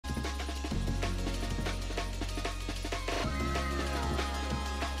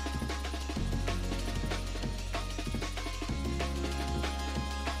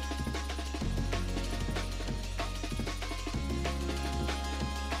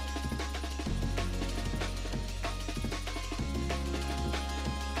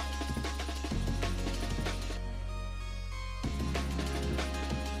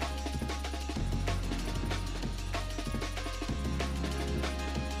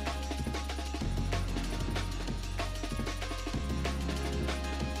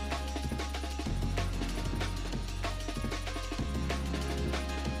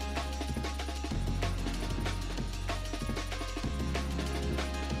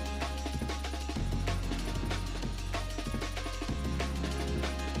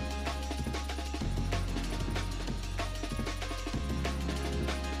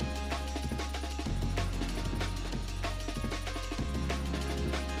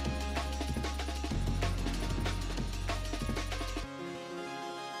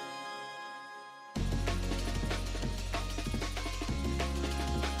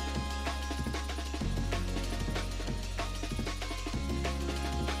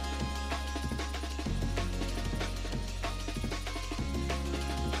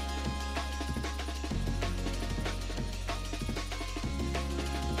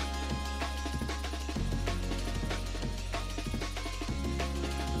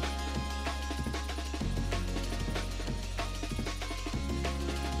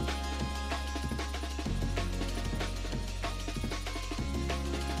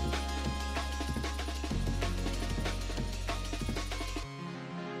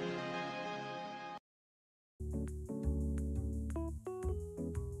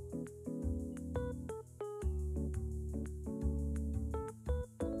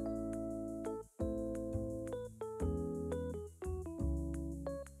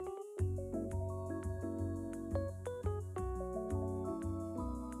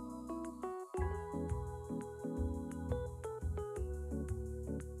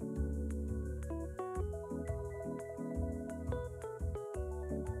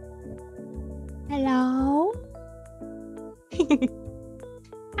Hello?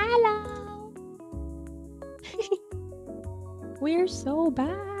 Hello? We're so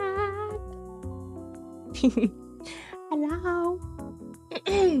back. Hello?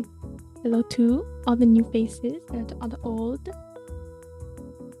 Hello to all the new faces and to all the old.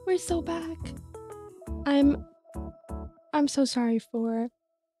 We're so back. I'm so sorry for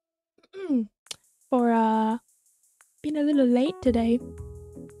being a little late today.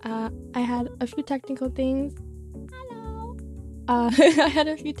 I had a few technical things. Hello. I had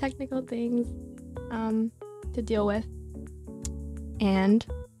a few technical things to deal with, and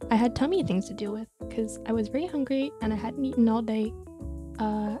I had tummy things to deal with because I was very hungry and I hadn't eaten all day.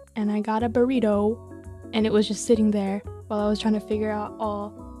 And I got a burrito, and it was just sitting there while I was trying to figure out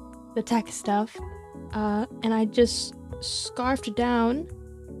all the tech stuff. And I just scarfed down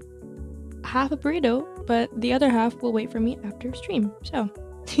half a burrito, but the other half will wait for me after stream. So,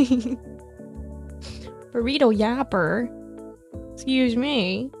 burrito yapper. Excuse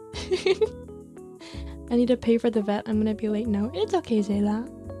me. I need to pay for the vet. I'm gonna be late now. It's okay, Zayla.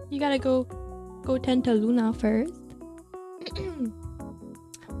 You gotta go tend to Luna first.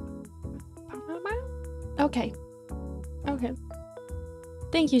 Okay.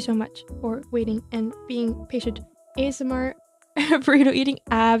 Thank you so much for waiting and being patient. ASMR burrito eating?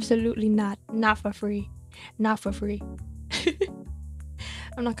 Absolutely not. Not for free. Not for free.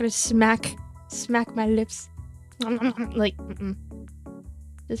 I'm not gonna smack my lips. Like,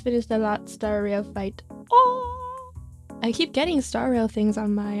 Just finished the lot Star Rail fight. Oh! I keep getting Star Rail things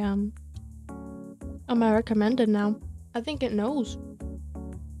on my recommended now. I think it knows.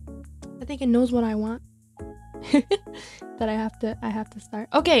 I think it knows what I want. That I have to start.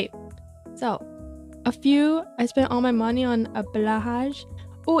 Okay, so I spent all my money on a blahaj.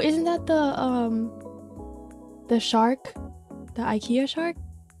 Oh, isn't that the shark, the IKEA shark?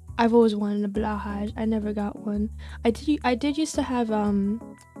 I've always wanted a blahaj. I never got one. I did used to have the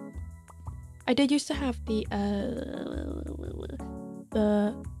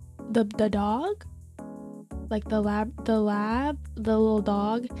dog, like the little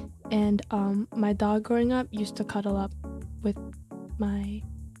dog. And my dog growing up used to cuddle up with my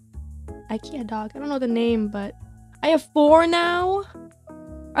IKEA dog. I don't know the name, but I have 4 now.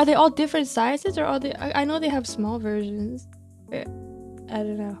 Are they all different sizes, or are they? I know they have small versions. I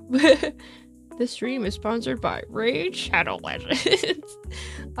don't know. This stream is sponsored by Raid Shadow Legends.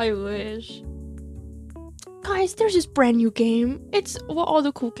 I wish. Guys, there's this brand new game. It's what all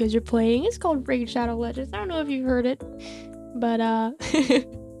the cool kids are playing. It's called Raid Shadow Legends. I don't know if you've heard it, but I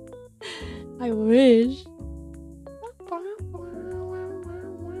wish.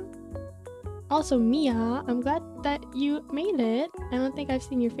 Also, Mia, I'm glad that you made it. I don't think I've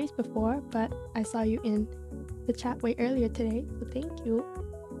seen your face before, but I saw you in the chat way earlier today, so thank you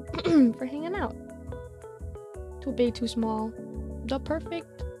for hanging out. Too big, too small. The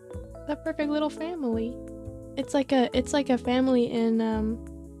perfect little family. It's like a family in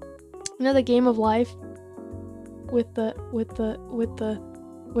the Game of Life with the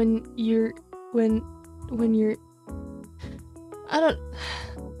when you're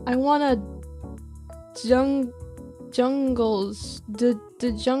I want a jungles the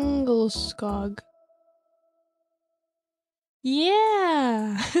jungle skog.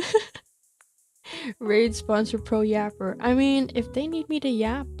 Yeah. Raid sponsor Pro Yapper. I mean, if they need me to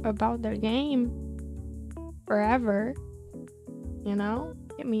yap about their game forever, you know,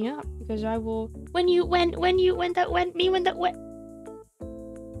 hit me up, because I will.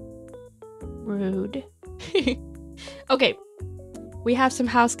 Rude. Okay, we have some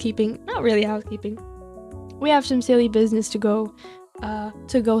housekeeping. Not really housekeeping. We have some silly business to go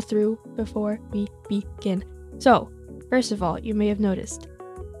through before we begin. So, first of all, you may have noticed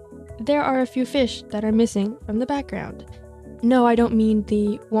there are a few fish that are missing from the background. No, I don't mean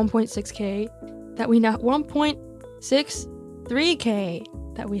the 1.6k that we now 1.63k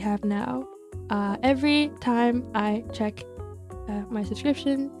that we have now. Every time I check my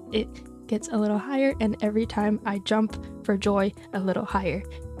subscription, it gets a little higher, and every time I jump for joy, a little higher.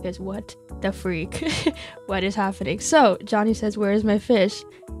 Because what the freak? What is happening? So Johnny says, where is my fish?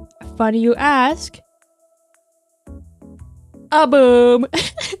 Funny you ask. Boom.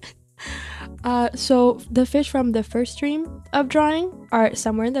 So the fish from the first stream of drawing are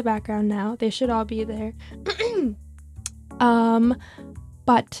somewhere in the background now. They should all be there.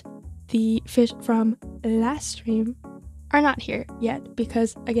 But the fish from last stream are not here yet,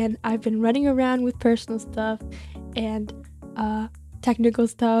 because again, I've been running around with personal stuff and technical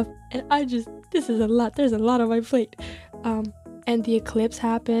stuff, and this is a lot. There's a lot on my plate. And the eclipse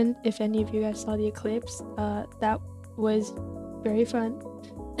happened. If any of you guys saw the eclipse, that was very fun.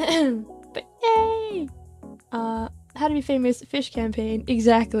 But yay! Yay! How to be famous fish campaign.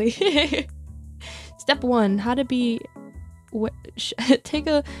 Exactly. Step 1, how to be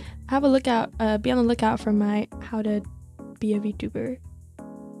have a lookout, be on the lookout for my how to be a VTuber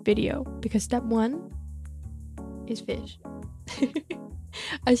video, because step 1 is fish.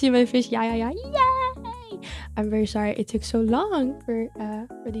 I see my fish. Yay! I'm very sorry it took so long for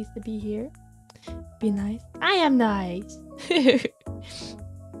these to be here. Be nice. I am nice.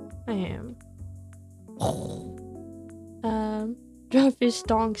 I am. Fish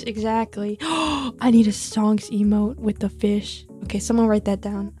stonks, exactly. I need a stonks emote with the fish. Okay, someone write that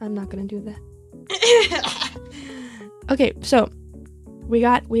down. I'm not gonna do that. Okay, so we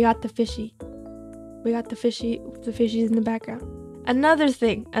got the fishy. We got the fishies in the background. Another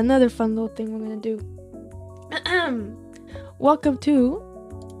fun little thing we're gonna do. Welcome to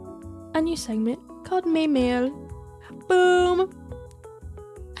a new segment called Mail. Boom!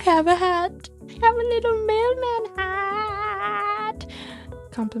 I have a hat. I have a little mailman hat.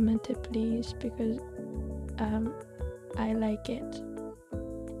 Compliment it, please, because I like it.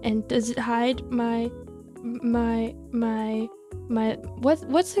 And does it hide my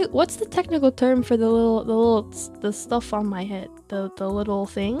what's the technical term for the stuff on my head? The little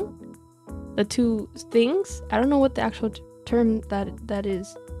thing? The two things? I don't know what the actual term that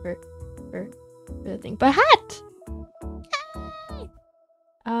is for the thing. But hat!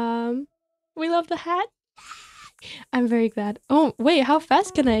 Yay! We love the hat. I'm very glad. Oh wait, how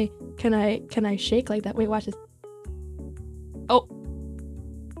fast can I shake like that? Wait, watch this. Oh,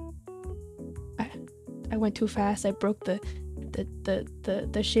 I went too fast. I broke the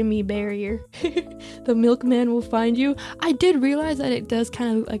shimmy barrier. The milkman will find you. I did realize that it does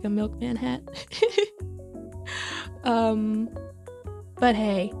kind of look like a milkman hat. But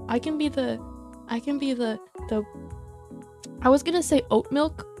hey, I can be the I was gonna say oat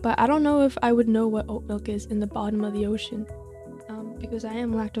milk, but I don't know if I would know what oat milk is in the bottom of the ocean, because I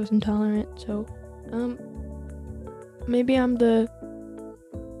am lactose intolerant. So maybe I'm the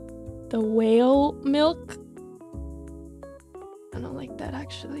whale milk. I don't like that,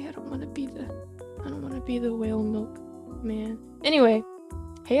 actually. I don't want to be the whale milk man. Anyway,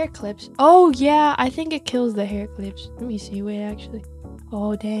 hair clips. Oh yeah, I think it kills the hair clips. Let me see. Wait, actually.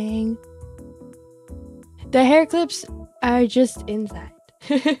 Oh dang. The hair clips are just inside.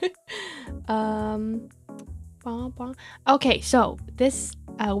 Okay, so this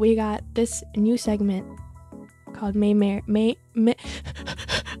we got this new segment called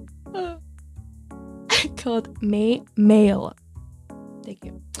called Mail. Thank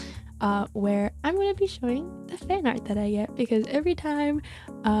you. Where I'm gonna be showing the fan art that I get, because every time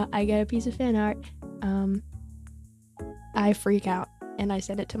I get a piece of fan art, I freak out and I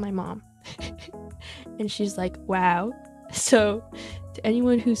send it to my mom. And she's like, wow. So to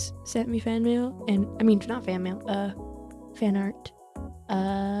anyone who's sent me fan mail, and I mean not fan mail, fan art,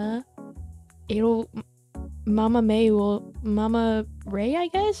 it'll Mama Ray, I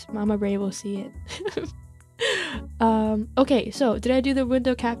guess? Mama Ray will see it. Okay, so did I do the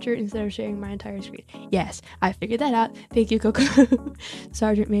window capture instead of sharing my entire screen? Yes, I figured that out. Thank you, Coco.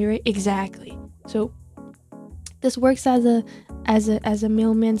 Sergeant May Ray. Exactly. So this works as a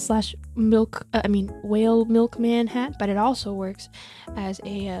mailman slash milk whale milkman hat, but it also works as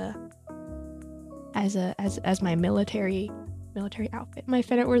as my military outfit. My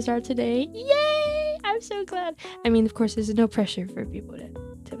fan art words are today. Yay! I'm so glad. I mean, of course, there's no pressure for people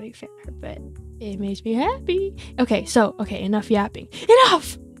to make fan art, but it makes me happy. Okay, so enough yapping.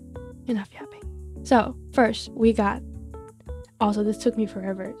 Enough yapping. So first we got. Also, this took me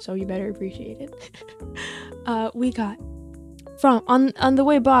forever, so you better appreciate it. We got from on the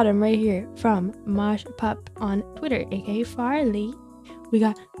way bottom right here from Mosh Pup on Twitter, aka Farley. We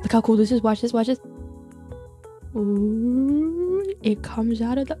got, look how cool this is. Watch this. Ooh, it comes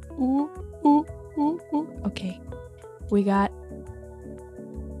out of the ooh. Okay, we got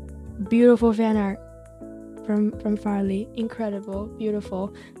beautiful fan art from Farley. Incredible,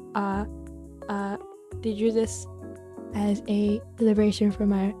 beautiful. They drew this as a celebration for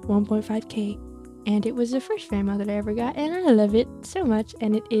my 1.5k, and it was the first fan mail that I ever got, and I love it so much.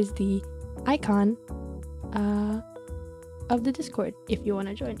 And it is the icon of the Discord if you want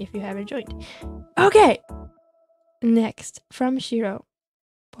to join, if you haven't joined. Okay, next from Shiro.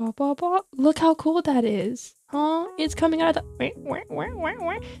 Look how cool that is. Huh? It's coming out of the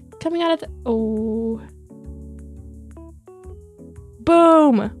coming out of the oh,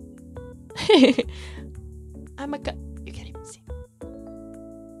 boom. I'm a you can't even see.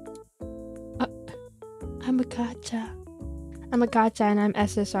 I'm a gacha and I'm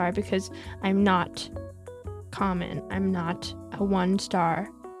SSR because I'm not common. I'm not a 1-star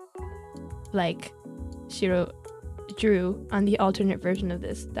like Shiro drew on the alternate version of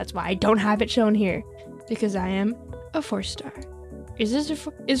this. That's why I don't have it shown here, because I am a 4-star. Is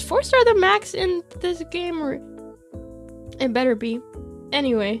 4-star the max in this game, or it better be?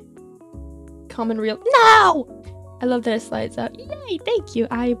 Anyway, common real. No! I love that it slides out. Yay! Thank you.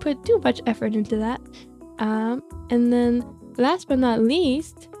 I put too much effort into that. And then last but not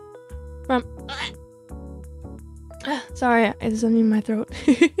least, from sorry, it's something in my throat.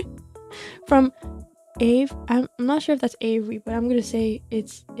 From Ave. I'm not sure if that's Avery, but I'm gonna say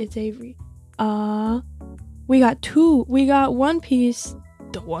it's Avery. We got two. We got One Piece.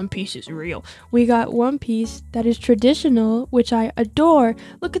 The One Piece is real. We got One Piece that is traditional, which I adore.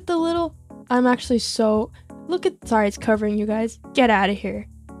 Look at the little. I'm actually so. Look at. Sorry, it's covering you guys. Get out of here.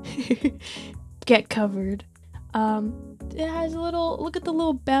 Get covered. It has a little. Look at the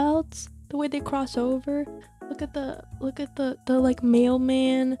little belts. The way they cross over. Look at the like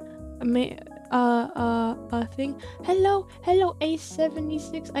mailman. Thing. Hello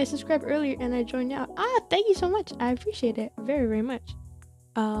A76. I subscribed earlier and I joined now. Thank you so much. I appreciate it very, very much.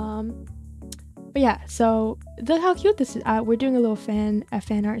 But yeah, so look how cute this is. We're doing a little fan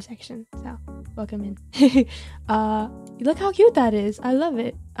art section, so welcome in. Look how cute that is. I love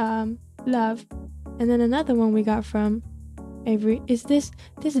it. Love. And then another one we got from Avery is this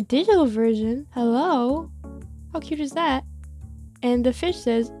digital version. Hello, how cute is that? And the fish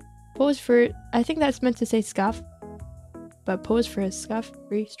says pose for, I think that's meant to say scuff, but pose for a scuff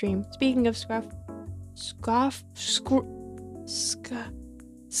free stream. Speaking of scuff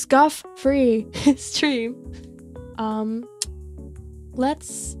free stream,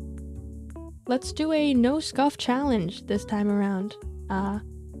 let's do a no scuff challenge this time around.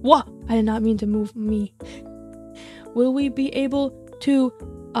 What? I did not mean to move me. Will we be able to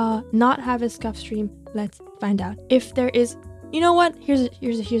not have a scuff stream? Let's find out. If there is, you know what? Here's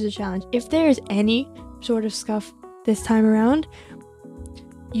a challenge. If there is any sort of scuff this time around,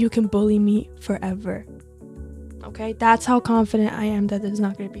 you can bully me forever. Okay? That's how confident I am that there's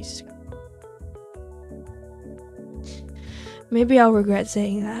not going to be scuff. Maybe I'll regret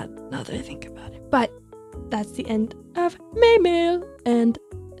saying that now that I think about it. But that's the end of May Mail. And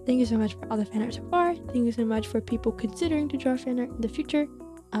thank you so much for all the fan art so far. Thank you so much for people considering to draw fan art in the future,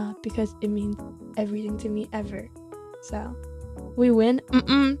 because it means everything to me ever. So we win.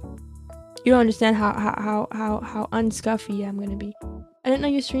 You don't understand how unscuffy I'm gonna be. I didn't know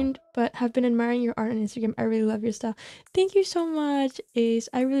you streamed, but have been admiring your art on Instagram. I really love your style. Thank you so much, Ace.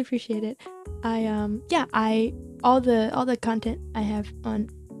 I really appreciate it. All the content I have on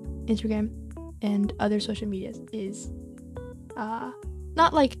Instagram and other social medias is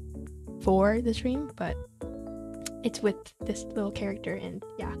not like for the stream, but it's with this little character. And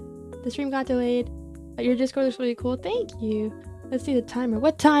yeah, the stream got delayed. Your Discord looks really cool. Thank you. Let's see the timer.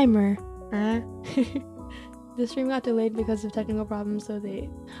 What timer? The stream got delayed because of technical problems, so they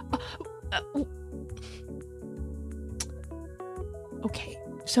okay,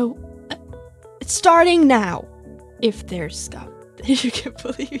 so it's starting now. If there's stuff you can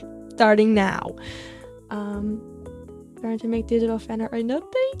believe, starting now. Trying to make digital fan art right now.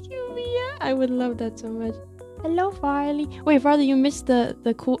 Thank you, Mia. I would love that so much. Hello, Farley. Wait, Farley, you missed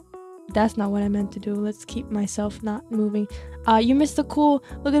the cool. That's not what I meant to do. Let's keep myself not moving. You missed the cool.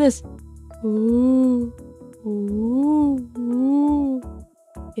 Look at this. Ooh.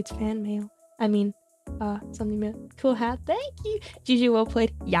 It's fan mail. I mean, something mail. Cool hat. Thank you. GG, well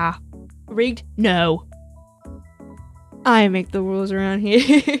played. Yeah. Rigged? No. I make the rules around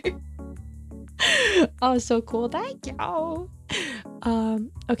here. Oh, so cool. Thank you.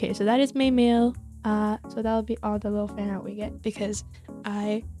 Okay, so that is May mail. So that'll be all the little fan art we get, because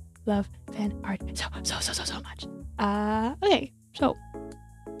I love fan art so much. Okay, so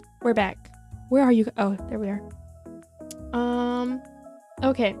we're back. Where are you? Oh, there we are.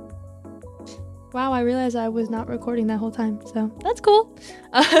 Okay. Wow, I realized I was not recording that whole time, so that's cool.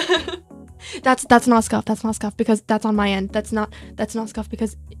 That's not scuff. That's not scuff because that's on my end. That's not scuff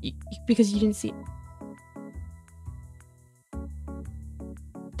because you didn't see it.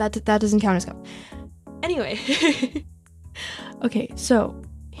 That doesn't count as scuff. Anyway. Okay, so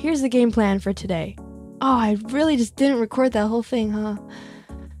here's the game plan for today. Oh, I really just didn't record that whole thing, huh?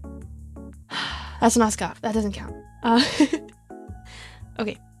 That's not scuff. That doesn't count.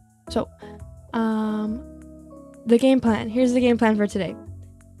 Okay, so the game plan. Here's the game plan for today.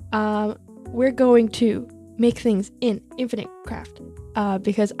 We're going to make things in Infinite Craft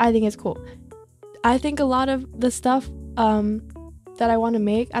because I think it's cool. I think a lot of the stuff that I want to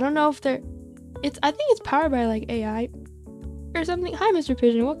make, I don't know if I think it's powered by like AI or something. Hi, Mr.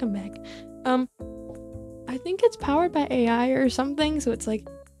 Pigeon, welcome back. I think it's powered by AI or something, so it's like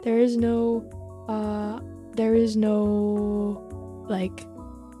there is no there is no like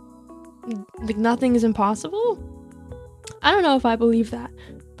nothing is impossible. I don't know if I believe that,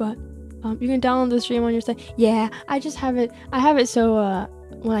 but you can download the stream on your site. Yeah, I have it so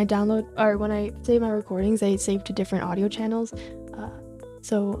when I download or when I save my recordings, they save to different audio channels,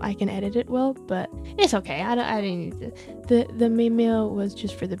 so I can edit it well. But it's okay. I didn't need to. The main mail was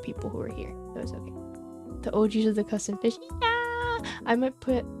just for the people who were here. So it's okay. The OGs of the custom fish. Yeah, I might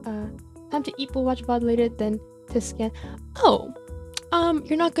put time to eat. We'll watch VOD later. Then to scan. Oh,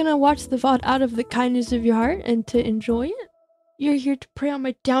 you're not gonna watch the VOD out of the kindness of your heart and to enjoy it. You're here to pray on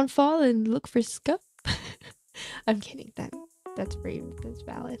my downfall and look for scuff. I'm kidding. That's brave. That's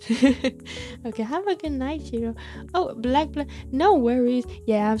valid. Okay, have a good night, Shiro. Oh, black. No worries.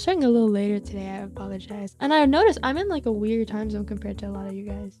 Yeah, I'm starting a little later today. I apologize. And I noticed I'm in like a weird time zone compared to a lot of you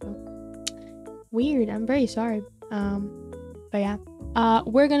guys. So weird. I'm very sorry. But yeah.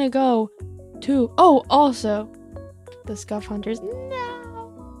 We're gonna go to. Oh, also, the Scuff Hunters.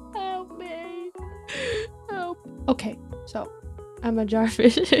 No, help me. Help. Okay, so I'm a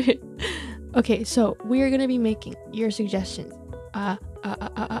jarfish. Okay, so we are gonna be making your suggestions from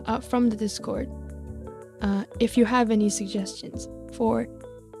the Discord. If you have any suggestions for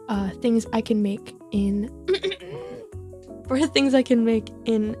things I can make in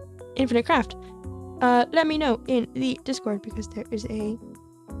Infinite Craft, let me know in the Discord, because there's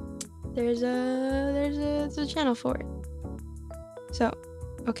a channel for it. So,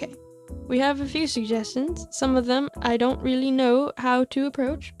 okay. We have a few suggestions. Some of them I don't really know how to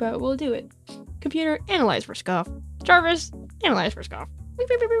approach, but we'll do it. Computer, analyze for scuff. Jarvis, analyze for scuff. Beep,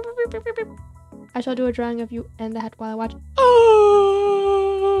 beep, beep, beep, beep, beep, beep. I shall do a drawing of you and the hat while I watch. Oh!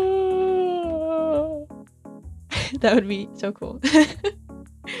 That would be so cool.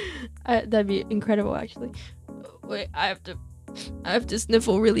 That'd be incredible, actually. Wait, I have to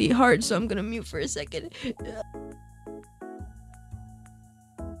sniffle really hard, so I'm gonna mute for a second.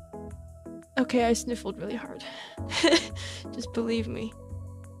 Okay, I sniffled really hard. Just believe me.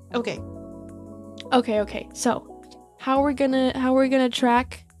 Okay. So, how we're gonna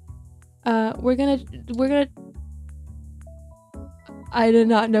track? We're gonna. I did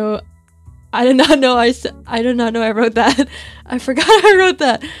not know I wrote that. I forgot I wrote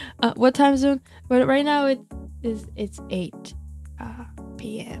that. What time zone? But right now it's 8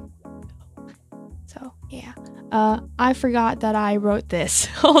 p.m. So yeah. I forgot that I wrote this.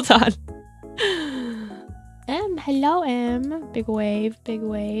 Hold on. Hello, big wave.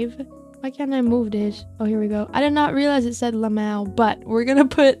 Why can't I move this? Oh, here we go. I did not realize it said Lamau, but we're gonna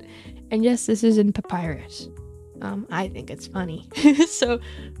put, and yes, this is in papyrus. I think it's funny. So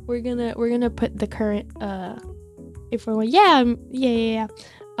we're gonna put the current if we're yeah.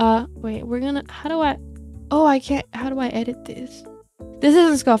 Wait, we're gonna, how do I edit this? This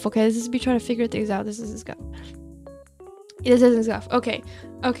isn't scuff, okay? This is me trying to figure things out. This isn't scuff. Okay.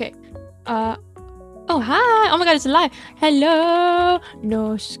 Oh, hi. Oh my god, it's alive. Hello.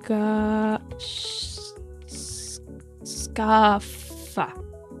 No scuffa.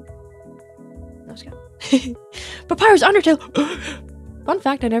 No scuff. Papyrus Undertale. Fun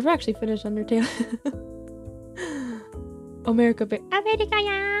fact, I never actually finished Undertale. America.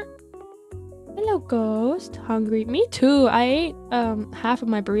 Hello, Ghost. Hungry? Me too. I ate half of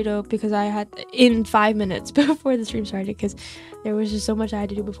my burrito because I had in 5 minutes before the stream started, because there was just so much I had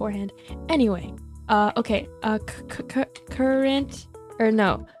to do beforehand. Anyway, okay. Current or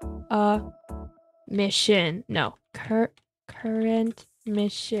no? Mission. No. Current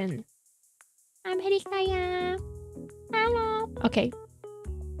mission. I'm Hirikaya. Hello. Okay.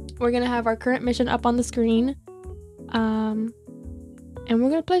 We're gonna have our current mission up on the screen. And we're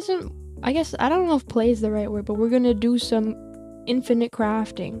gonna play some, I guess, I don't know if play is the right word, but we're gonna do some infinite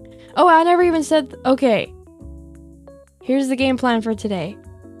crafting. Oh, I never even said, okay. Here's the game plan for today.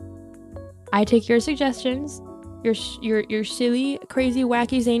 I take your suggestions, your silly, crazy,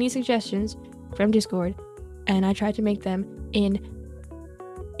 wacky, zany suggestions from Discord, and I try to make them in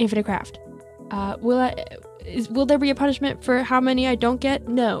Infinite Craft. Will there be a punishment for how many I don't get?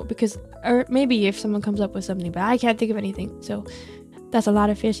 No, because, or maybe if someone comes up with something, but I can't think of anything. So that's a lot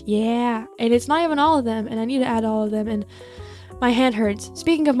of fish. Yeah, and it's not even all of them, and I need to add all of them, and my hand hurts.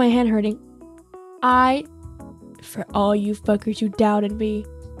 Speaking of my hand hurting, for all you fuckers who doubted me,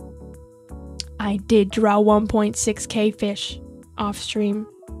 I did draw 1.6k fish off stream.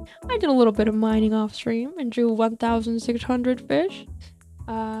 I did a little bit of mining off stream and drew 1,600 fish.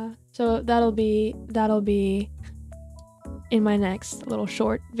 So that'll be in my next little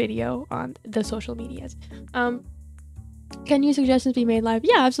short video on the social medias. Can new suggestions be made live?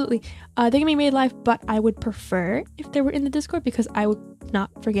 Yeah, absolutely. They can be made live, but I would prefer if they were in the Discord because I would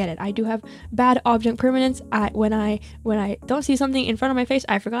not forget it. I do have bad object permanence. When I don't see something in front of my face,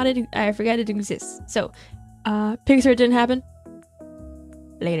 I forget it exists. So, Pixar didn't happen.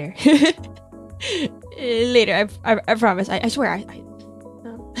 Later. Later. I promise. I swear.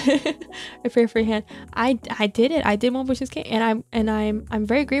 I pray for your hand. I did it. I did 1.6K, and I'm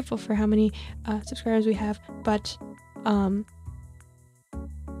very grateful for how many subscribers we have. But I'm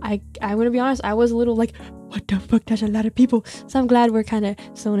gonna be honest. I was a little like, what the fuck? That's a lot of people. So I'm glad we're kind of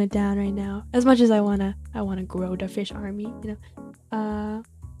slowing it down right now. As much as I wanna grow the fish army. You know.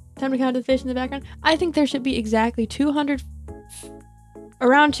 Time to count the fish in the background. I think there should be exactly 200,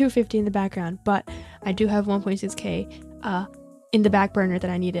 around 250 in the background. But I do have 1.6K in the back burner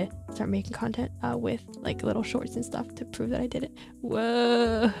that I need to start making content with, like little shorts and stuff to prove that I did it.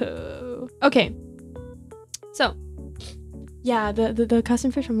 Whoa. Okay. So, yeah, the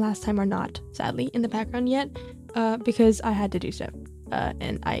custom fish from last time are not, sadly, in the background yet, because I had to do stuff,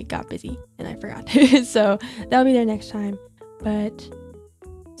 and I got busy and I forgot. So that'll be there next time. But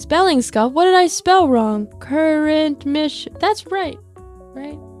spelling scuff. What did I spell wrong? Current mission. That's right.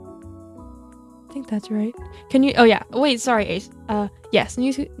 Right? I think that's right. Can you? Oh yeah. Wait. Sorry, Ace. Yes.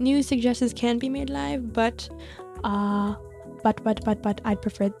 New suggestions can be made live, but I'd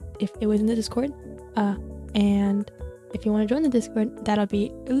prefer if it was in the Discord. And if you want to join the Discord, that'll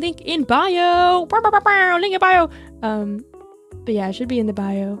be link in bio. Link in bio. But yeah, it should be in the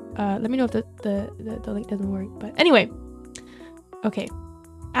bio. Let me know if the link doesn't work. But anyway. Okay.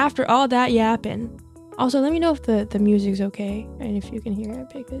 After all that yapping, also let me know if the music's okay and if you can hear it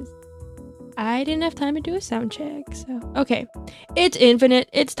because I didn't have time to do a sound check. So okay, it's infinite.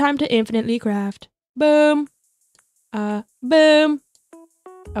 It's time to infinitely craft. Boom. Boom.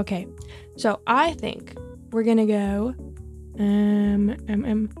 Okay, so I think we're gonna go. The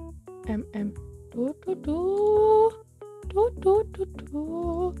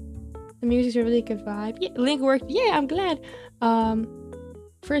music's a really good vibe. Yeah, link worked. Yeah, I'm glad.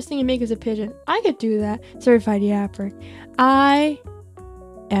 First thing you make is a pigeon. I could do that. Certified yapper. I'm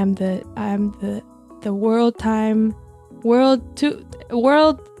the world I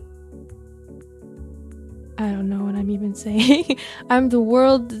don't know what I'm even saying. I'm the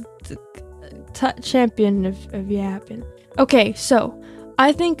world champion of yapping. Okay, so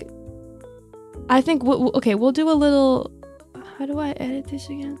I think we'll do a little. How do I edit this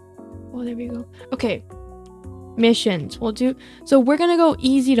again? Oh, there we go. Okay, missions. We'll do. So we're gonna go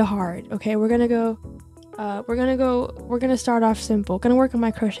easy to hard. Okay, we're gonna start off simple. Gonna work on my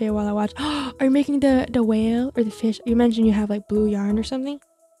crochet while I watch. Are you making the whale or the fish? You mentioned you have like blue yarn or something.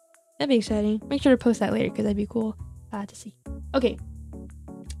 That'd be exciting. Make sure to post that later because that'd be cool to see. Okay.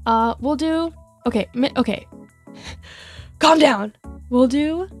 We'll do. Okay. Okay. Calm down. We'll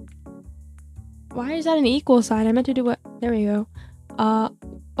do. Why is that an equal sign? I meant to do what? There we go.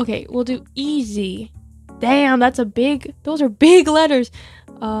 Okay. We'll do easy. Damn, those are big letters.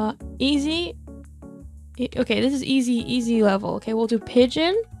 Easy. Okay, this is easy level. Okay, we'll do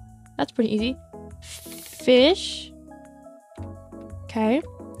pigeon. That's pretty easy. Fish. Okay.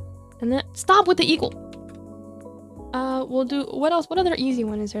 And then stop with the equal. We'll do what else? What other easy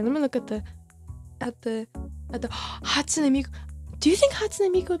one is there? Let me look at the Hatsune Miku. Do you think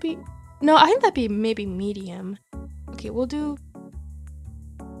Hatsune Miku would be? No, I think that'd be maybe medium. Okay, we'll do.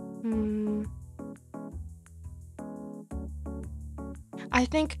 I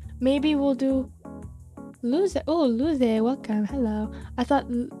think maybe we'll do. Luze. Oh, Luze, welcome. Hello. I thought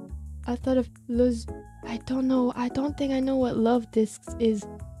of Luz. I don't know. I don't think I know what love discs is,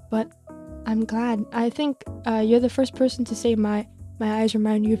 but I'm glad. I think you're the first person to say my eyes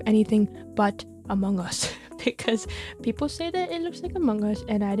remind you of anything but Among Us. Because people say that it looks like Among Us,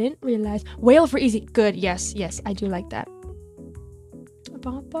 and I didn't realize. Whale for easy. Good. Yes, I do like that.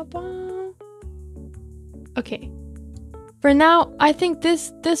 Okay. For now, I think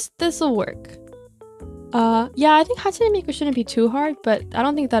this will work. Yeah, I think Hatsune Miku shouldn't be too hard, but I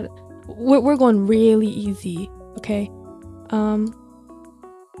don't think that we're going really easy. Okay.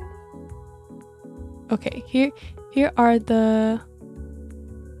 Okay. Here are the.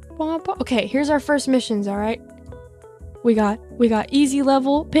 Okay, here's our first missions. All right. We got easy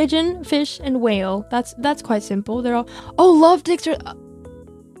level, pigeon, fish, and whale. That's quite simple. They're all. Oh, love dicks are.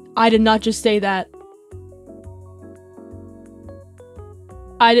 I did not just say that.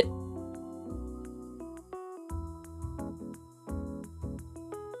 I didn't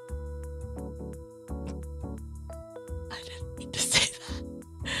mean to say that.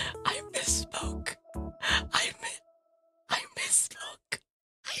 I misspoke. I misspoke.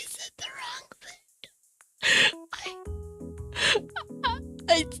 I said the wrong thing.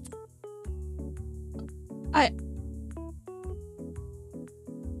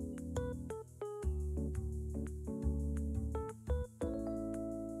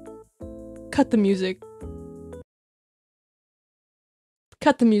 Cut the music.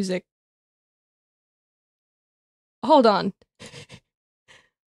 Cut the music. Hold on.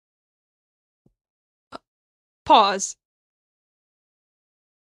 Pause.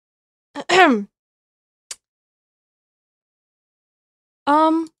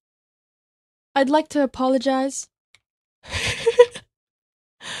 I'd like to apologize.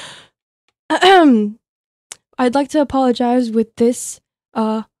 I'd like to apologize with this,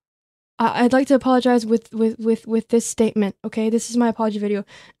 I'd like to apologize with this statement, okay? This is my apology video.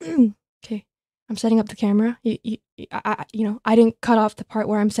 Okay, I'm setting up the camera. You know, I didn't cut off the part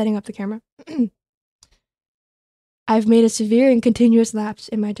where I'm setting up the camera. I've made a severe and continuous lapse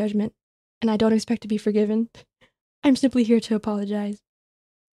in my judgment, and I don't expect to be forgiven. I'm simply here to apologize.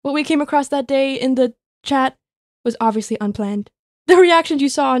 What we came across that day in the chat was obviously unplanned. The reactions you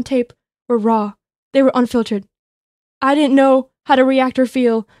saw on tape were raw. They were unfiltered. I didn't know how to react or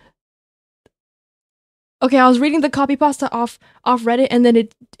feel. Okay, I was reading the copy pasta off Reddit, and then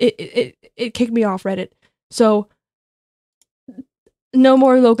it kicked me off Reddit. So no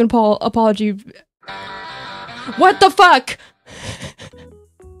more Logan Paul apology. What the fuck?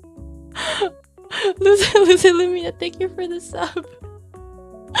 Lucy Lumina, thank you for the sub.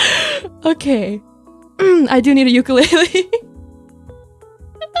 Okay. I do need a ukulele.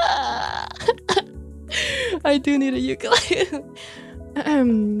 I do need a ukulele.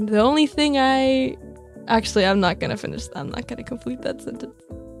 The only thing actually, I'm not gonna finish. I'm not gonna complete that sentence.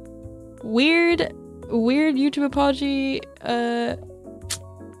 Weird YouTube apology.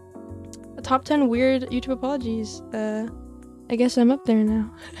 Top 10 weird YouTube apologies. I guess I'm up there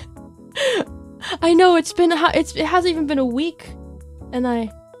now. I know it hasn't even been a week, and I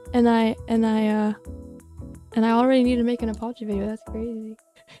already need to make an apology video. That's crazy.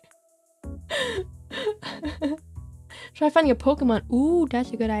 Try finding a Pokemon. Ooh,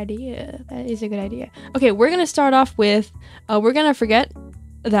 that's a good idea. That is a good idea. Okay, we're gonna start off with we're gonna forget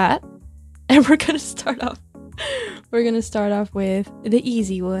that, and we're gonna start off with the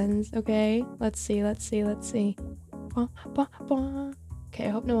easy ones. Okay, let's see. Okay, I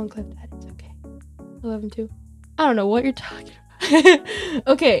hope no one clipped that. It's okay. I love them too. I don't know what you're talking about.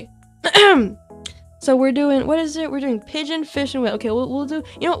 Okay. So we're doing, what is it? We're doing pigeon, fish, and whale. Okay, we'll do,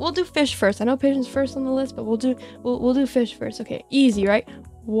 you know what, we'll do fish first. I know pigeon's first on the list, but we'll do fish first. Okay, easy, right?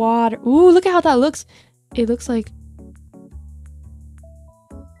 Water. Ooh, look at how that looks. It looks like,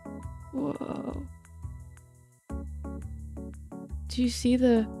 whoa. Do you see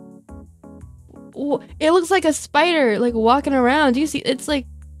the, ooh, it looks like a spider, like walking around. Do you see, it's like,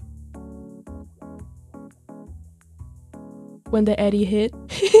 when the eddy hit.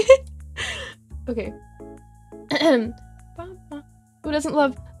 Okay. Who doesn't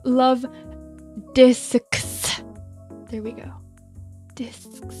love discs? There we go.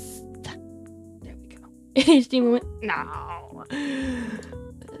 Discs. There we go. ADHD moment. No.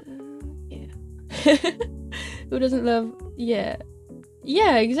 Yeah. Who doesn't love? Yeah.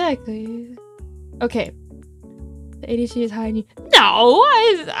 Yeah, exactly. Okay. The ADHD is high in you. No,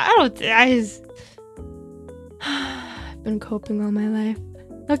 I've been coping all my life.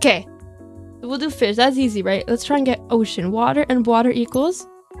 Okay. We'll do fish. That's easy, right? Let's try and get ocean. Water and water equals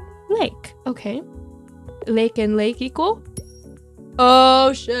lake. Okay. Lake and lake equal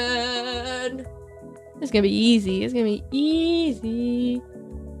ocean. It's gonna be easy. It's gonna be easy.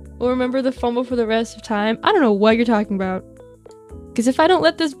 We'll remember the fumble for the rest of time. I don't know what you're talking about. Because if I don't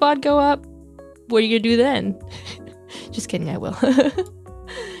let this VOD go up, what are you gonna do then? Just kidding, I will.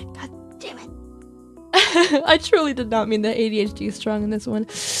 God damn it. I truly did not mean that ADHD is strong in this one.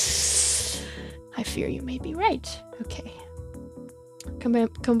 I fear you may be right. Okay.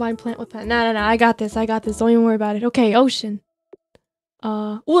 Combine plant with plant. No, I got this. Don't even worry about it. Okay, ocean.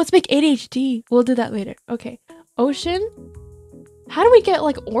 Well, let's make ADHD. We'll do that later. Okay. Ocean. How do we get,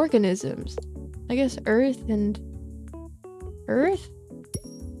 like, organisms? I guess earth and... Earth?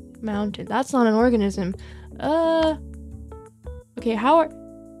 Mountain. That's not an organism. Okay, how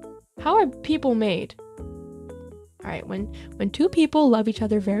are people made? Alright, when two people love each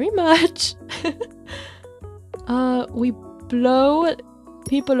other very much, we blow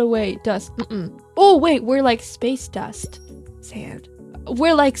people away. Dust. Oh, wait, we're like space dust. Sand.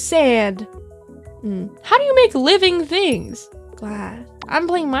 We're like sand. How do you make living things? Glass. I'm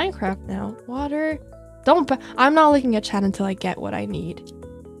playing Minecraft now. Water. I'm not looking at chat until I get what I need.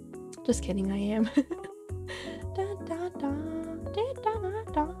 Just kidding, I am.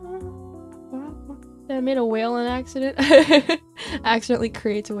 I made a whale on accident. Accidentally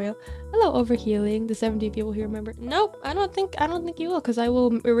creates a whale. Hello, overhealing. The 70 people here remember. Nope, I don't think you will, because I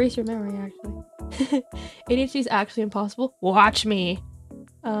will erase your memory, actually. ADHD is actually impossible. Watch me.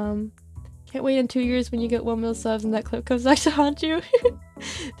 Can't wait in 2 years when you get 1 mil subs and that clip comes back to haunt you.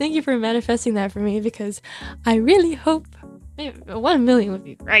 Thank you for manifesting that for me, because I really hope 1 million would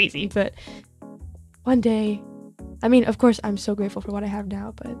be crazy, but one day, I mean, of course, I'm so grateful for what I have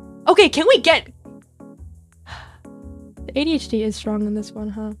now, but okay, can we get the ADHD is strong in this one,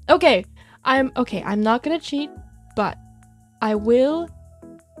 huh? Okay, I'm not gonna cheat, but I will.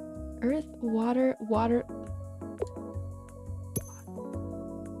 Earth, water.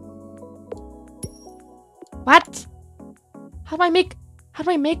 What? How do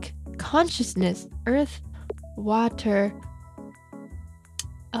I make consciousness? Earth, water,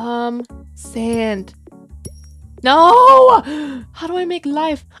 sand. No! How do I make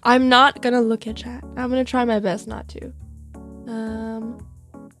life? I'm not gonna look at chat. I'm gonna try my best not to.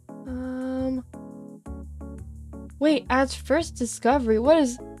 Wait, as first discovery, what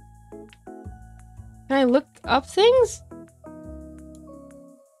is... Can I look up things?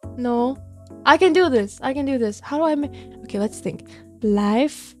 No. I can do this. How do I make... Okay, let's think.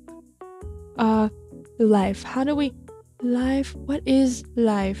 Life. Life. How do we... Life. What is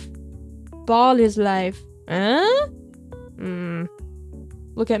life? Ball is life. Huh?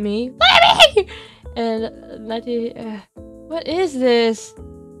 Look at me. Look at me! And... what is this?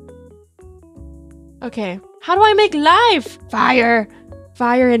 Okay. How do I make life? Fire.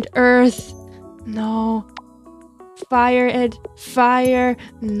 Fire and earth. No. Fire and fire.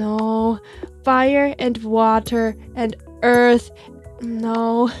 No. Fire and water and earth.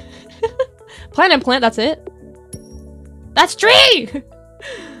 No. Plant and plant, that's it. That's tree!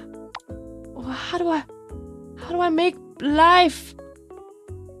 How do I make life?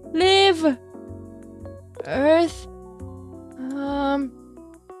 Live. Earth.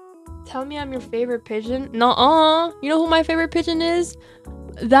 Tell me I'm your favorite pigeon. Nuh-uh. You know who my favorite pigeon is?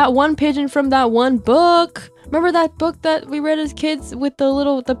 That one pigeon from that one book. Remember that book that we read as kids with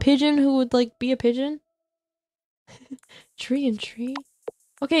the pigeon who would like be a pigeon? Tree and tree.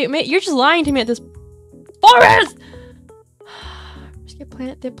 Okay, mate, you're just lying to me at this forest. Just get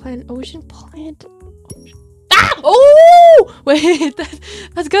plant ocean plant. Ocean. Ah! Oh! Wait,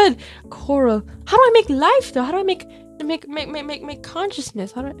 that's good. Coral. How do I make life though? How do I make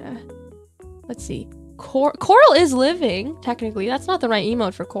consciousness? How do I? Let's see. Coral is living technically. That's not the right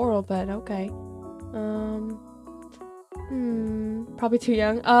emote for coral, but okay. Probably too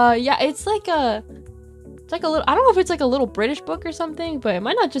young. Yeah, it's like a little, I don't know if it's like a little British book or something, but it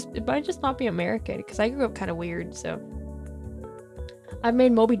might just not be American, because I grew up kind of weird, so. I've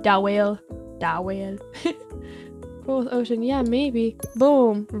made Moby Da whale. Coral with ocean, yeah, maybe.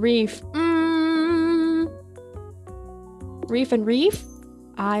 Boom. Reef. Reef and reef?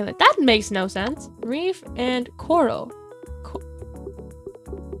 Island. That makes no sense. Reef and coral.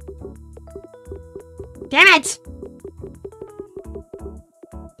 Damn it!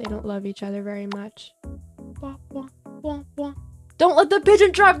 They don't love each other very much. Don't let the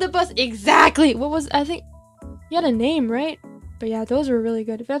pigeon drive the bus! Exactly! What was... I think... You had a name, right? But yeah, those were really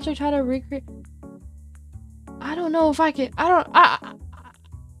good. Eventually try to recreate... I don't know if I can... I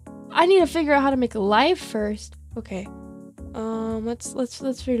need to figure out how to make life first. Okay.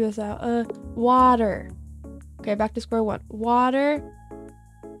 Let's figure this out. Water. Okay, back to square one. Water.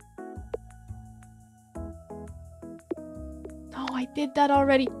 No, I did that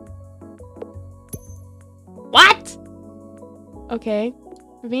already. What? Okay.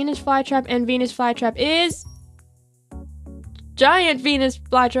 Venus flytrap and Venus flytrap is... Giant Venus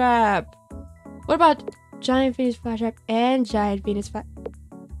flytrap. What about giant Venus flytrap and giant Venus fly...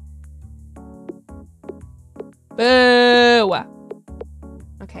 Boo!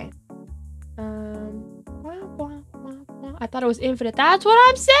 Okay. I thought it was infinite. That's what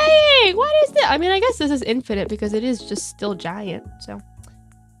I'm saying! What is this? I mean, I guess this is infinite because it is just still giant. So,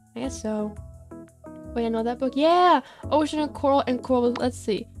 I guess so. Wait, I know that book. Yeah! Ocean and coral with... Let's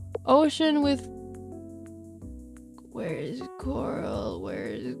see. Ocean with... Where is coral? Where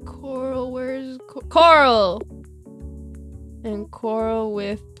is coral? Where is coral? And coral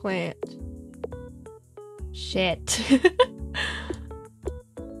with plant. Shit.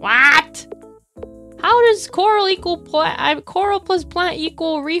 What? How does coral equal plant? Coral plus plant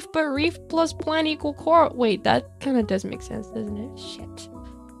equal reef, but reef plus plant equal coral. Wait, that kind of does make sense, doesn't it? Shit.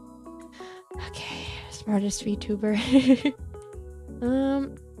 Okay, smartest VTuber.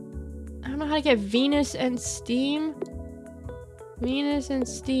 I don't know how to get Venus and steam. Venus and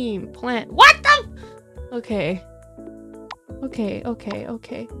steam. Plant. What the? Okay. Okay.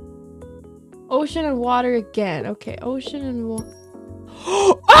 Ocean and water again. Okay, ocean and water.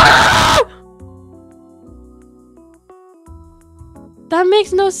 Ah! That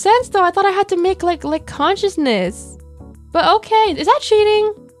makes no sense though. I thought I had to make like consciousness. But okay, is that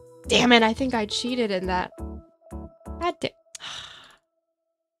cheating? Damn it, I think I cheated in that. God damn.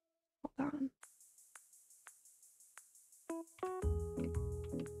 Hold on.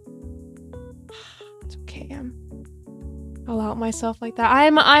 It's okay, I'll out myself like that.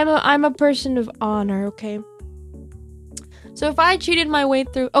 I'm a person of honor, okay? So if I cheated my way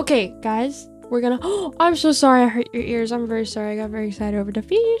through... Okay, guys, we're gonna... Oh, I'm so sorry I hurt your ears. I'm very sorry. I got very excited over the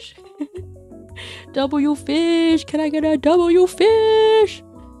fish. W fish. Can I get a W fish?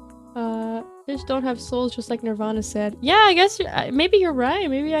 Fish don't have souls, just like Nirvana said. Yeah, I guess maybe you're right.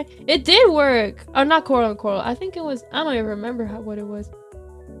 Maybe it did work. Oh, not Coral and Coral. I think it was... I don't even remember what it was.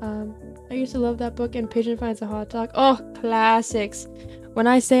 I used to love that book, and Pigeon Finds a Hot Dog. Oh, classics. When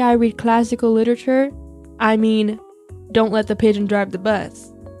I say I read classical literature, I mean Don't Let the Pigeon Drive the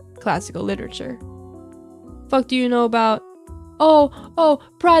Bus. Classical literature. Fuck do you know about... Oh,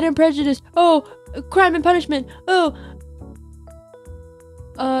 Pride and Prejudice. Oh, Crime and Punishment. Oh,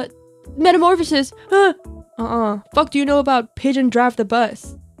 Metamorphosis. Fuck do you know about Pigeon Drive the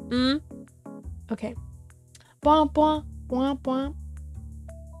Bus? Okay. Bwomp, bwomp, bwomp, bwomp.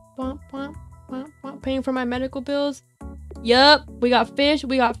 Bwomp, bwomp, bwomp, bwomp. Paying for my medical bills. Yup. We got fish.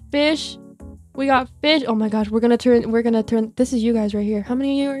 We got fish. We got fish. Oh my gosh. We're gonna turn. This is you guys right here. How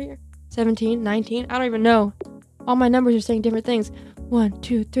many of you are here? 17, 19? I don't even know. All my numbers are saying different things. 1,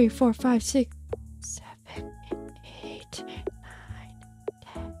 2, 3, 4, 5, 6, 7, 8, 9,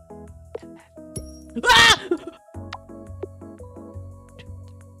 10, 11. Ah!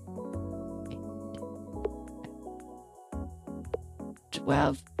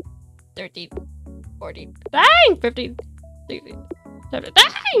 12, 13, 14, dang, 15, 16, 17,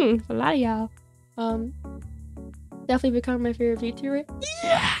 dang! That's a lot of y'all. Definitely become my favorite VTuber.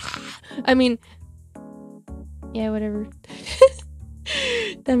 Yeah! I mean, yeah, whatever.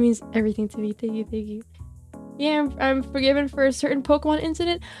 That means everything to me. Thank you. Yeah, I'm forgiven for a certain Pokemon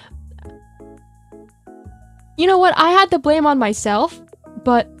incident. You know what? I had the blame on myself,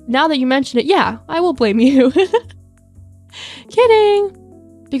 but now that you mention it, yeah, I will blame you. Kidding.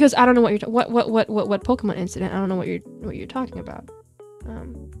 Because I don't know what you're what Pokemon incident. I don't know what you're talking about.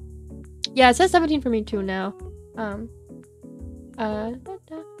 Yeah, it says 17 for me too now.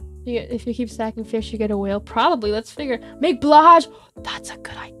 If you keep stacking fish, you get a whale. Probably. Let's figure. Make Blage. That's a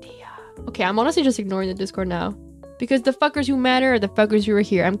good idea. Okay, I'm honestly just ignoring the Discord now, because the fuckers who matter are the fuckers who are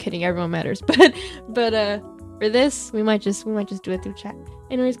here. I'm kidding. Everyone matters. But for this, we might just do it through chat.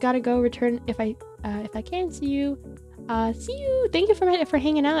 Anyways, gotta go. Return if I can. See you. See you. Thank you for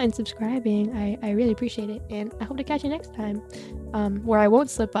hanging out and subscribing. I really appreciate it, and I hope to catch you next time. Where I won't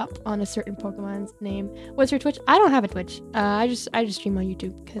slip up on a certain Pokemon's name. What's your Twitch? I don't have a Twitch. I just stream on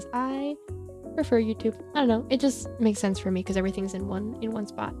YouTube because I prefer YouTube. I don't know. It just makes sense for me because everything's in one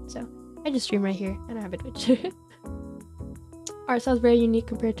spot. So I just stream right here, and I have a Twitch. Art sounds very unique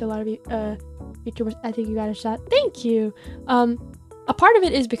compared to a lot of YouTubers. I think you got a shot. Thank you. A part of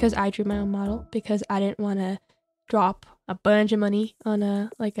it is because I drew my own model because I didn't want to drop a bunch of money on a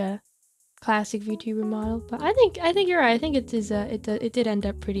classic VTuber model, but I think you're right. I think it did end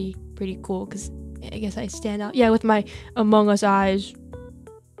up pretty cool because I guess I stand out. Yeah, with my Among Us eyes.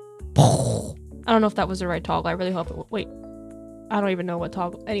 I don't know if that was the right toggle. I really hope it. Wait, I don't even know what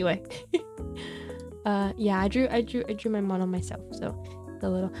toggle. Anyway, yeah, I drew my model myself. So a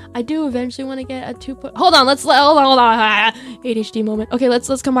little. I do eventually want to get a 2. Hold on. Hold on. ADHD moment. Okay,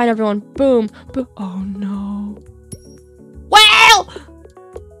 let's combine everyone. Boom. Boom. Oh no.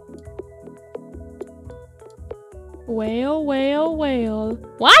 Whale.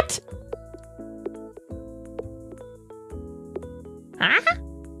 What? Huh?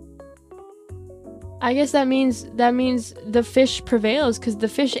 I guess that means the fish prevails because the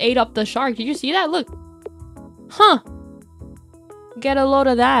fish ate up the shark. Did you see that? Look. Huh. Get a load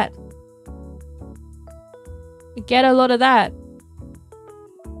of that. Get a load of that.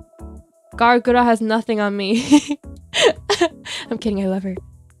 Gargura has nothing on me. I'm kidding, I love her.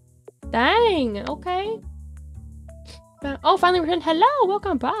 Dang, okay. Oh, finally returned. Hello,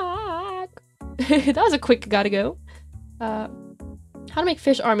 welcome back. That was a quick gotta go. How to make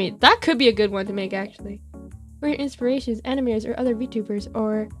fish army. That could be a good one to make, actually. What are your inspirations, animators, or other VTubers,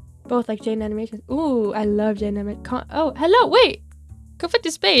 or both, like Jane Animations? Ooh, I love Jane Animations. Oh, hello, wait. Conflict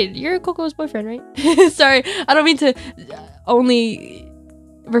is Spade. You're Coco's boyfriend, right? Sorry, I don't mean to only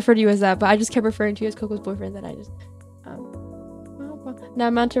refer to you as that, but I just kept referring to you as Coco's boyfriend, that I just... Now,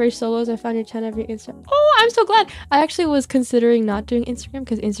 Monterey Solos, I found your channel of your Instagram. Oh, I'm so glad. I actually was considering not doing Instagram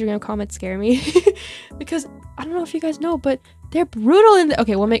because Instagram comments scare me. Because, I don't know if you guys know, but they're brutal in the...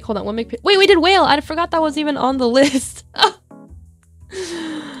 Okay, wait, we did whale. I forgot that was even on the list. I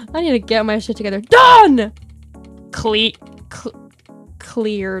need to get my shit together. Done!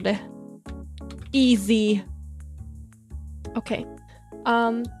 cleared. Easy. Okay.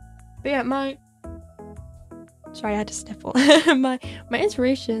 But yeah, sorry, I had to sniffle. my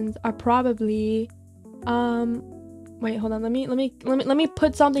inspirations are probably wait, hold on. Let me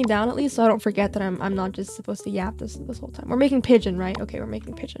put something down at least so I don't forget that I'm not just supposed to yap this whole time. We're making pigeon, right? Okay, we're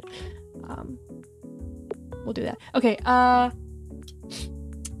making pigeon. We'll do that. Okay. I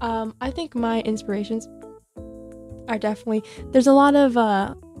think my inspirations are definitely, there's a lot of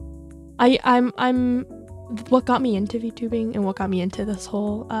I'm what got me into VTubing and what got me into this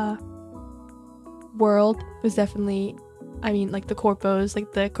whole world was definitely, I mean, like the corpos,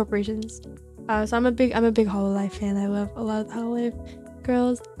 like the corporations. So I'm a big Hololive fan. I love a lot of the Hololive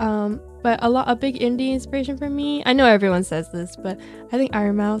girls. But a big indie inspiration for me, I know everyone says this, but I think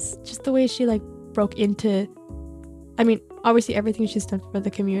Iron Mouse, just the way she like broke into, I mean, obviously everything she's done for the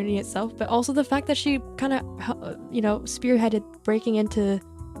community itself, but also the fact that she kind of, you know, spearheaded breaking into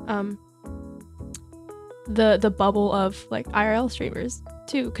the bubble of like IRL streamers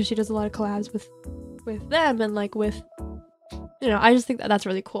too, because she does a lot of collabs with them and like with, you know, I just think that that's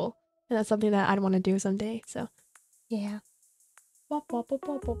really cool, and that's something that I'd want to do someday. So yeah. But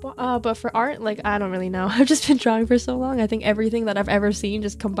for art, like, I don't really know. I've just been drawing for so long. I think everything that I've ever seen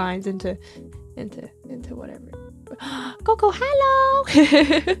just combines into whatever. Coco, hello.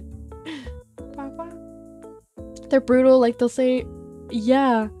 They're brutal. Like, they'll say,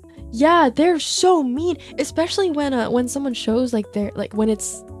 yeah, they're so mean, especially when someone shows like they're like, when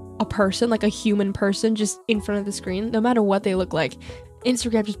it's a person, like a human person just in front of the screen, no matter what they look like,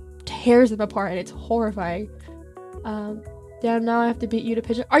 Instagram just tears them apart and it's horrifying. Damn, now I have to beat you to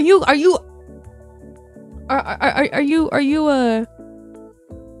pigeon. Are you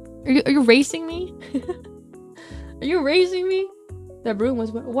racing me? Are you racing me? That broom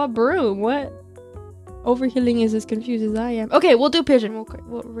was what broom? What? Overhealing is as confused as I am. Okay, we'll do pigeon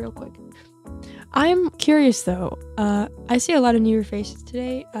real quick. I'm curious though. I see a lot of newer faces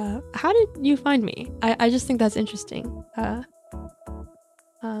today. How did you find me? I just think that's interesting. Yeah,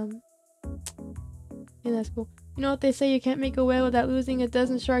 that's cool. You know what they say, you can't make a whale without losing a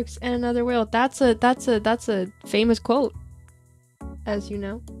dozen sharks and another whale. That's a famous quote, as you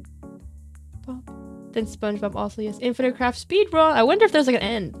know. Then SpongeBob also, yes. Infinite Craft speedrun. I wonder if there's like an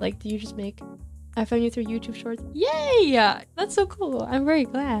end. Like, do you just make? I found you through YouTube Shorts. Yay! That's so cool. I'm very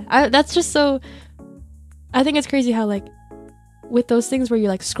glad. That's just so. I think it's crazy how like, with those things where you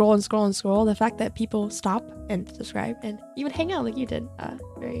like scroll and scroll and scroll, the fact that people stop and subscribe and even hang out like you did. I'm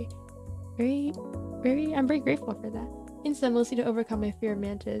very grateful for that. Instant mostly to overcome my fear of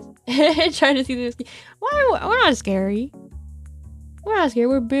mantis. Trying to see the why we're not scary. We're not scared.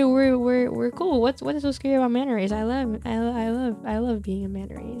 We're cool. What is so scary about manta rays? I love being a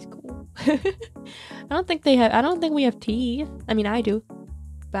manta ray. It's cool. I don't think we have teeth. I mean, I do,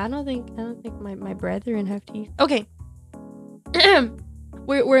 but I don't think my brethren have teeth. Okay.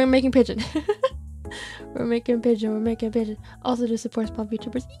 we're making pigeon. We're making pigeon. Also to support small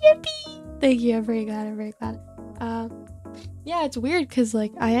VTubers. Yippee! Thank you. I'm very glad. Yeah, it's weird because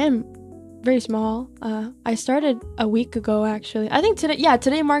like I am very small. I started a week ago actually. I think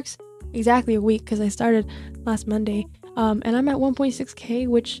today marks exactly a week because I started last Monday. And I'm at 1.6k,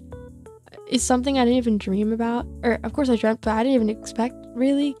 which is something I didn't even dream about. Or of course I dreamt, but I didn't even expect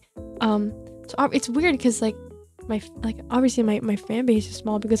really. So it's weird because like obviously my fan base is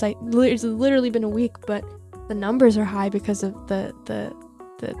small because it's literally been a week, but the numbers are high because of the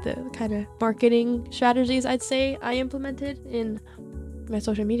kind of marketing strategies I'd say I implemented in my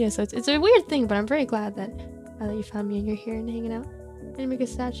social media. So it's a weird thing, but I'm very glad that you found me and you're here and hanging out. And make a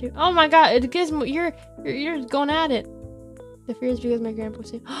statue. Oh my god, it gives me, you're going at it. The fear is because my grandpa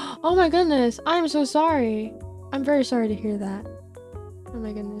said, oh my goodness, I'm so sorry. I'm very sorry to hear that. Oh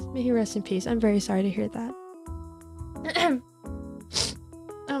my goodness, may he rest in peace. I'm very sorry to hear that.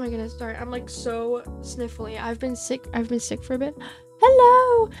 Oh my goodness, sorry, I'm like so sniffly. I've been sick for a bit.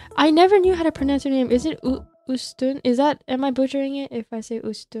 Hello! I never knew how to pronounce your name. Is it Ustun? Am I butchering it if I say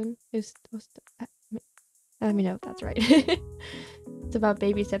Ustun? Let me know if that's right. It's about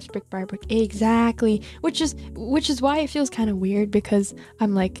baby steps, brick by brick. Exactly. Which is why it feels kind of weird, because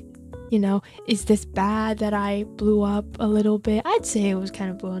I'm like, you know, is this bad that I blew up a little bit? I'd say it was kind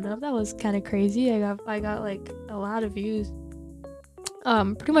of blown up. That was kind of crazy. I got like a lot of views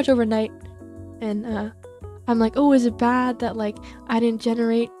pretty much overnight, and I'm like, oh, is it bad that like I didn't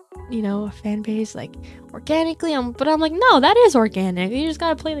generate, you know, a fan base like organically? But I'm like, no, that is organic. You just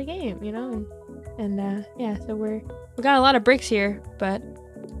gotta play the game, you know. And yeah, so we got a lot of bricks here, but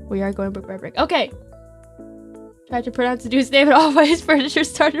we are going brick by brick. Okay. Tried to pronounce the dude's name and all my furniture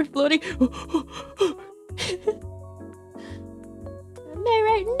started floating.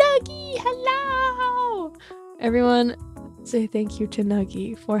 right? Nuggy, hello! Everyone, say thank you to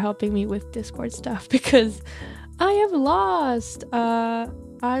Nuggy for helping me with Discord stuff because I am lost.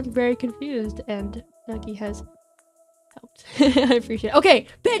 I'm very confused and Nuggy has helped. I appreciate it. Okay,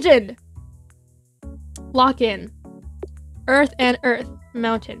 pigeon! Lock in. Earth and earth.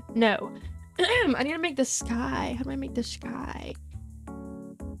 Mountain. No. I need to make the sky. How do I make the sky?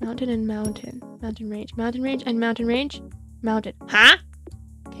 Mountain and mountain. Mountain range. Mountain range and mountain range. Mountain. Huh?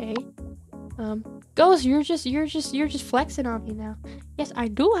 Okay. Ghost, you're just flexing on me now. Yes, I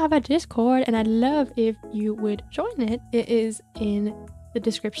do have a Discord and I'd love if you would join it. It is in the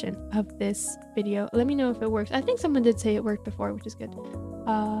description of this video. Let me know if it works. I think someone did say it worked before, which is good.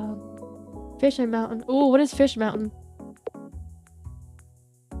 Fish and mountain. Oh, what is fish mountain?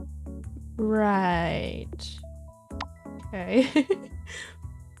 Right. Okay.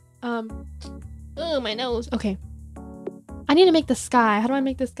 Oh, my nose. Okay. I need to make the sky. How do I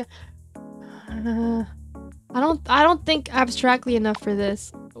make the sky? I don't think abstractly enough for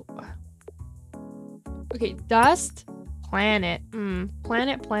this. Okay, dust, planet.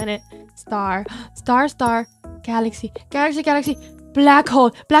 Planet, star, star, galaxy, galaxy, black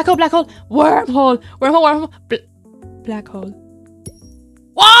hole, wormhole, black hole.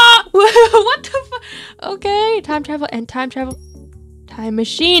 What? What the fuck? Okay, time travel and time travel. Time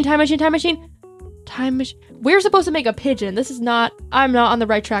machine. We're supposed to make a pigeon. This is not, I'm not on the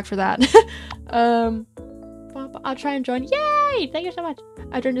right track for that. I'll try and join. Yay! Thank you so much.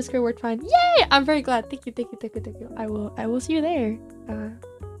 I joined Discord, worked fine. Yay! I'm very glad. Thank you. I will see you there.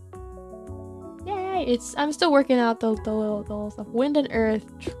 Yay! I'm still working out the little stuff. Wind and earth.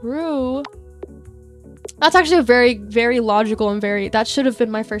 True. That's actually a very, very logical and that should have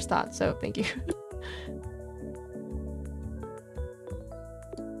been my first thought. So thank you.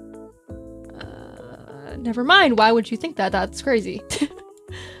 Never mind. Why would you think that? That's crazy.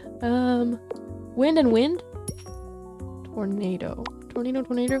 Wind and wind. Tornado.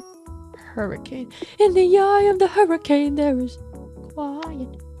 Tornado. Hurricane. In the eye of the hurricane, there is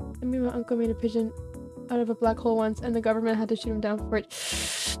quiet. I mean, my uncle made a pigeon out of a black hole once, and the government had to shoot him down for it.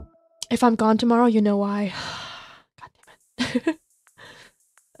 If I'm gone tomorrow, you know why. God damn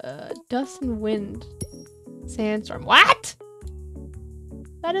it. Dust and wind. Sandstorm. What?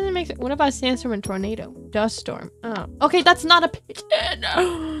 That doesn't make sense. What about sandstorm and tornado? Dust storm. Oh. Okay, that's not a pigeon.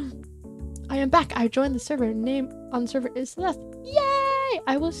 I am back. I joined the server. Name on the server is Celeste. Yay!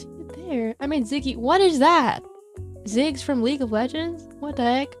 I will see you there. I made Ziggy. What is that? Ziggs from League of Legends? What the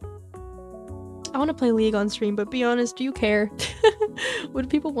heck? I want to play League on stream, but be honest, do you care? Would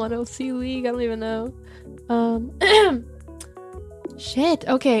people want to see League? I don't even know. Shit.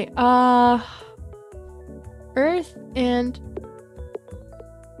 Okay. Earth and...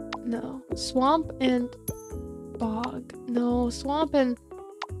 No. Swamp and... Bog. No. Swamp and...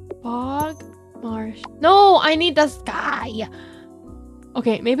 Bog? Marsh. No! I need the sky!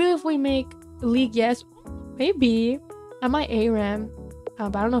 Okay, maybe if we make League, yes. Maybe. I might ARAM.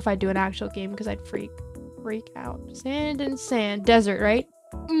 But I don't know if I'd do an actual game because I'd freak out. Sand and sand. Desert, right?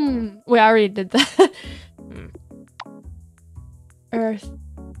 Wait, I already did that. Earth.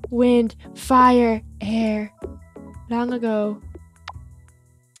 Wind. Fire. Air. Long ago.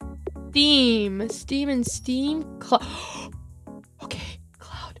 Steam. Steam and steam. Okay.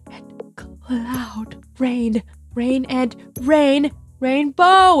 Cloud and cloud. Rain. Rain and rain.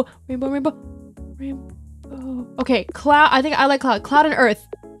 Rainbow. Rainbow. Okay, cloud. I think I like cloud. Cloud and earth.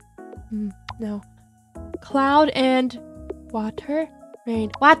 No. Cloud and water.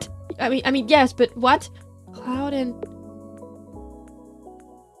 Rain. What? I mean, yes, but what? Cloud and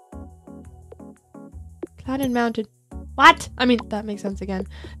mountain. What? I mean, that makes sense again.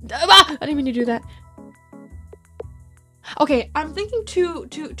 I didn't mean to do that. Okay, I'm thinking too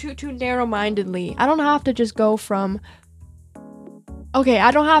narrow-mindedly. I don't have to just go from... Okay,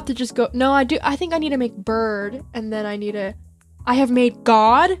 I don't have to just go... No, I do. I think I need to make bird, and then I need to... I have made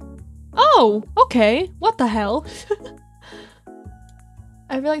God? Oh, okay. What the hell?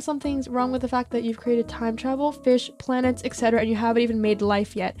 I feel like something's wrong with the fact that you've created time travel, fish, planets, etc., and you haven't even made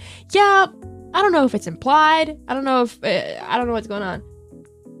life yet. Yeah, I don't know if it's implied. I don't know if... I don't know what's going on.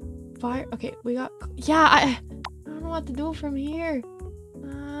 Fire... Okay, we got... Yeah, I don't know what to do from here.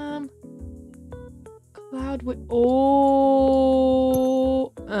 Cloud with...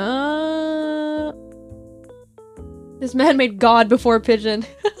 Oh... This man made God before pigeon.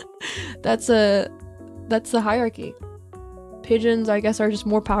 That's the hierarchy. Pigeons, I guess, are just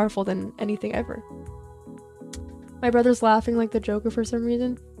more powerful than anything ever. My brother's laughing like the Joker for some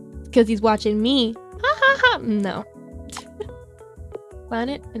reason. Because he's watching me. Ha ha ha! No.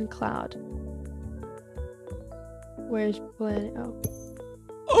 Planet and cloud. Where's planet? Oh.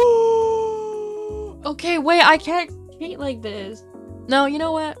 Okay, wait, I can't cheat like this. No, you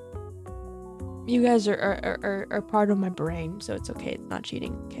know what? You guys are part of my brain, so it's okay. It's not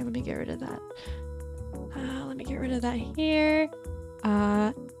cheating. Okay, let me get rid of that. Let me get rid of that here.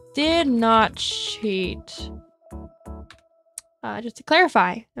 Did not cheat. Just to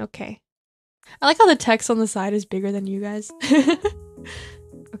clarify. Okay. I like how the text on the side is bigger than you guys.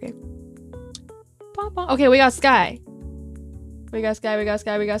 Okay. Okay, we got sky. We got sky.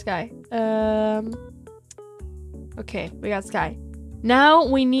 Okay, we got sky. Now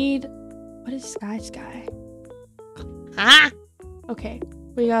we need... What is sky? Ah! Okay,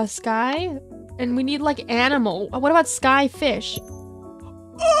 we got sky. And we need like animal. What about sky fish?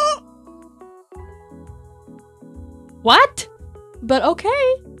 What? But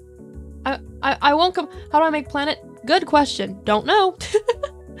okay. I won't come. How do I make planet? Good question. Don't know.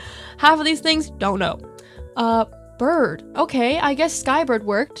 Half of these things, don't know. Bird. Okay, I guess skybird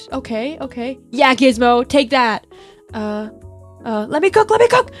worked. Okay. Yeah, Gizmo, take that. Let me cook.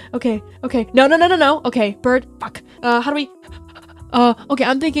 Okay. No. Okay, bird. Fuck. How do we... okay,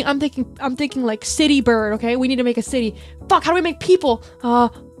 I'm thinking like city bird, okay? We need to make a city. Fuck, how do we make people?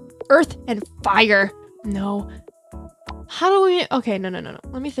 Earth and fire. No. How do we... Okay, no.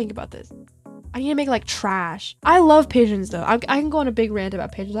 Let me think about this. I need to make like trash. I love pigeons though. I can go on a big rant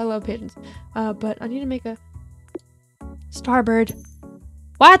about pigeons. I love pigeons. But I need to make a... Starbird.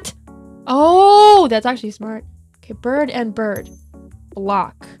 What? Oh, that's actually smart. Okay, bird and bird.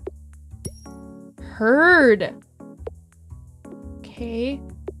 Block. Herd. Okay.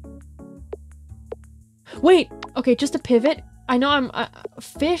 Wait. Okay, just a pivot. I know I'm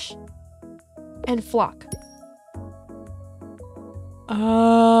fish and flock.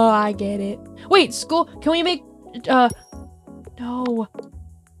 Oh, I get it. Wait, school. Can we make no.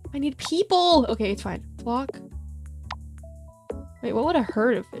 I need people. Okay, it's fine. Flock. Wait, what would a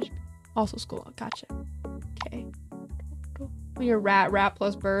herd of fish be? Also school. Gotcha. Okay. We are rat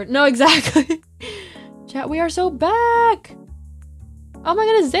plus bird. No, exactly. Chat, we are so back. Oh my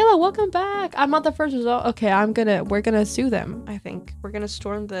goodness, Zayla, welcome back. I'm not the first result. Okay, we're gonna sue them, I think. We're gonna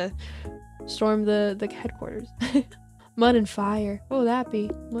storm the headquarters. Mud and fire. What would that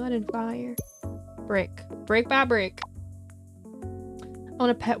be? Mud and fire. Brick. Brick by brick. I want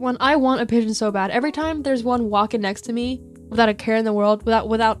a pet one. I want a pigeon so bad. Every time there's one walking next to me without a care in the world,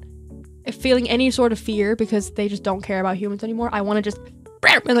 without feeling any sort of fear because they just don't care about humans anymore, I want to just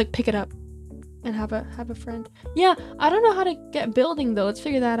and like pick it up and have a friend. Yeah, I don't know how to get building though. Let's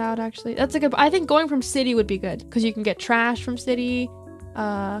figure that out actually. That's a good... I think going from city would be good because you can get trash from city.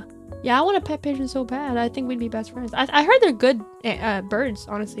 Yeah, I want a pet pigeon so bad. I think we'd be best friends. I heard they're good birds,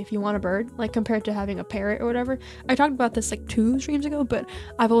 honestly, if you want a bird, like compared to having a parrot or whatever. I talked about this like 2 streams ago, but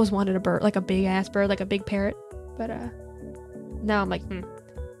I've always wanted a bird, like a big ass bird, like a big parrot. But now I'm like,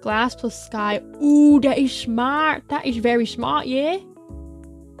 glass plus sky. Ooh, that is smart. That is very smart, yeah.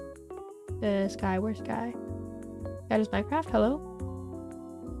 Sky, where's Sky? That is Minecraft, hello?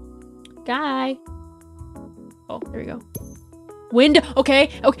 Sky. Oh, there we go. Window, okay.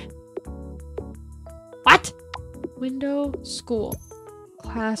 What? Window, school,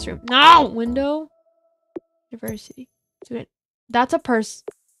 classroom. No! Window, university, student. That's a person.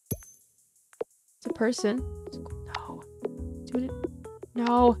 It's a person. No. Student.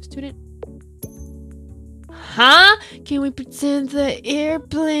 No. Student. Huh? Can we pretend the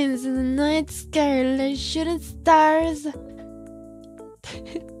airplanes in the night sky are like shooting stars?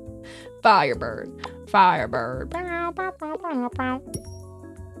 Firebird.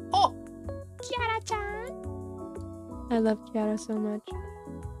 Oh! Kiara-chan! I love Kiara so much.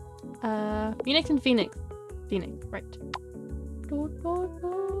 Phoenix and Phoenix. Phoenix, right.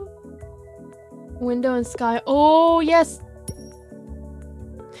 Window and sky. Oh, yes!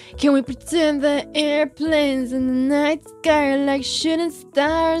 Can we pretend the airplanes in the night sky are like shooting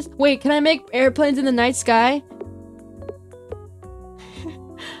stars? Wait, can I make airplanes in the night sky?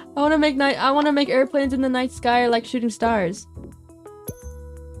 I want to make airplanes in the night sky like shooting stars.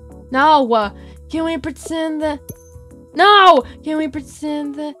 No! Can we pretend the... No! Can we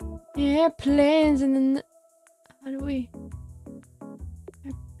pretend the airplanes in the... How do we...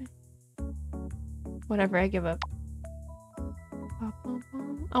 Whatever, I give up.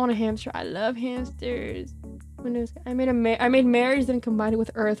 I want a hamster. I love hamsters. Windows. I made marriage, then combined it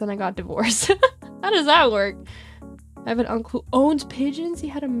with Earth, and I got divorced. How does that work? I have an uncle who owns pigeons. He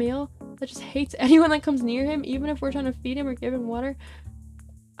had a male that just hates anyone that comes near him, even if we're trying to feed him or give him water.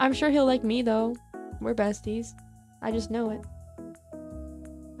 I'm sure he'll like me though. We're besties. I just know it.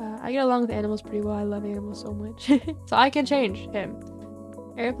 I get along with animals pretty well. I love animals so much. So I can change him.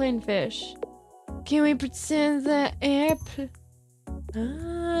 Airplane fish. Can we pretend the airplane...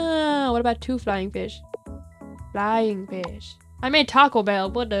 Ah, No, what about 2 flying fish? Flying fish. I made Taco Bell.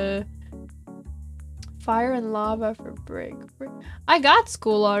 What the? Fire and lava for brick. I got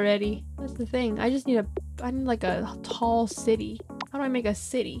school already. That's the thing. I just need I need like a tall city. How do I make a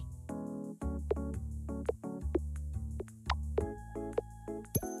city?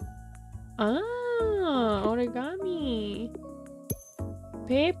 Ah, origami.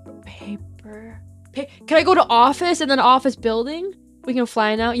 Paper. Can I go to office and then office building? We can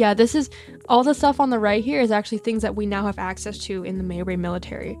fly now. Yeah, this is all the stuff on the right here is actually things that we now have access to in the Mayray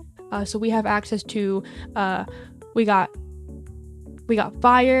military. So we have access to we got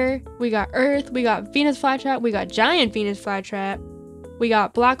fire, we got earth, we got Venus flytrap, we got giant Venus flytrap, we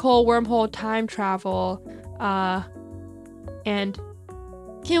got black hole, wormhole, time travel, and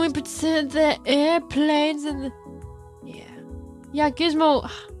can we pretend the airplanes and the yeah Gizmo.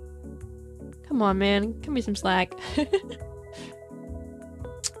 Come on, man, give me some slack.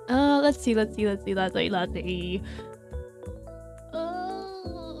 Let's see. I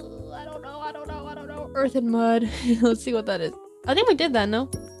don't know. Earth and mud. Let's see what that is. I think we did that, no?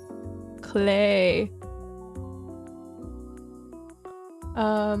 Clay.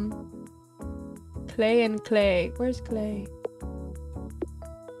 Clay and clay. Where's clay?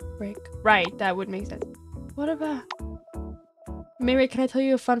 Brick. Right, that would make sense. What about... Mayray, can I tell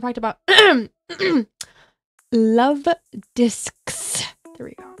you a fun fact about... love discs. There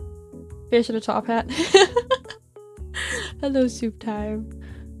we go. Fish in a top hat. Hello, soup time.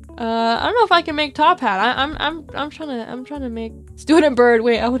 I don't know if I can make top hat. I'm trying to make student bird.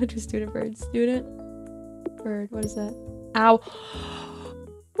 Wait, I want to do student bird. Student bird. What is that? Ow.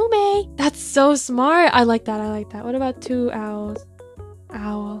 Mume. That's so smart. I like that. What about 2 owls?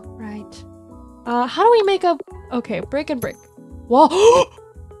 Owl. Right. How do we make a... Okay, brick and brick. Wall.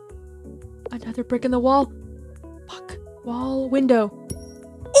 Another brick in the wall. Fuck. Wall. Window.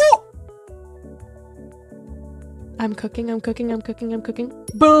 Oh! I'm cooking.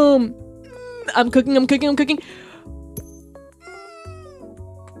 Boom! I'm cooking.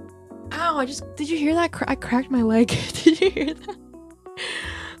 Ow, did you hear that? I cracked my leg. Did you hear that?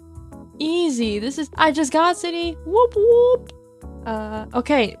 Easy. I just got city. Whoop whoop.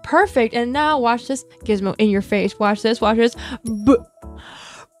 Okay, perfect. And now watch this. Gizmo, in your face. Watch this. Let's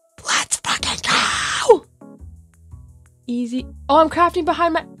fucking go! Easy. Oh, I'm crafting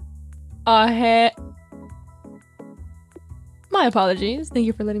behind my... head. My apologies. Thank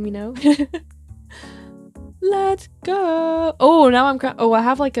you for letting me know. Let's go. Oh, now I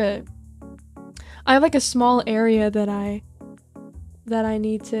have like a small area that I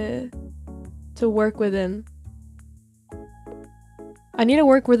need to work within. I need to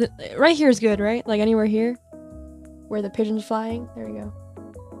work with it. Right here is good, right? Like anywhere here where the pigeon's flying. There we go.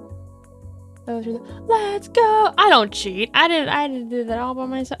 Let's go. I don't cheat. I didn't do that all by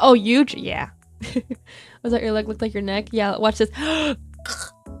myself. Oh, you yeah. Was that your leg looked like your neck? Yeah, watch this.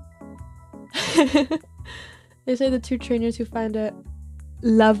 They say the 2 trainers who find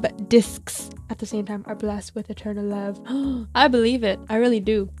love discs at the same time are blessed with eternal love. I believe it. I really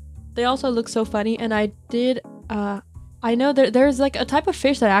do. They also look so funny, and I know there's like a type of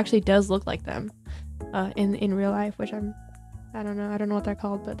fish that actually does look like them in real life, which I don't know what they're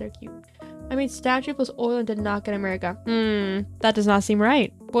called, but they're cute. I made statue plus oil and did not get America. That does not seem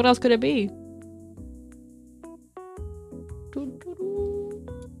right. What else could it be?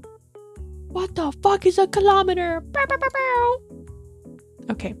 What the fuck is a kilometer? Bow, bow, bow, bow.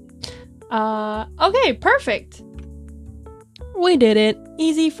 Okay. Okay, perfect. We did it.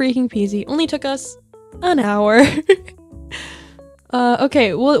 Easy freaking peasy. Only took us an hour.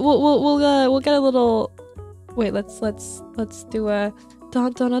 Okay, we'll get a little... Wait, let's do a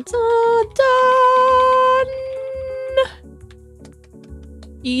dun dun dun dun dun.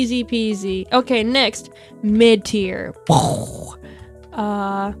 Easy peasy. Okay, next, mid tier.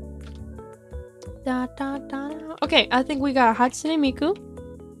 Okay, I think we got Hatsune Miku.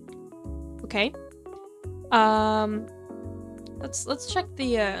 Okay. Let's check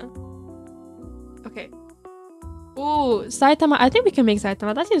the okay. Ooh, Saitama. I think we can make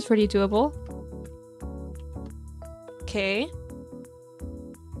Saitama. That seems pretty doable. Okay.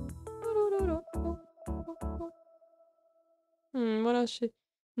 What else should...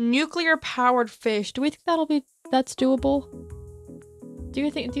 Nuclear powered fish. Do we think that's doable? Do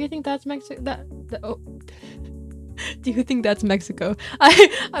you think that's Mexico? Oh. Do you think that's Mexico?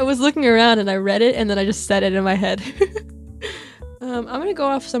 I was looking around and I read it and then I just said it in my head. I'm gonna go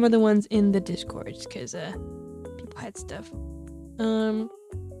off some of the ones in the Discord because people had stuff.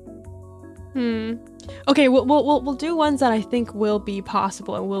 Okay, we'll do ones that I think will be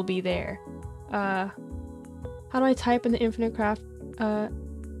possible and will be there. How do I type in the infinite craft?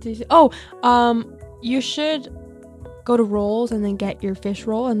 Oh, you should go to roles and then get your fish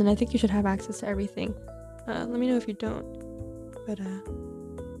roll, and then I think you should have access to everything. Let me know if you don't. But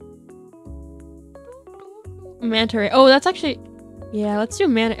manta ray. Oh, that's actually, yeah. Let's do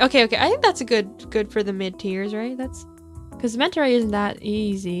manta. Okay. I think that's a good for the mid tiers, right? That's because manta ray isn't that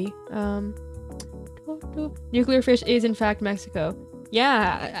easy. Nuclear fish is in fact Mexico.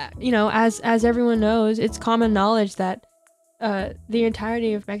 Yeah, you know, as everyone knows, it's common knowledge that the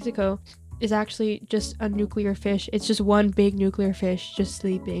entirety of Mexico is actually just a nuclear fish. It's just one big nuclear fish just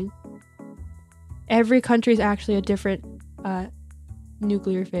sleeping. Every country is actually a different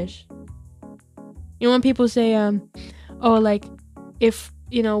nuclear fish. You know when people say oh, like, if,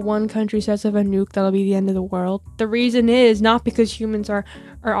 you know, one country sets up a nuke, that'll be the end of the world. The reason is not because humans are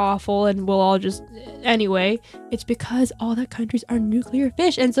awful and we'll all just anyway. It's because all the countries are nuclear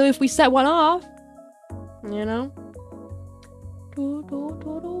fish, and so if we set one off, you know.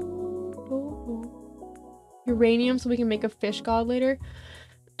 Uranium, so we can make a fish god later.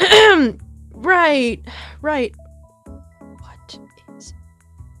 Right. What is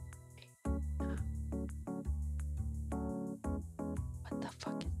what the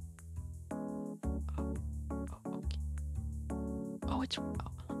fuck? Okay. Oh, it's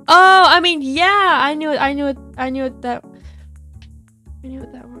I mean, yeah, I knew what that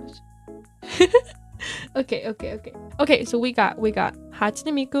was. Okay, so we got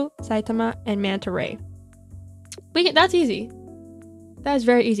Hatsune Miku, Saitama, and Manta Ray. That's easy. That is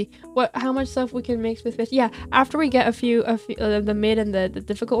very easy. How much stuff we can mix with fish? Yeah, after we get a few the mid and the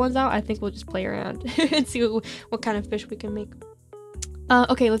difficult ones out, I think we'll just play around and see what kind of fish we can make.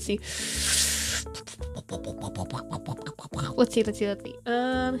 Okay, let's see. Let's see.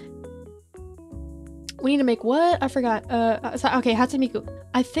 We need to make what? I forgot. Okay, Hatsune Miku.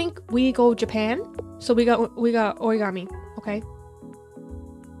 I think we go Japan. So we got origami. Okay.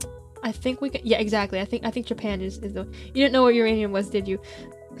 I think we can. Yeah, exactly. I think Japan is the. You didn't know what uranium was, did you?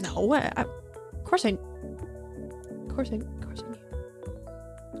 No. Of course I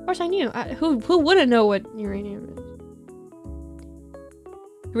knew. Who wouldn't know what uranium is?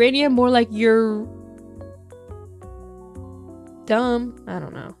 Uranium, more like you're dumb. I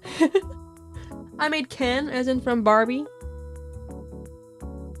don't know. I made Ken, as in from Barbie.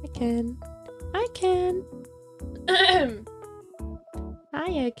 I can.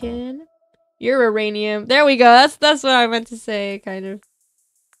 Hiya, Ken. You're uranium. There we go. That's what I meant to say, kind of.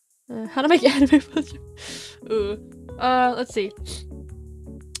 How to make anime poster? Ooh. Let's see.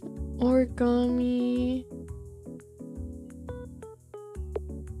 Origami.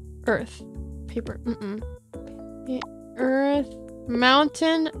 Earth. Paper. Earth.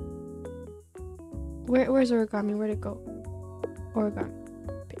 Mountain. Where's origami? Where'd it go? Origami.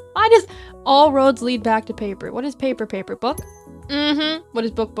 Why does all roads lead back to paper? What is paper? Book? What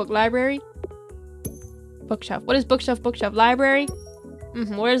is book? Library? Bookshelf. What is bookshelf? Library?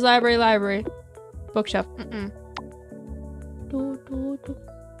 Where's library? Bookshelf.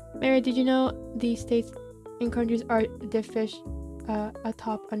 Mary, did you know the states and countries are the fish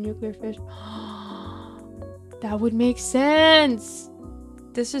atop a nuclear fish? That would make sense.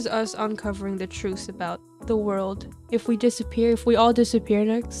 This is us uncovering the truth about the world. If we all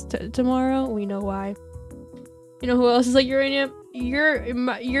disappear tomorrow, we know why. You know who else is like uranium?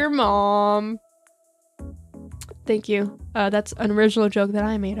 Your mom. Thank you. That's an original joke that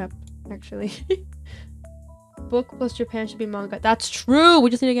I made up, actually. Book plus Japan should be manga. That's true. We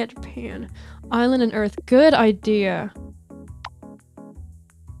just need to get Japan. Island and Earth. Good idea.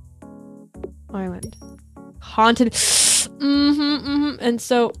 Island. Haunted. And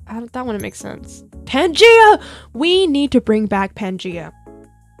so that one makes sense. Pangea! We need to bring back Pangea.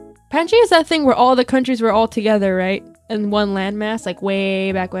 Pangea is that thing where all the countries were all together, right? In one landmass, like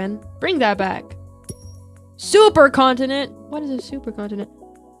way back when. Bring that back. Supercontinent! What is a supercontinent?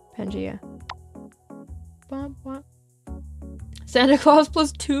 Pangea. Santa Claus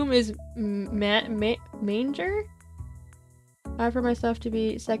plus tomb is manger? I offer myself to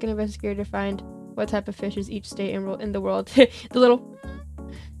be second investigator to find what type of fish is each state in the world. The little...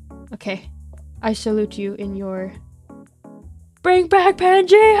 Okay. I salute you in your... Bring back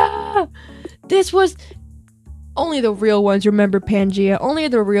Pangea! This was... Only the real ones remember Pangea. Only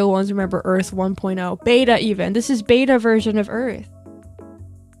the real ones remember Earth 1.0. Beta even. This is beta version of Earth.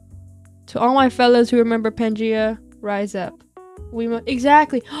 To all my fellows who remember Pangea, rise up.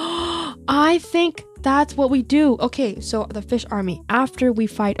 Exactly. I think that's what we do. Okay, so the fish army. After we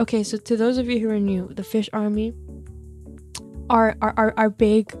fight. Okay, so to those of you who are new, the fish army, our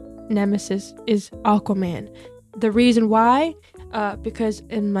big nemesis is Aquaman. The reason why, because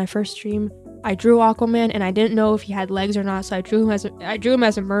in my first stream, I drew Aquaman and I didn't know if he had legs or not, so I drew him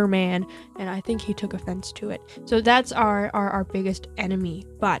as a merman, and I think he took offense to it. So that's our biggest enemy.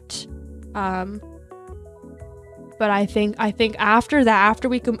 But I think after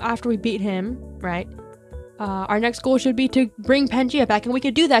we beat him, right? Our next goal should be to bring Pangea back, and we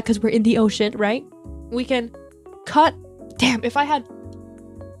can do that because we're in the ocean, right? We can cut. Damn,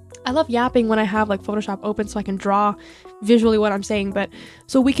 I love yapping when I have like Photoshop open so I can draw visually what I'm saying, but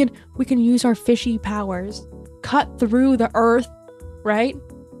so we can use our fishy powers, cut through the earth, right?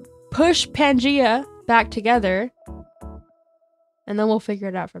 Push Pangea back together, and then we'll figure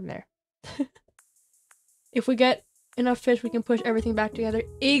it out from there. If we get enough fish, we can push everything back together.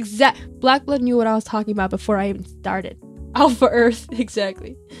 Black Blood knew what I was talking about before I even started. Alpha Earth,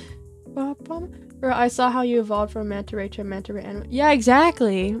 exactly. Bro, I saw how you evolved from manta ray to a manta ray animal. Yeah,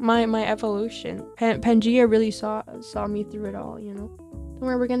 exactly. My evolution. Pangea really saw me through it all, you know. Don't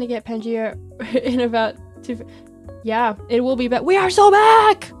worry, we're gonna get Pangea in about 2. Yeah, it will be back. We are so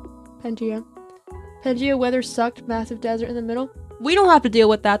back! Pangea weather sucked. Massive desert in the middle. We don't have to deal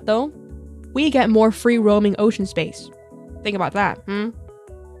with that though. We get more free roaming ocean space. Think about that.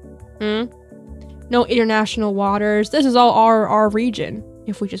 No international waters. This is all our region.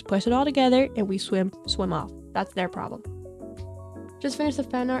 If we just push it all together and we swim off. That's their problem. Just finished the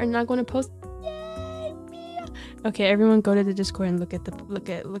fan art and not going to post. Yay, Mia. Okay, everyone go to the Discord and look at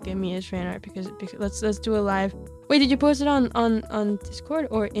Mia's fan art because let's do a live. Wait, did you post it on Discord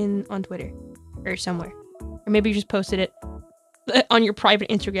or on Twitter or somewhere? Or maybe you just posted it on your private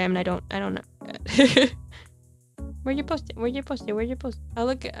Instagram and I don't know. Where'd you post it? I'll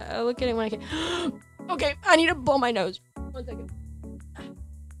look at it when I can. Okay, I need to blow my nose. 1 second.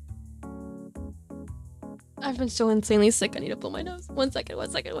 I've been so insanely sick. I need to blow my nose. 1 second.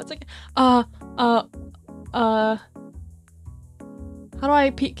 How do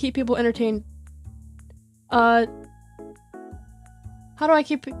I keep people entertained? How do I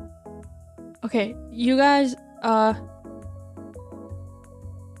keep? Okay, you guys.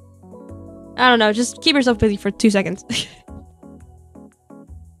 I don't know. Just keep yourself busy for 2 seconds.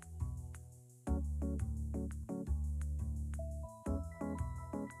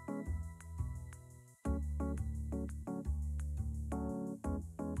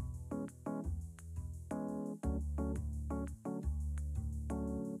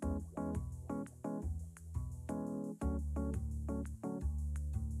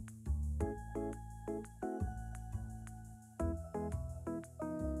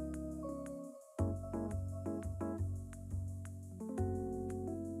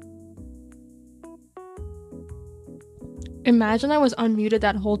 Imagine I was unmuted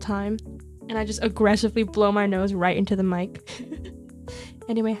that whole time and I just aggressively blow my nose right into the mic.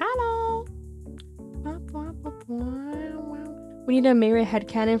 Anyway, hello! We need a Mayray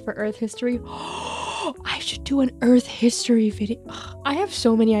headcanon for Earth history. I should do an Earth history video. I have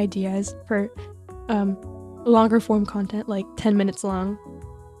so many ideas for longer form content, like 10 minutes long.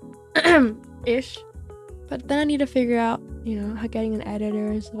 Ish. But then I need to figure out, you know, how getting an editor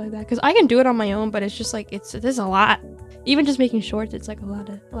and stuff like that. Because I can do it on my own, but it's just like, there's a lot. Even just making shorts, it's like a lot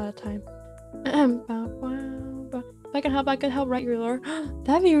of time. If I can help write your lore.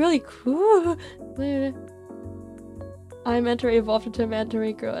 That'd be really cool. I manta ray evolved into a manta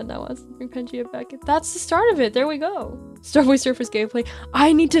ray girl and now wants to bring Pangea back. That's the start of it. There we go. Starboy Surfers gameplay.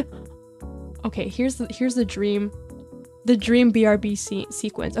 I need to. Okay, here's the dream. The dream BRB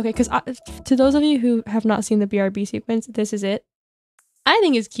sequence. Okay, because to those of you who have not seen the BRB sequence, this is it. I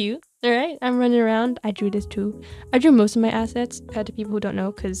think it's cute. All right, I'm running around. I drew this too. I drew most of my assets to people who don't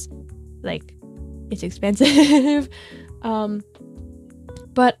know, because like it's expensive.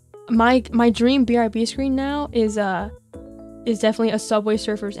 But my dream BRB screen now is definitely a Subway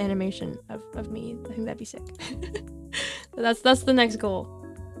Surfers animation of me. I think that'd be sick. That's the next goal.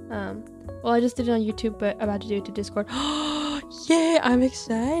 Well, I just did it on YouTube, but about to do it to Discord. Yeah, I'm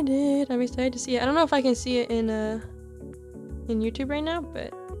excited. I'm excited to see it. I don't know if I can see it in YouTube right now,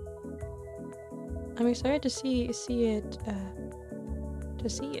 but I'm excited to see it.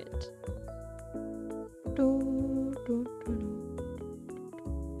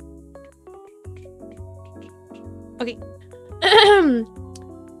 Okay.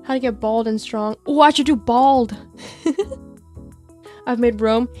 How to get bald and strong. Oh, I should do bald. I've made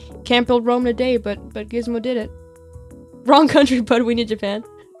Rome. Can't build Rome in a day, but Gizmo did it. Wrong country, but we need Japan.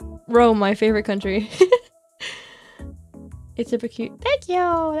 Rome, my favorite country. It's super cute. Thank you.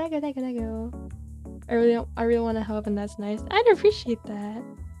 I really want to help, and that's nice. I'd appreciate that.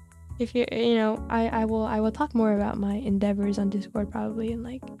 If you know, I will talk more about my endeavors on Discord probably, and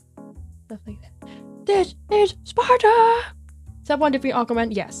like stuff like that. This is Sparta. Step 1, defeat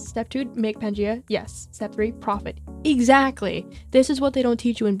Aquaman. Yes. Step 2, make Pangea. Yes. Step 3, profit. Exactly. This is what they don't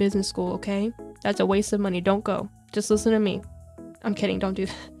teach you in business school, okay? That's a waste of money. Don't go. Just listen to me. I'm kidding. Don't do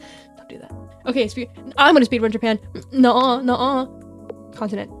that. Don't do that. Okay, I'm gonna speedrun Japan. Nuh-uh.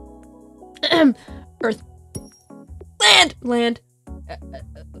 Continent. Earth. Land. Land.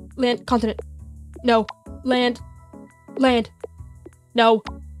 Land. Continent. No. Land. Land. No.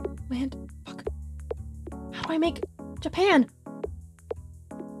 Land. Fuck. How do I make Japan?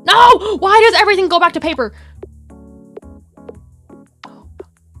 No! Why does everything go back to paper?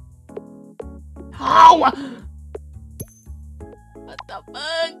 Oh! What the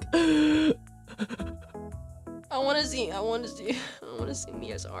fuck? I wanna see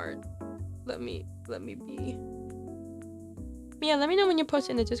Mia's art. Let me be. Mia, let me know when you post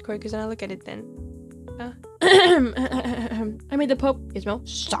in the Discord, because then I'll look at it then. I made the Pope. Gizmo,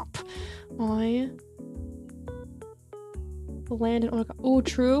 stop. I land in Onaga. Oh,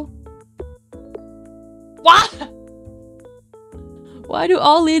 true. What? Why do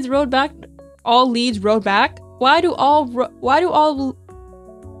all leads road back? All leads road back? Hold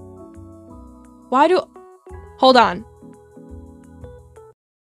on.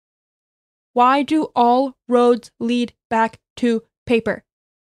 Why do all roads lead back to paper?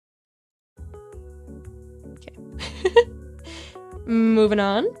 Okay. Moving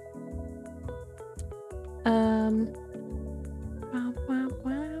on.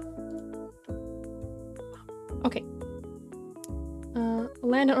 Okay.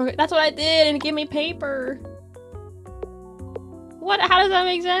 Land on. That's what I did, and it gave me paper. What? How does that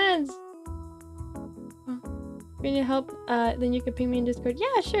make sense? If you need help, then you can ping me in Discord.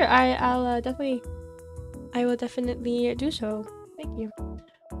 Yeah, sure. I will definitely do so. Thank you.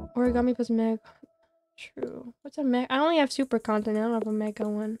 Origami plus meg. True. What's a meg? I only have super content. I don't have a mega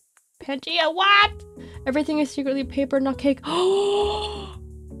one. Pangea, what? Everything is secretly paper, not cake. Oh,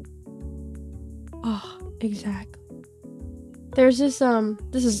 exactly. There's this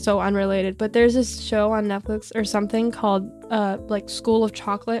this is so unrelated, but there's this show on Netflix or something called like School of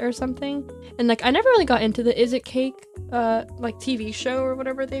Chocolate or something, and like I never really got into the Is It Cake like TV show or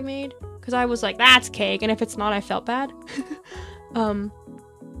whatever they made, because I was like, that's cake, and if it's not, I felt bad.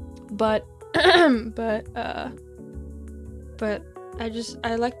 But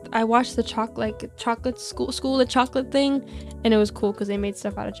I watched the chocolate school of chocolate thing, and it was cool because they made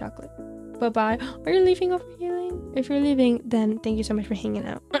stuff out of chocolate. Bye-bye. Are you leaving over healing? If you're leaving, then thank you so much for hanging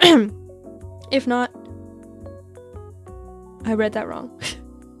out. If not, I read that wrong.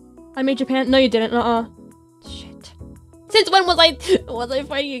 I made Japan. No, you didn't. Shit. Since when was I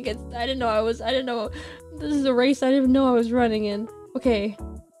fighting against? I didn't know. This is a race I didn't even know I was running in. Okay.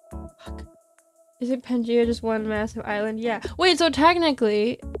 Fuck. Is it Pangea just one massive island? Yeah. Wait, so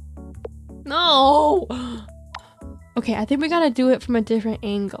technically, no. Okay, I think we gotta do it from a different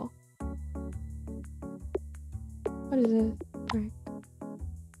angle. What is it? Right.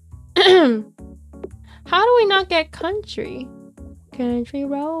 How do we not get country? Country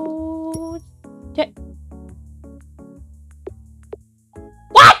roads.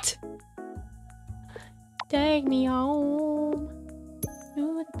 What? Take me home.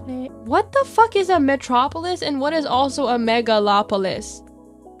 What the fuck is a metropolis, and what is also a megalopolis?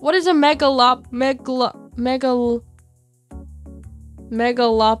 What is a megalopis?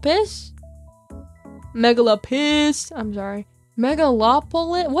 Megalopis? I'm sorry.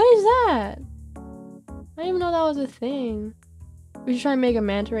 Megalopolis? What is that? I didn't even know that was a thing. We should try and make a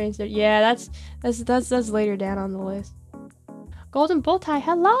manta ray instead. Yeah, that's later down on the list. Golden bow tie.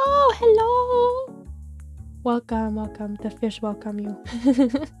 Hello. Welcome. The fish welcome you.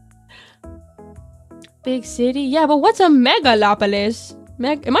 Big city. Yeah, but what's a megalopolis?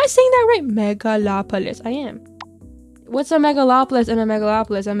 Am I saying that right? Megalopolis. I am. What's a megalopolis and a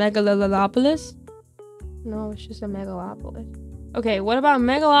megalopolis? A megalolopolis? No, it's just a megalopolis. Okay, what about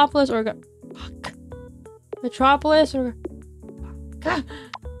megalopolis or fuck. Metropolis or fuck.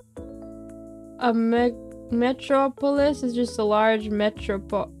 A metropolis is just a large metro.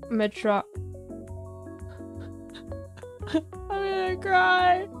 I'm gonna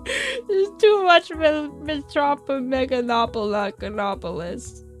cry. There's too much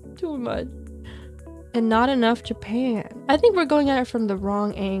megalopolis. Too much. And not enough Japan. I think we're going at it from the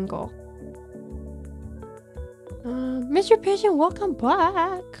wrong angle. Mr. Pigeon, welcome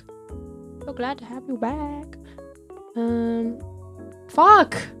back. So glad to have you back.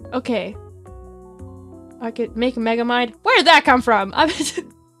 Fuck. Okay. I could make a Megamind. Where did that come from?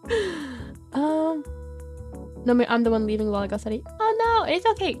 No, I'm the one leaving while I go study. Oh no, it's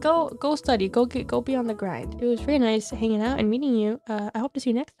okay. Go study. Go be on the grind. It was very nice hanging out and meeting you. I hope to see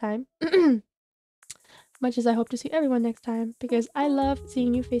you next time. much as I hope to see everyone next time, because I love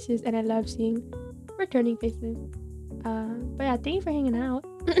seeing new faces and I love seeing returning faces. But yeah, thank you for hanging out.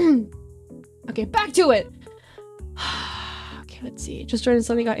 Okay, back to it. Okay, let's see. Just joining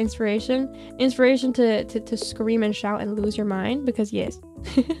something got inspiration. Inspiration to scream and shout and lose your mind, because yes.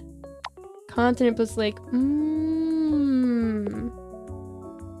 Continent plus like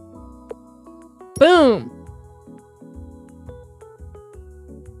boom.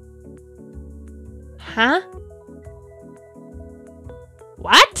 Huh?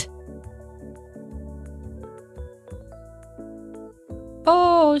 What?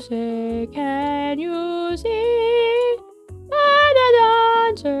 Oh, say, can you see by the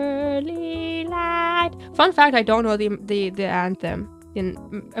dawn's early light? Fun fact: I don't know the anthem, the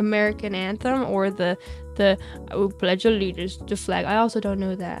American anthem, or the I will pledge allegiance to flag. I also don't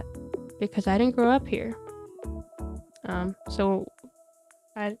know that because I didn't grow up here. So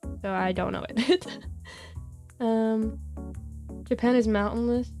I don't know it. Japan is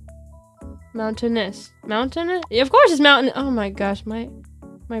mountainous. Mountainous. Mountainous? Of course it's mountain. Oh my gosh, my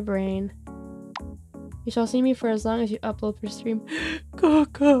brain. You shall see me for as long as you upload per stream.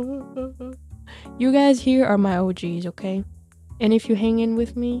 You guys here are my OGs, okay? And if you hang in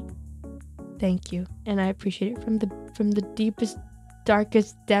with me, thank you. And I appreciate it from the deepest,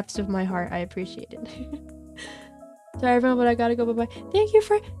 darkest depths of my heart. I appreciate it. Sorry everyone, but I gotta go. Bye-bye. Thank you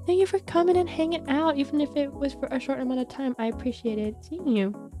for coming and hanging out, even if it was for a short amount of time. I appreciate it. Seeing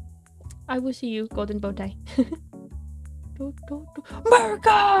you. I will see you, golden bow tie.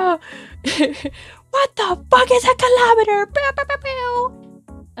 America! What the fuck is a kilometer?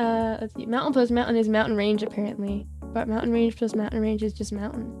 Let's see. Mountain plus mountain is mountain range, apparently. But mountain range plus mountain range is just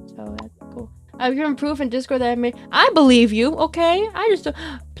mountain. So that's cool. I've given proof in Discord that I've made. I believe you, okay? I just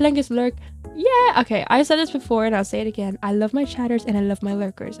Plankus lurk. Yeah, okay. I said this before and I'll say it again. I love my chatters and I love my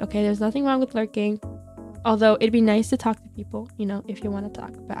lurkers. Okay, there's nothing wrong with lurking. Although it'd be nice to talk to people, you know, if you want to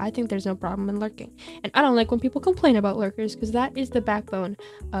talk. But I think there's no problem in lurking. And I don't like when people complain about lurkers, because that is the backbone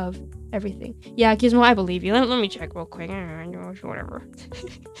of everything. Yeah, Gizmo, I believe you. Let me check real quick. Whatever.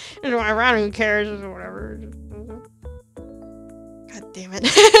 I don't even care. Whatever. God damn it.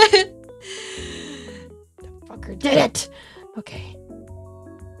 The fucker did it. Okay.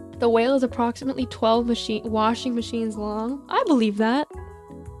 The whale is approximately 12 washing machines long. I believe that.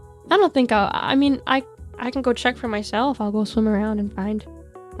 I don't think I mean, I can go check for myself. I'll go swim around and find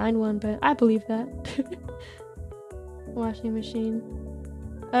one, but I believe that. Washing machine.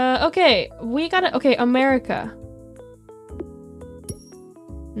 Okay, okay, America.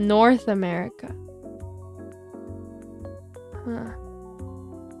 North America. Huh.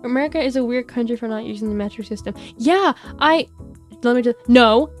 America is a weird country for not using the metric system. Yeah,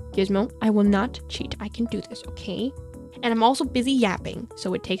 no, Gizmo, I will not cheat. I can do this, okay? And I'm also busy yapping,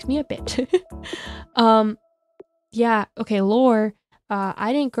 so it takes me a bit. Yeah, okay, lore.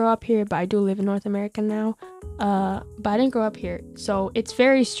 I didn't grow up here, but I do live in North America now. But I didn't grow up here, so it's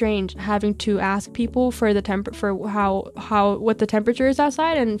very strange having to ask people for the what the temperature is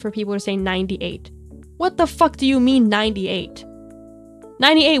outside, and for people to say 98. What the fuck do you mean 98?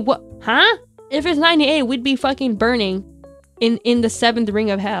 98 what? Huh? If it's 98, we'd be fucking burning in the 7th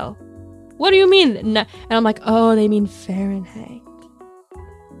ring of hell. What do you mean? And I'm like, oh, they mean Fahrenheit.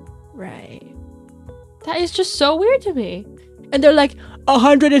 Right. That is just so weird to me. And they're like,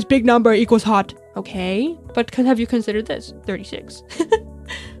 100 is big number equals hot. Okay, but have you considered this? 36.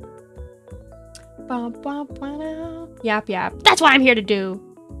 Yap yap. That's what I'm here to do.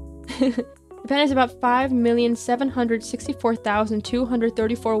 Japan is about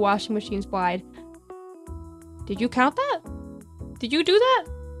 5,764,234 washing machines wide. Did you count that? Did you do that?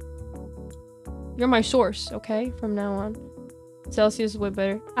 You're my source, okay? From now on. Celsius is way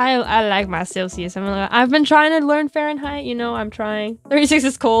better. I like my Celsius. I've been trying to learn Fahrenheit, you know, I'm trying. 36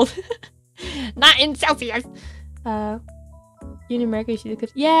 is cold. Not in Celsius. In America, you see the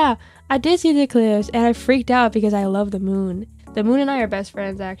eclipse. Yeah, I did see the eclipse, and I freaked out because I love the moon. The moon and I are best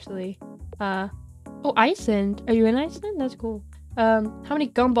friends, actually. Oh, Iceland. Are you in Iceland? That's cool. How many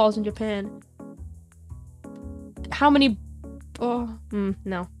gumballs in Japan? How many... Oh,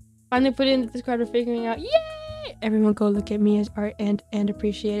 no. Finally put in the Discord for figuring out. Yay! Everyone go look at me as art and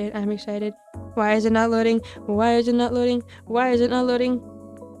appreciate it. I'm excited. Why is it not loading? Why is it not loading? Why is it not loading?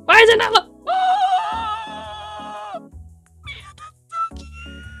 Why is it not loading? Oh! Man, that's so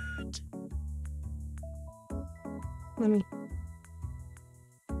cute. Let me.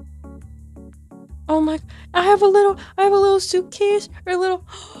 Oh my! I have a little suitcase or a little.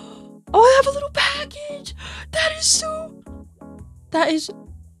 Oh, I have a little package. That is.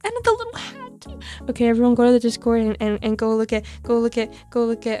 And the little hat. Okay, everyone go to the Discord and go look at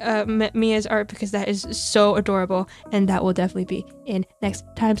Mia's art, because that is so adorable, and that will definitely be in next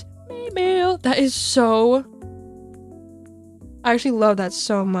time's mail. That is so... I actually love that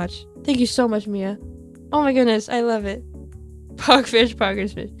so much. Thank you so much, Mia. Oh my goodness, I love it. Pugfish,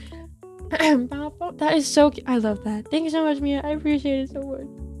 Pugger's fish. That is so cute. I love that. Thank you so much, Mia. I appreciate it so much.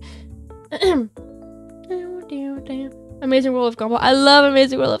 Amazing World of Gumball. I love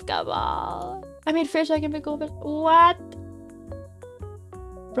Amazing World of Gumball. I made fish, I can make goldfish. What?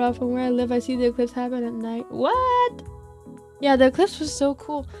 Bro, from where I live, I see the eclipse happen at night. What? Yeah, the eclipse was so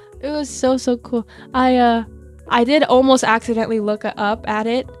cool. It was so cool. I did almost accidentally look up at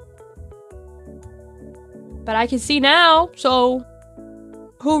it, but I can see now. So,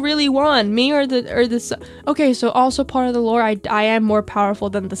 who really won, me or the sun? Okay, so also part of the lore, I am more powerful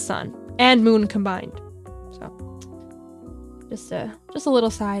than the sun and moon combined. So, just a little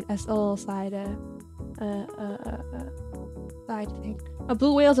side, side thing. A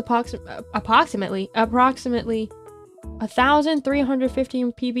blue whale is approximately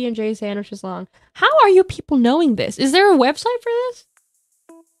 1,315 PB&J sandwiches long. How are you people knowing this? Is there a website for this?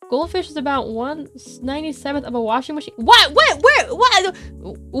 Goldfish is about 1/97th of a washing machine. What? What is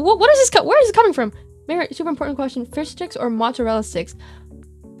this? Where is this coming from? Mary, super important question. Fish sticks or mozzarella sticks?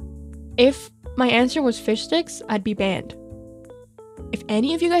 If my answer was fish sticks, I'd be banned. If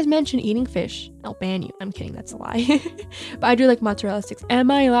any of you guys mention eating fish, I'll ban you. I'm kidding, that's a lie. But I do like mozzarella sticks. Am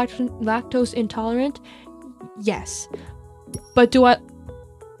I lactose intolerant? Yes. But do I...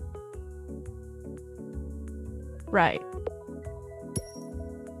 Right.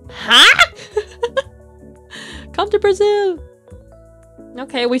 Huh? Come to Brazil!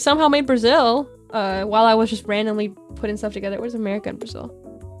 Okay, we somehow made Brazil while I was just randomly putting stuff together. Where's America and Brazil?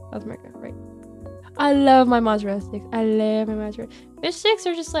 South America, right. I love my mozzarella sticks. I love my mozzarella. Fish sticks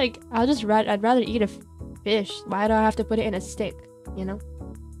are just like, I'd rather eat a fish. Why do I have to put it in a stick, you know?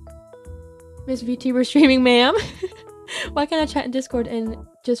 Miss VTuber streaming, ma'am. Why can't I chat in Discord and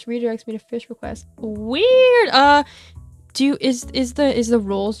just redirects me to fish requests? Weird. Is the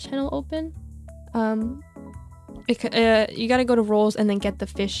roles channel open? You gotta go to roles and then get the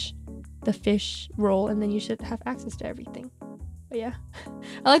fish roll, and then you should have access to everything. But yeah,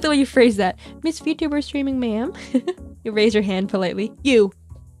 I like the way you phrase that. Miss VTuber streaming, ma'am. You raise your hand politely. You.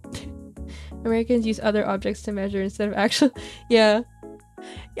 Americans use other objects to measure instead of actual. Yeah.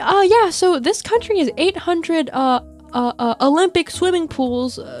 Yeah. So this country is 800 Olympic swimming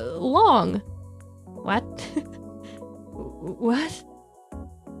pools long. What? What?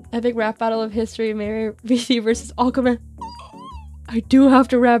 Epic rap battle of history. Mary VC versus Alchemist. I do have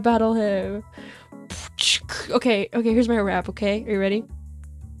to rap battle him. Okay, here's my rap, okay? Are you ready?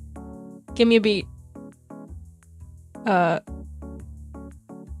 Give me a beat. How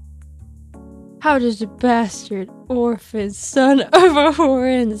does a bastard orphan son of a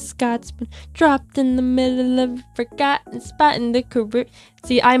whore and a Scotsman dropped in the middle of a forgotten spot in the Caribbean?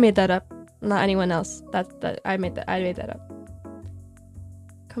 See, I made that up, not anyone else. I made that up.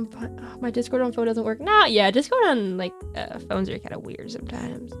 My Discord on phone doesn't work. Nah, yeah, Discord on like phones are kind of weird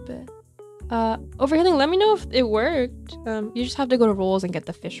sometimes, but overhealing, let me know if it worked. You just have to go to roles and get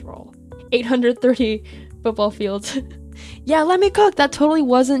the fish roll. 830 football fields. Yeah, let me cook. That totally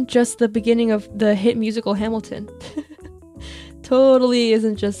wasn't just the beginning of the hit musical Hamilton. Totally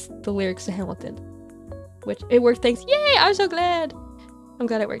isn't just the lyrics to Hamilton. Which it worked, thanks. Yay, I'm so glad. I'm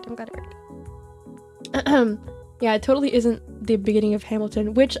glad it worked. Yeah, it totally isn't the beginning of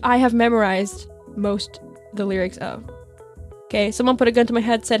Hamilton, which I have memorized most the lyrics of. Okay, someone put a gun to my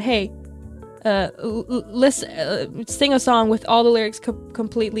head, said, hey, sing a song with all the lyrics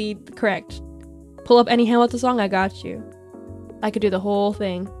completely correct. Pull up any Hamilton song, I got you. I could do the whole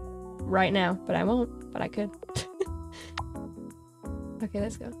thing right now, but I won't, but I could. Okay,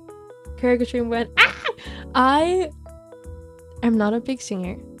 let's go. Caricature went, ah! I am not a big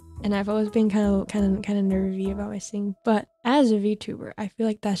singer. And I've always been kind of nervy about my singing, but as a VTuber, I feel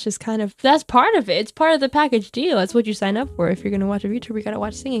like that's part of it. It's part of the package deal. That's what you sign up for. If you're gonna watch a VTuber, you gotta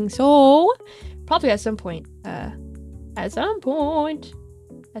watch singing. So probably at some point,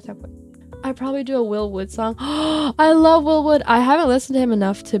 I'd probably do a Will Wood song. I love Will Wood. I haven't listened to him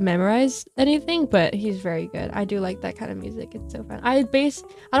enough to memorize anything, but he's very good. I do like that kind of music. It's so fun. I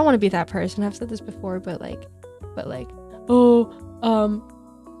don't want to be that person. I've said this before, but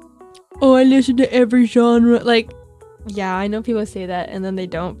I listen to every genre. Like, yeah, I know people say that and then they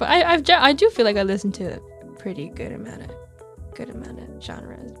don't, but I do feel like I listen to a pretty good amount of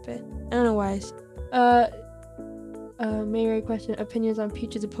genres, but I don't know why. Mary question, opinions on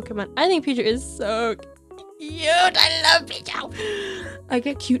Peach as a Pokemon. I think Peach is so cute. I love Pichu. I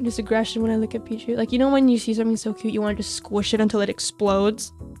get cuteness aggression when I look at Pichu. Like, you know when you see something so cute, you want to just squish it until it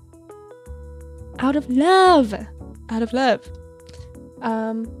explodes? Out of love. Out of love.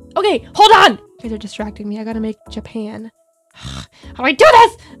 Okay, hold on! You guys are distracting me. I gotta make Japan. How do I do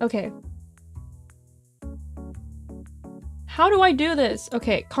this? Okay. How do I do this?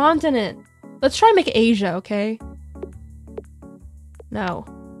 Okay, continent. Let's try and make Asia, okay? No.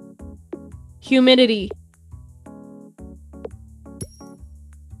 Humidity.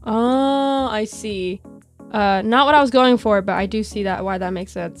 Oh, I see. Not what I was going for, but I do see that why that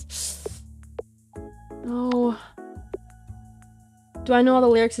makes sense. No. Do I know all the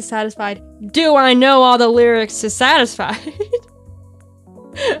lyrics to Satisfied? Do I know all the lyrics to Satisfied?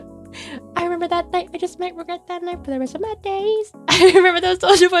 I remember that night. I just might regret that night for the rest of my days. I remember those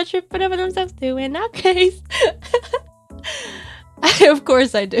soldier boys tripping over themselves doing our case. Of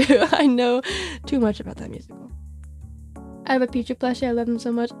course I do. I know too much about that musical. I have a Pichu plushie. I love them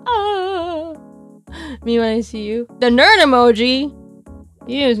so much. Oh, me when I see you. The nerd emoji.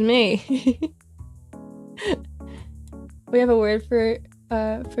 Use me. We have a word for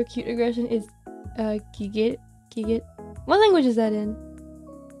cute aggression is gigit. What language is that in?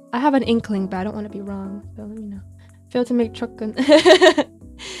 I have an inkling, but I don't want to be wrong, so let me know. Fail to make truck gun.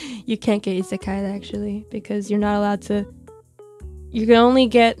 You can't get isekai actually, because you're not allowed to. You can only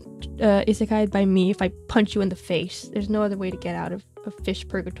get isekai by me if I punch you in the face. There's no other way to get out of fish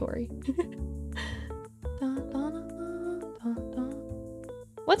purgatory.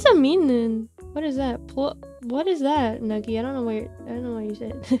 What's a meaning? What is that? What is that, Nuggy? I don't know what you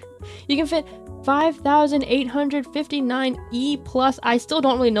said. You can fit 5,859 E plus. I still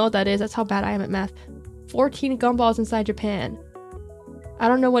don't really know what that is. That's how bad I am at math. 14 gumballs inside Japan. I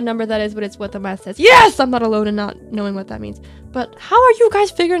don't know what number that is, but it's what the math says. Yes! I'm not alone in not knowing what that means. But how are you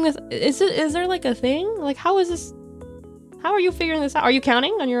guys figuring this? Is there like a thing? Like, how is this? How are you figuring this out? Are you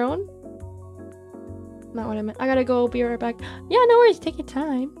counting on your own? Not what I meant. I gotta go. Be right back. Yeah, no worries. Take your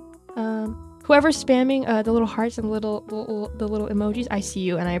time. Whoever's spamming the little hearts and the little emojis, I see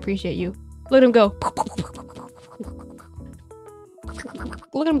you and I appreciate you. Look at him go.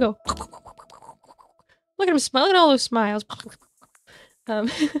 Look at him go. Look at him smile. Look at all those smiles.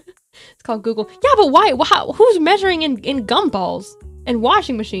 It's called Google. Yeah, but why? Who's measuring in gumballs and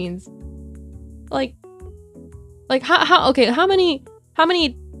washing machines? Like how? Okay, how many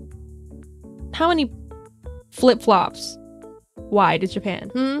flip-flops wide is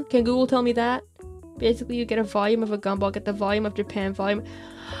Japan? Can Google tell me that? Basically, you get a volume of a gumball, get the volume of Japan, volume.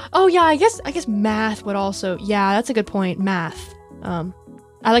 Oh yeah, I guess math would also. Yeah, that's a good point. Math.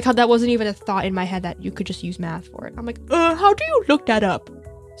 I like how that wasn't even a thought in my head that you could just use math for it. I'm like, how do you look that up?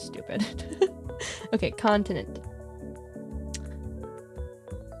 Stupid. Okay, continent.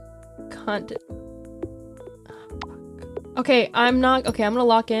 Continent. Okay, I'm gonna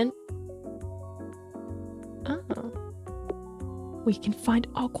lock in. Oh. We can find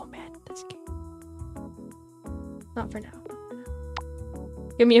Aquaman in this game. Not for now.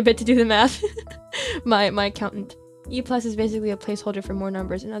 Give me a bit to do the math. my accountant. E plus is basically a placeholder for more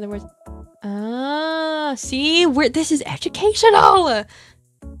numbers. In other words, see, this is educational.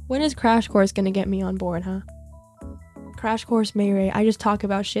 When is Crash Course gonna get me on board, huh? Crash Course Mayray. I just talk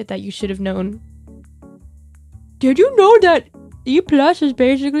about shit that you should have known. Did you know that E plus is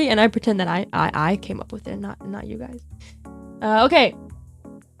basically? And I pretend that I came up with it, not you guys. Okay.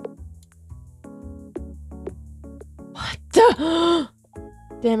 What the?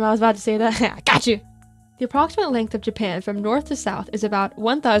 Damn, I was about to say that. I got you. The approximate length of Japan from north to south is about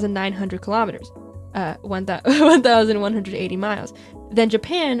 1,900 kilometers. 1,180 miles. Then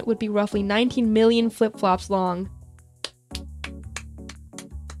Japan would be roughly 19 million flip-flops long.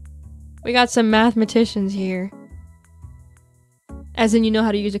 We got some mathematicians here. As in, you know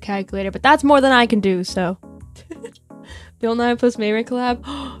how to use a calculator, but that's more than I can do, so. Bill Nye plus Mayray collab.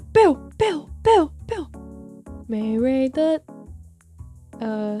 Bill! Mayray the...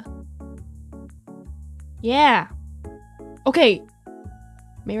 Yeah. Okay.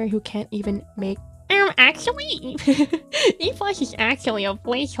 Mayray who can't even make... actually... E plus is actually a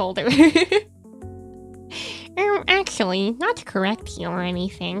placeholder. Actually, not to correct you or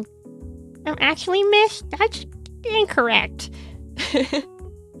anything. Actually, miss, that's incorrect. I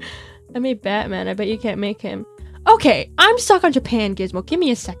made Batman. I bet you can't make him. Okay, I'm stuck on Japan, Gizmo. Give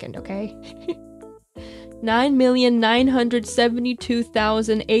me a second, okay?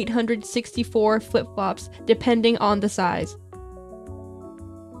 9,972,864 flip-flops, depending on the size.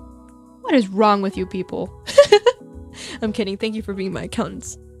 What is wrong with you people? I'm kidding. Thank you for being my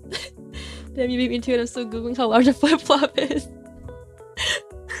accountants. Damn, you beat me to it. I'm still Googling how large a flip-flop is.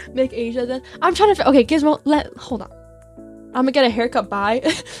 Make Asia then. I'm trying to. Okay, Gizmo. Hold on. I'm gonna get a haircut. Bye.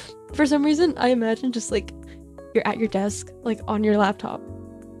 For some reason, I imagine just like you're at your desk, like on your laptop,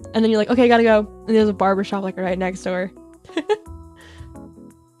 and then you're like, okay, gotta go. And there's a barber shop like right next door.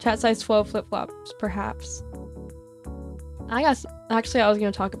 Chat size 12 flip flops, perhaps. I guess. Actually, I was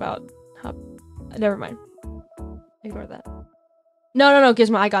gonna talk about how. Never mind. Ignore that. No,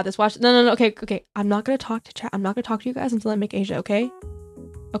 Gizmo, I got this. Watch. No. Okay. I'm not gonna talk to chat. I'm not gonna talk to you guys until I make Asia. Okay.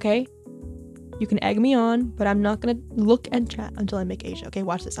 Okay. You can egg me on, but I'm not gonna look and chat until I make Asia. Okay,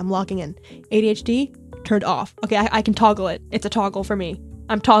 watch this. I'm locking in. ADHD turned off. Okay, I can toggle it. It's a toggle for me.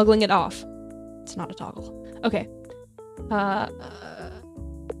 I'm toggling it off. It's not a toggle. Okay.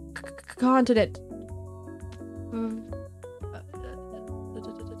 Continent.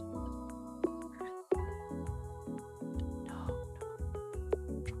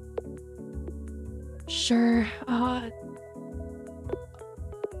 Sure. No!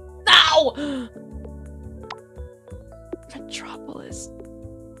 Metropolis.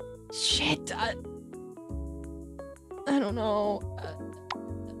 Shit. I don't know.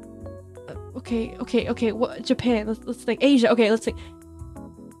 Okay. What? Japan. Let's think. Asia. Okay, let's think.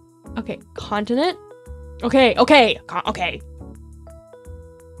 Okay, continent. Okay.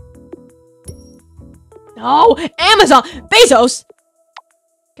 No, Amazon. Bezos.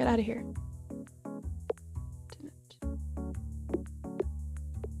 Get out of here.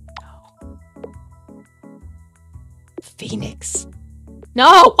 Phoenix.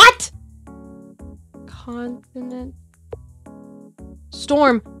 No, what? Continent.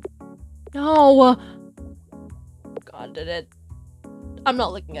 Storm. No. Continent. I'm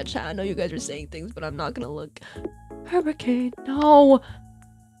not looking at chat. I know you guys are saying things, but I'm not gonna look. Hurricane. No.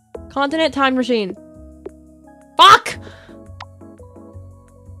 Continent time machine. Fuck!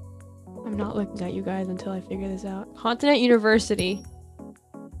 I'm not looking at you guys until I figure this out. Continent University.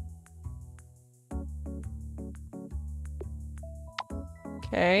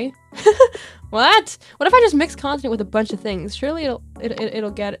 Okay. What? What if I just mix continent with a bunch of things? Surely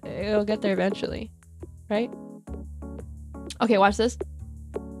it'll get there eventually, right? Okay, watch this.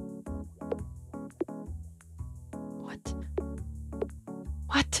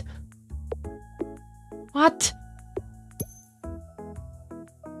 What?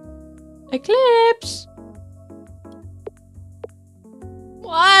 Eclipse.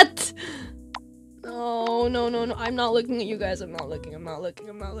 What? No. I'm not looking at you guys. I'm not looking.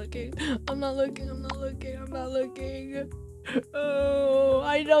 Oh,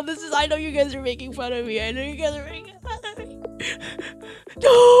 I know you guys are making fun of me. No!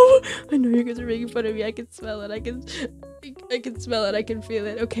 I know you guys are making fun of me. I can smell it. I can smell it. I can feel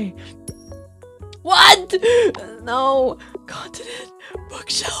it. Okay. What? No. Continent.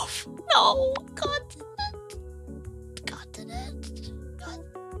 Bookshelf. No. Continent.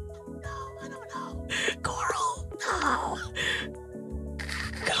 No, I don't know. Coral. No.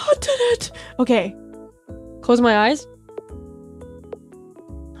 Continent. Okay. Close my eyes.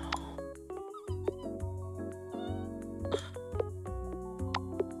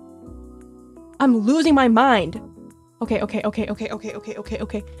 I'm losing my mind. Okay.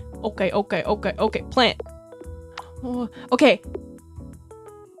 Plant. Oh, okay.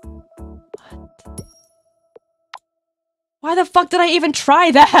 What? Why the fuck did I even try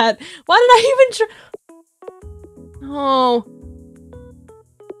that? Why did I even try? No.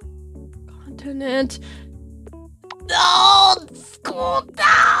 Continent. No! School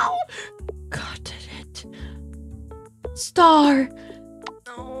down! Continent. Star.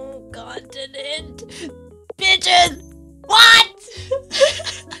 No, continent. Pigeon. What?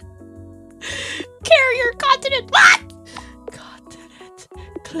 Carrier continent. What? Continent.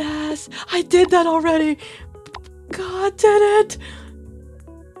 Class. I did that already. Continent.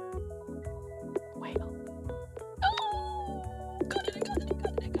 Wait. Oh. Continent.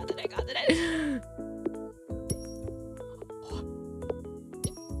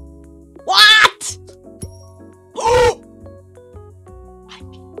 What?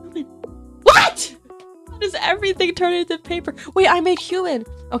 I'm human. What? How does everything turn into paper? Wait, I made human.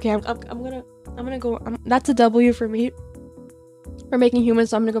 Okay, I'm gonna go. That's a W for me for making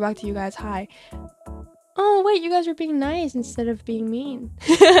humans. So I'm gonna go back to you guys. Hi. Oh wait, you guys are being nice instead of being mean.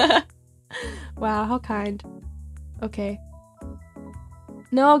 Wow, how kind. Okay.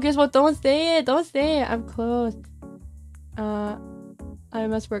 No, guess what? Don't say it. I'm close. I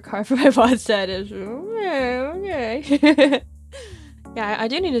must work hard for my mod status. Okay. Yeah, I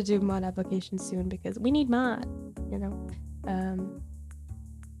do need to do mod applications soon because we need mod, you know.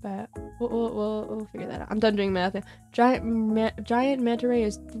 But we'll figure that out. I'm done doing math. Giant manta ray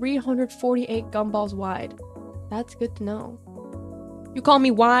is 348 gumballs wide. That's good to know. You call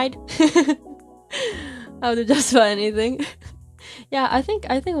me wide? I would adjust about anything. Yeah, I think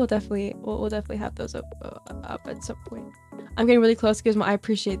we'll definitely have those up at some point. I'm getting really close because I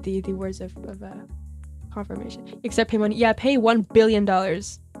appreciate the words of confirmation. Except pay money. Yeah, pay $1 billion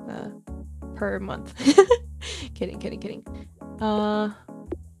per month. Kidding.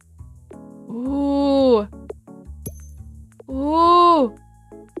 Ooh.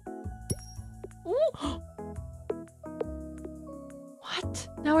 What?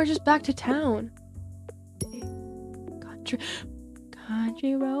 Now we're just back to town.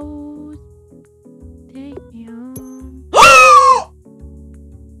 Country roads take me home.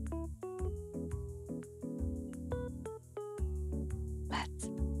 Let's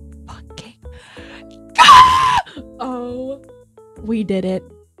fucking go! Oh, we did it.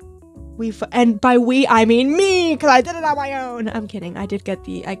 And by we I mean me, because I did it on my own. I'm kidding. I did get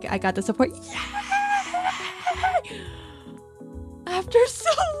I got the support. Yay! After so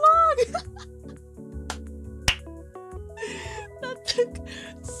long. That took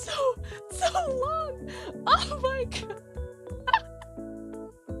so long. Oh my god.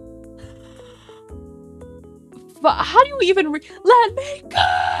 But how do you even let me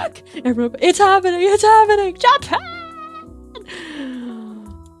cook? Everyone, it's happening. Japan.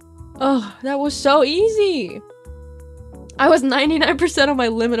 Oh, that was so easy. I was 99% on my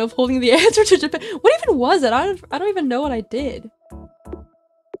limit of holding the answer to Japan. What even was it? I don't even know what I did.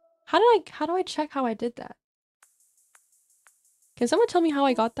 How do I check how I did that? Can someone tell me how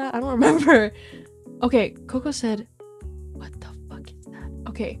I got that? I don't remember. Okay, Coco said, what the fuck is that?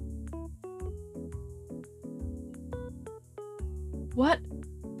 Okay. What?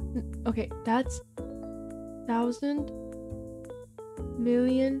 Okay, that's 1,000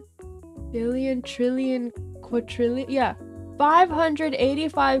 million billion trillion quadrillion. Yeah,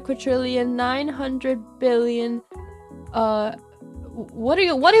 585 quadrillion 900 billion. What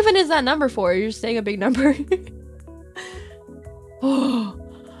even is that number for? You're just saying a big number. Oh,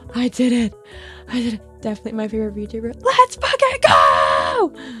 I did it. Definitely my favorite VTuber. Let's fucking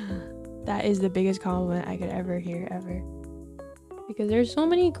go! That is the biggest compliment I could ever hear, ever. Because there's so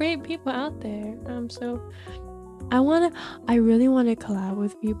many great people out there. I really want to collab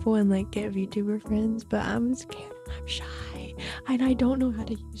with people and like get VTuber friends, but I'm scared. I'm shy. And I don't know how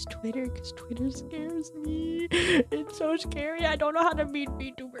to use Twitter because Twitter scares me. It's so scary. I don't know how to meet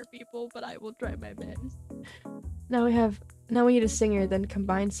VTuber people, but I will try my best. Now we need a singer, then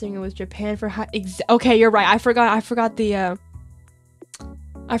combine singer with Japan for okay, you're right. I forgot the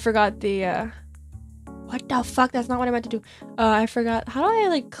what the fuck? That's not what I meant to do. I forgot. How do I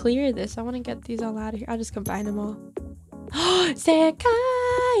like clear this? I want to get these all out of here. I'll just combine them all.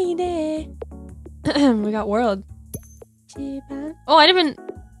 Sekai de. We got world. Oh, I don't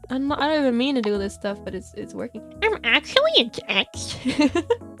even mean to do this stuff, but it's working. I'm actually an X.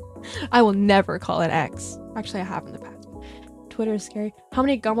 I will never call it X. Actually, I have in the past. Twitter is scary. How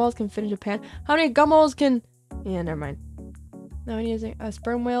many gumballs can fit in Japan? How many gumballs can... Yeah, never mind. Now we need to say a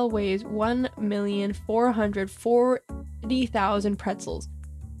sperm whale weighs 1,440,000 pretzels.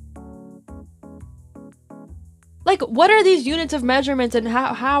 Like, what are these units of measurements and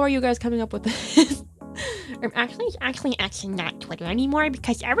how are you guys coming up with this? I'm actually not Twitter anymore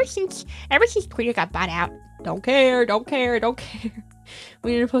because ever since Twitter got bought out. Don't care.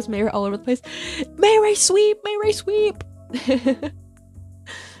 We need to post Mayray all over the place. Mayray sweep!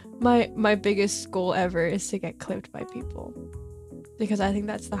 My biggest goal ever is to get clipped by people. Because I think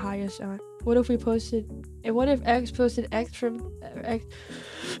that's the highest on. What if X posted X from X?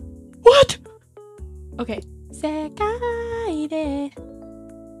 What? Okay. Sekai de.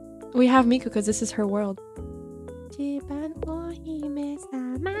 We have Miku because this is her world.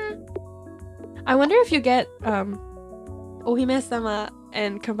 I wonder if you get Ohime-sama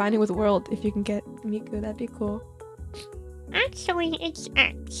and combine it with world, if you can get Miku, that'd be cool. Actually, it's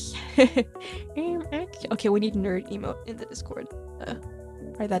X. Okay, we need nerd emote in the Discord.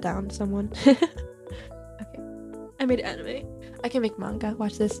 Write that down, someone. Okay. I made anime. I can make manga.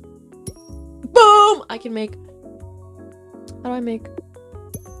 Watch this. Boom! I can make... How do I make...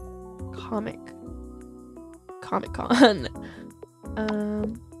 Comic-Con.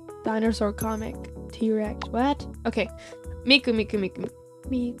 Dinosaur comic. T-Rex. What? Okay. Miku.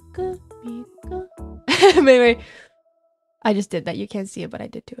 Maybe. I just did that. You can't see it, but I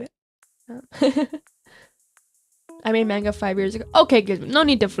did do it. I made manga 5 years ago. Okay, good. No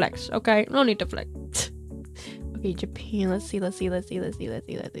need to flex. Okay, no need to flex. Okay, Japan. Let's see. Japan.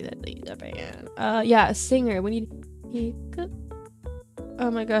 Yeah, a singer. We need.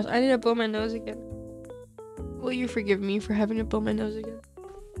 Oh my gosh, I need to blow my nose again. Will you forgive me for having to blow my nose again?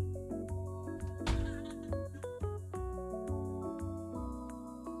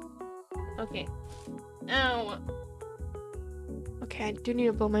 Okay. Ow. Okay, I do need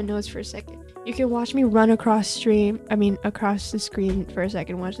to blow my nose for a second. You can watch me run across across the screen for a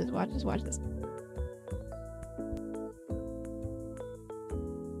second. Watch this, watch this, watch this.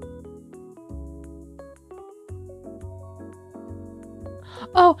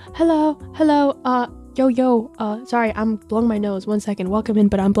 Oh, hello, yo, sorry, I'm blowing my nose. 1 second. Welcome in,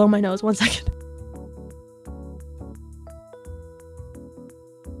 but I'm blowing my nose. 1 second.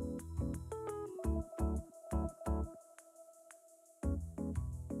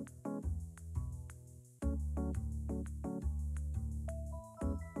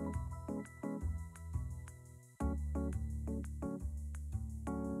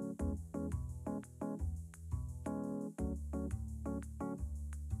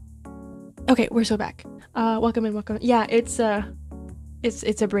 Okay, we're so back. Welcome in, welcome. Yeah, it's a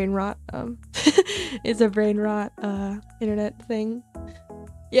brain rot. It's a brain rot internet thing.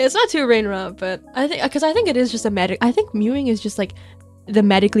 Yeah, it's not too brain rot, but I think it is just I think mewing is just like the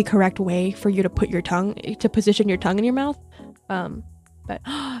medically correct way for you to position your tongue in your mouth.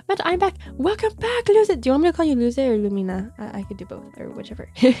 But I'm back. Welcome back, Luce. Do you want me to call you Luce or Lumina? I could do both or whichever.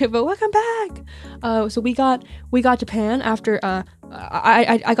 But welcome back. So we got Japan after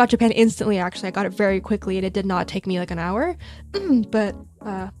I got Japan instantly. Actually, I got it very quickly, and it did not take me like an hour. But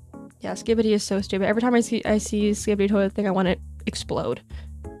yeah, Skibbity is so stupid. Every time I see Skibbity toilet thing, I want to explode.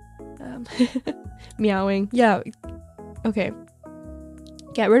 Meowing. Yeah. Okay.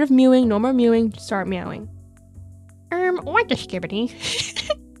 Get rid of mewing. No more mewing. Start meowing. What the Skibbity?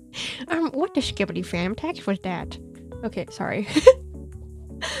 What the Skibbity fam text was that? Okay, sorry.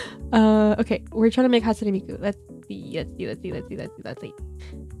 Okay, we're trying to make Hatsune Miku. Let's see. You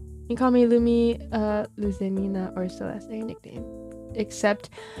can call me Lumi, Luzemina, or Celeste, your nickname. Except,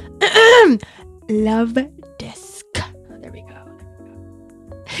 Love Disc. There we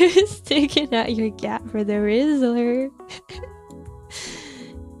go. Sticking out your gap for the Rizzler.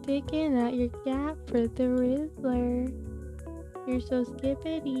 Sticking out your gap for the Rizzler. You're so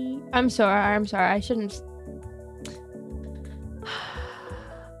skippity. I'm sorry. I shouldn't.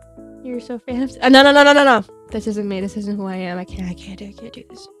 You're so fancy. No. This isn't me. This isn't who I am. I can't do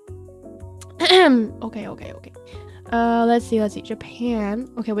this. Okay. Let's see. Japan.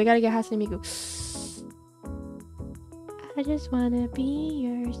 Okay, we gotta get Hatsune Miku. I just wanna be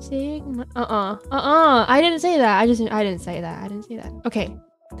your Sigma. I didn't say that. I didn't say that. Okay.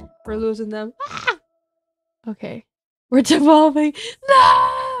 We're losing them. Okay. We're devolving. No!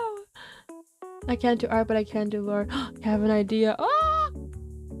 I can't do art, but I can do lore. I have an idea.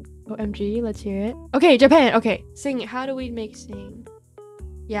 OMG, let's hear it. Okay, Japan. Okay, sing. How do we make sing?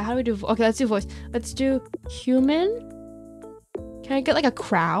 Yeah, how do we do? Okay, let's do voice. Let's do human. Can I get like a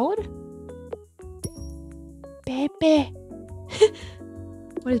crowd? Baby.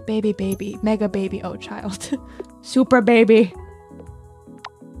 What is baby? Mega baby. Oh, child. Super baby.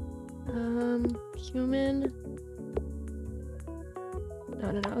 Human.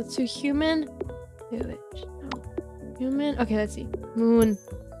 No. Let's do human. Village. No. Human. Okay, let's see. Moon.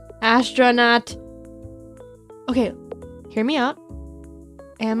 Astronaut. Okay, hear me out.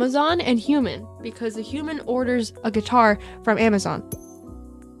 Amazon and human, because the human orders a guitar from Amazon.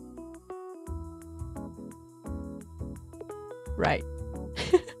 Right.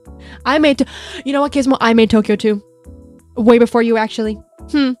 I made. You know what, Gizmo? I made Tokyo too. Way before you, actually.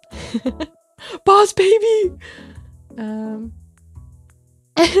 Boss baby.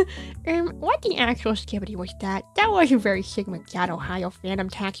 What the actual Skibbity was that? That wasn't very Sigma Cat Ohio Phantom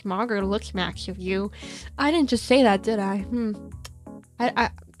Tax Margaret looks max of you. I didn't just say that, did I? I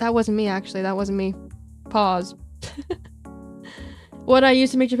that wasn't me, actually. That wasn't me. Pause. What I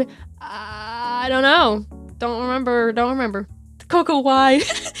used to make Japan? I don't know. Don't remember. Coco, why?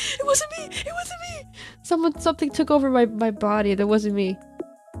 It wasn't me. Something took over my body. That wasn't me.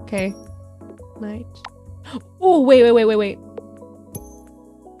 Okay. Night. Oh, wait. Wait,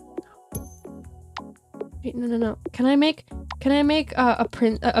 no. Can I make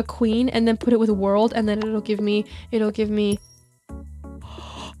a queen and then put it with world, and then it'll give me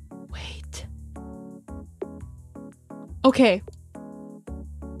wait. Okay.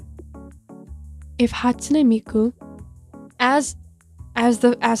 If Hatsune Miku, as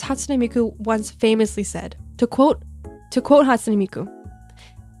Hatsune Miku once famously said, to quote Hatsune Miku,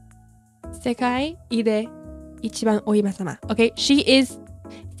 Sekai de ichiban ohime-sama. Okay, she is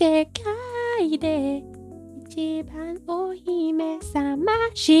Sekai de ichiban ohime-sama.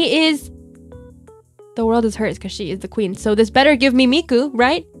 She is, the world is hers because she is the queen. So this better give me Miku,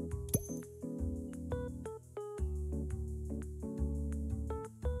 right?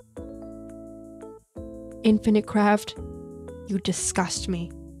 Infinite Craft, you disgust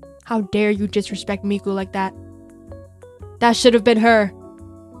me. How dare you disrespect Miku like that? That should have been her.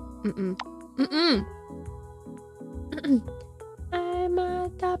 I'm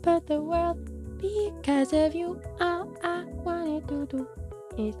on top of the world because of you. All I wanted to do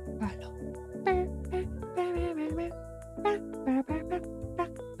is follow.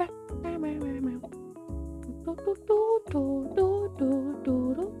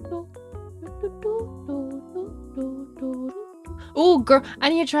 Oh, girl, I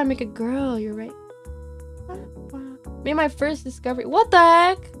need to try and make a girl. You're right. Made my first discovery. What the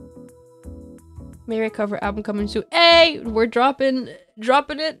heck? Mary cover album coming soon. Hey, we're dropping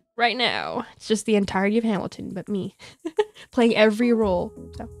it right now. It's just the entirety of Hamilton, but me playing every role.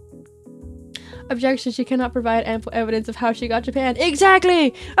 So. Objection, she cannot provide ample evidence of how she got Japan.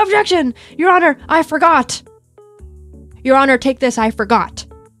 Exactly! Objection! Your Honor, I forgot! Your Honor, take this, I forgot.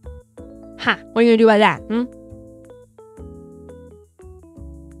 Ha, what are you gonna do about that,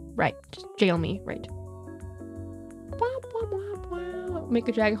 Right, just jail me, right. Make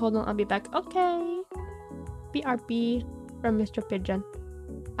a dragon, hold on, I'll be back. Okay. BRB from Mr. Pigeon.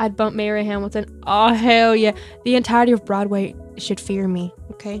 I'd bump Mary Hamilton. Oh, hell yeah. The entirety of Broadway should fear me,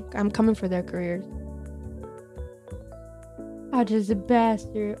 okay? I'm coming for their careers. I'm just a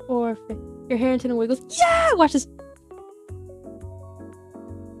bastard, orphan. Your Harrington and Wiggles. Yeah! Watch this.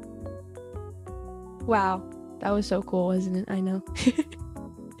 Wow. That was so cool, isn't it? I know.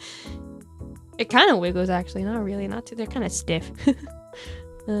 It kind of wiggles, actually. Not really. Not too. They're kind of stiff.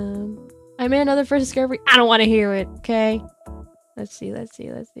 I made another first discovery. I don't want to hear it, okay? Let's see.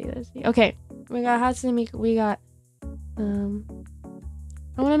 Okay. We got Hatsune Miku. We got, I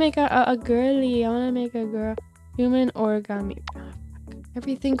want to make a girly. I want to make a girl. Human origami. Oh,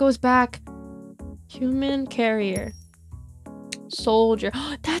 everything goes back. Human carrier. Soldier.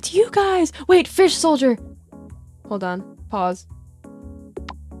 That's you guys. Wait, fish soldier. Hold on. Pause.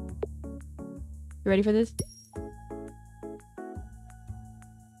 You ready for this?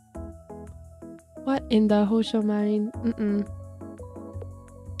 What in the Hosho Marine?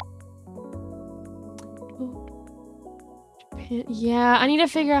 Japan. Yeah, I need to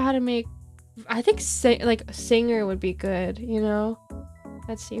figure out how to make. I think singer would be good. You know.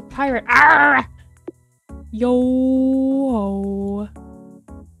 Let's see. Pirate. Arrgh! Yo.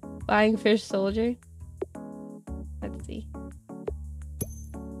 Flying fish soldier. Let's see.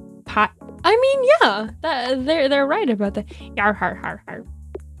 Pot. I mean, yeah, they're right about that. Yar har har har.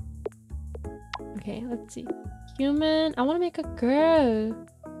 Okay, let's see. Human. I want to make a girl.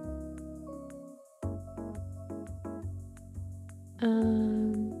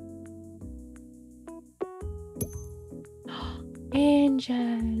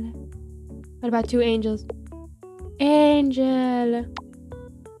 Angel. What about two angels? Angel.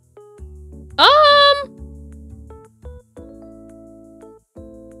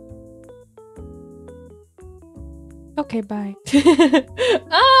 Okay, bye.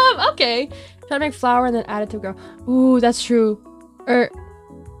 Okay. Try to make flower and then add it to girl. Ooh, that's true. Or,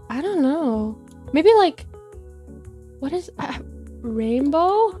 I don't know. Maybe like, what is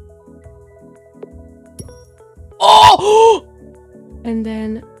rainbow? Oh! And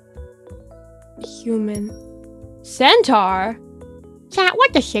then human. Centaur? Chat,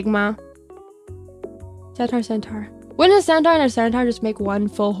 what the Sigma? Centaur. Wouldn't a centaur and a centaur just make one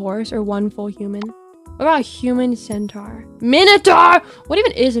full horse or one full human? What about human centaur? Minotaur! What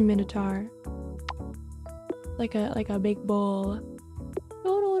even is a minotaur? Like a big bull.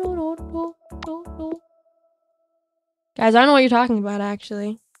 Guys, I don't know what you're talking about,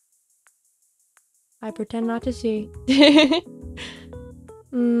 actually. I pretend not to see.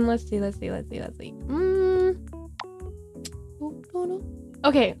 Let's see.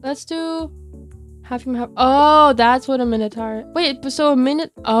 Okay, let's do half human, half. Oh, that's what a minotaur. Wait, so so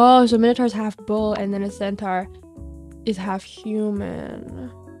minotaur is half bull, and then a centaur is half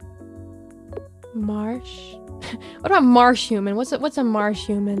human. Marsh. What about marsh human? What's a marsh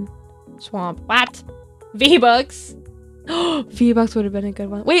human? Swamp. What? V-Bucks. V-Bucks would have been a good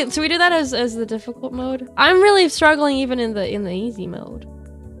one. Wait, so we do that as the difficult mode? I'm really struggling even in the easy mode.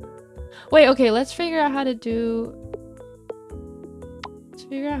 Wait, okay, let's figure out how to do.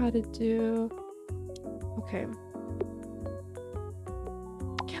 Okay.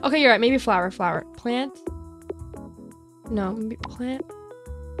 Okay, you're right. Maybe flower. Plant. No, maybe plant.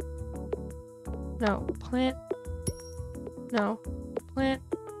 No, plant. No, plant.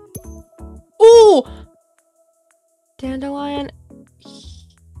 Ooh! Dandelion.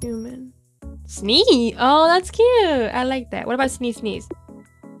 Human. Sneeze. Oh, that's cute. I like that. What about sneeze? Sneeze,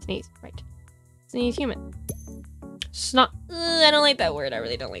 right. Sneeze, human. Snot. I don't like that word. I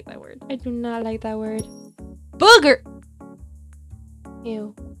really don't like that word. I do not like that word. Booger.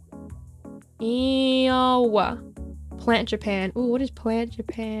 Ew. Heyo. Plant Japan. Ooh, what is Plant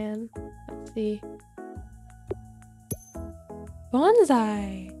Japan? Let's see.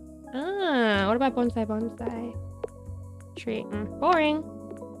 Bonsai. Ah, what about bonsai? Bonsai. Tree. Boring.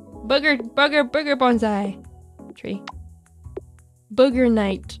 Booger bonsai. Tree. Booger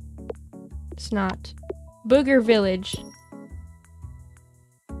night. Snot. Booger village.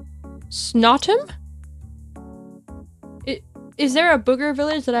 Snotum? Is there a booger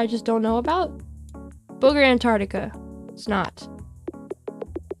village that I just don't know about? Booger Antarctica. Snot.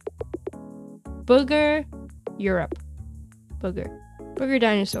 Booger Europe. Booger. Booger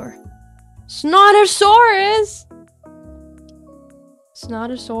dinosaur. Snotosaurus!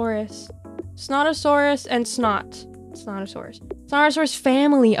 Snotosaurus. Snotosaurus and snot. Snotosaurus. Snotosaurus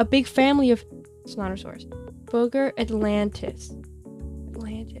family. A big family of Snotosaurus. Booger Atlantis.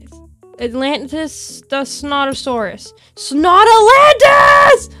 Atlantis the Snotosaurus.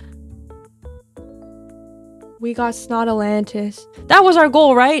 Snotalantis! We got Snotalantis. That was our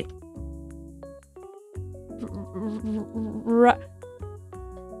goal, right?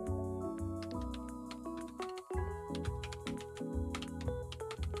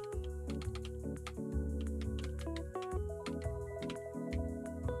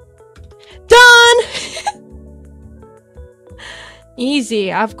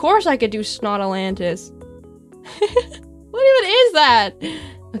 Easy. Of course I could do Snotalantis. What even is that?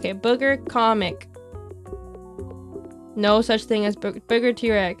 Okay, Booger comic. No such thing as Booger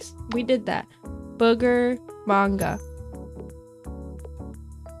T-Rex. We did that. Booger manga.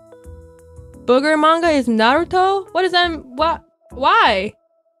 Booger manga is Naruto? What is that? What? Why?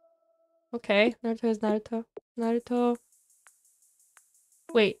 Okay, Naruto is Naruto. Naruto.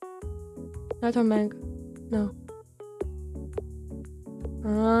 Wait. Naruto manga. No.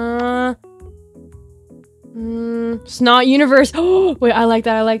 Snot universe. Oh, wait, I like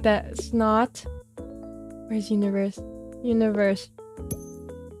that. Snot. Where's universe? Universe.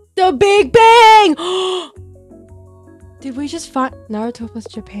 The Big Bang! Did we just find Naruto plus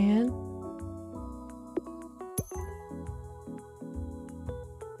Japan?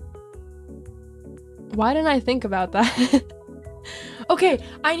 Why didn't I think about that? Okay,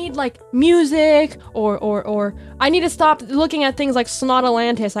 I need like music or I need to stop looking at things like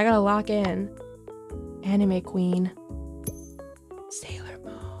Snotalantis. I gotta lock in. Anime queen. Sailor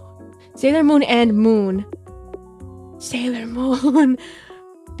Moon. Sailor Moon and Moon. Sailor Moon.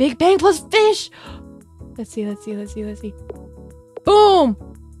 Big Bang plus fish. Let's see. Boom!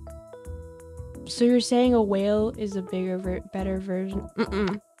 So you're saying a whale is a better version?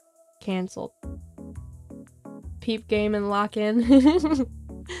 Cancelled. Peep game and lock in.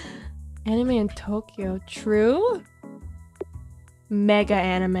 Anime in Tokyo. True? Mega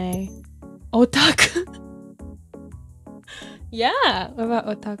anime. Otaku. Yeah. What about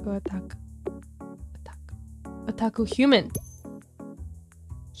otaku? Otaku human.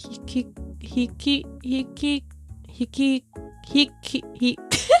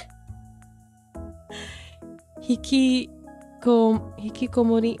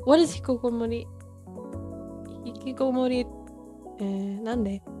 Hikikomori. What is hikikomori? Hikikomori. なん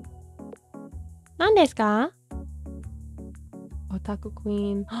でですか? Otaku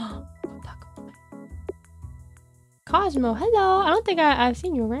queen. Otaku. Cosmo, hello. I don't think I've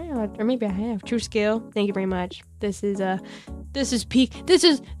seen you around, or maybe I have. True skill. Thank you very much. This is peak. This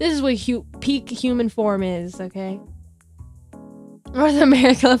is what peak human form is. Okay. North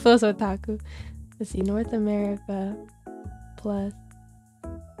America plus otaku. Let's see. North America plus.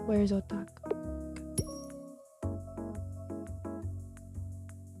 Where's otaku?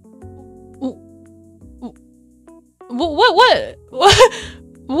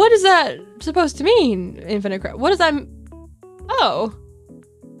 What is that supposed to mean? Infinite crap. What does that? Oh,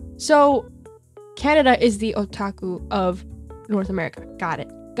 so Canada is the otaku of North America. Got it.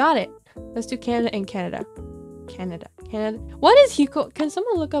 Let's do Canada and Canada. Canada. What is hiko? Can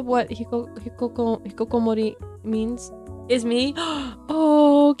someone look up what hikokomori means? Is me?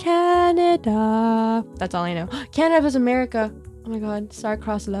 Oh, Canada. That's all I know. Canada is America. Oh my God.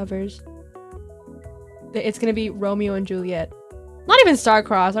 Star-crossed lovers. It's gonna be Romeo and Juliet. Not even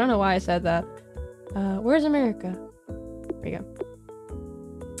star-crossed. I don't know why I said that. Where's America? There we go.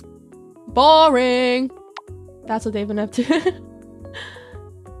 Boring. That's what they've been up to.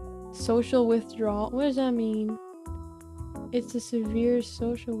 Social withdrawal. What does that mean? It's a severe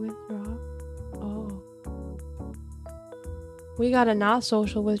social withdrawal. Oh. We gotta not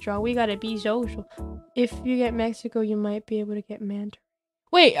social withdrawal. We gotta be social. If you get Mexico, you might be able to get manta.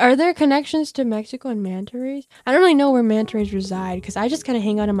 Wait, are there connections to Mexico and manta rays? I don't really know where manta rays reside because I just kind of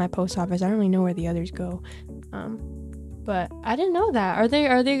hang out in my post office. I don't really know where the others go. But I didn't know that. Are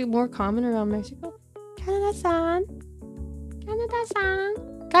they more common around Mexico? Canada-san.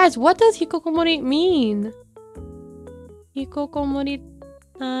 Canada-san. Guys, what does hikokomori mean? Hikokomori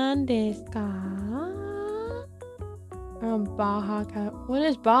nan desu ka? Baja. What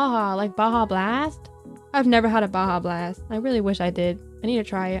is Baja? Like Baja Blast? I've never had a Baja Blast. I really wish I did. I need to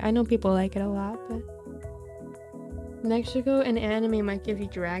try it. I know people like it a lot, but Mexico and anime might give you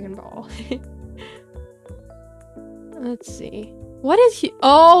Dragon Ball. Let's see. What is he?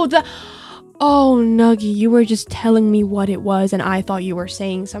 Oh, Nuggy, you were just telling me what it was, and I thought you were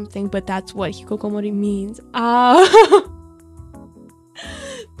saying something, but that's what hikokomori means.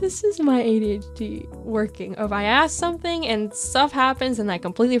 This is my ADHD working. If I ask something and stuff happens and I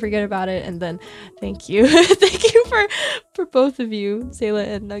completely forget about it, and then thank you. Thank you for both of you, Sayla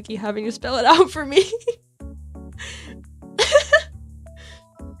and Nuggy, having to spell it out for me.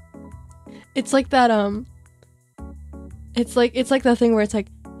 It's like that it's like that thing where it's like,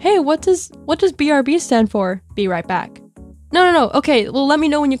 hey, what does BRB stand for? Be right back. No. Okay, well, let me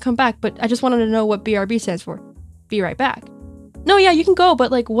know when you come back, but I just wanted to know what BRB stands for. Be right back. No, yeah, you can go, but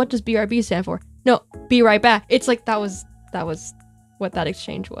like, what does BRB stand for? No, be right back. It's like that was what that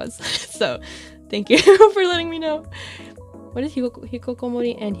exchange was. So, thank you for letting me know. What is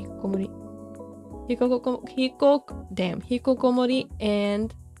hikokomori and hikokomori? Hikokomori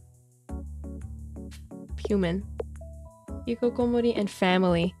and human. Hikokomori and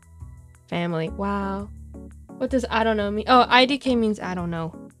family. Family. Wow. What does I don't know mean? Oh, IDK means I don't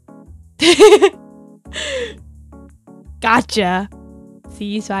know. Gotcha.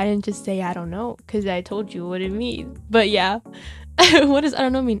 See, so I didn't just say I don't know, because I told you what it means. But yeah. What does I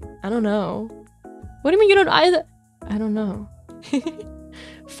don't know mean? I don't know. What do you mean you don't either? I don't know.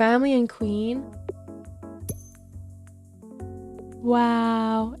 Family and queen.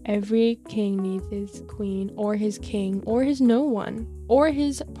 Wow. Every king needs his queen, or his king, or his no one, or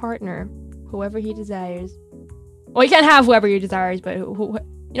his partner, whoever he desires. Well, you can't have whoever he desires, but who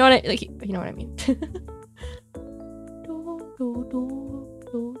you know what you know what I mean.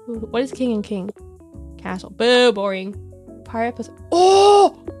 What is king and king? Castle. Boo, boring. Pirate plus.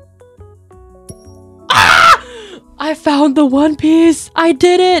 Oh! Ah! I found the One Piece. I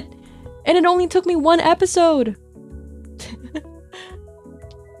did it, and it only took me 1 episode.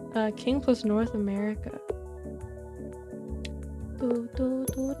 King plus North America.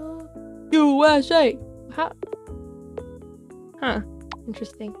 USA. How? Huh.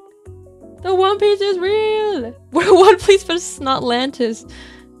 Interesting. The One Piece is real! We're One Piece but Snotlantis.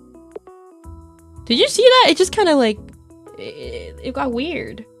 Did you see that? It just kind of like... It got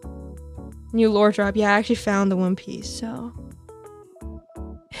weird. New lore drop. Yeah, I actually found the One Piece, so...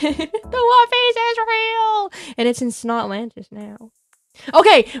 The One Piece is real! And it's in Snotlantis now.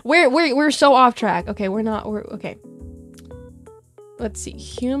 Okay, we're so off track. Okay, we're okay. Let's see.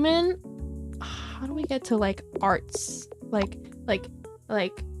 Human... How do we get to, like, arts? Like...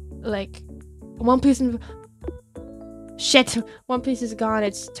 One Piece and... Shit! One Piece is gone.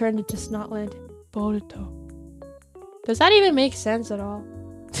 It's turned into Snotland. Boruto. Does that even make sense at all?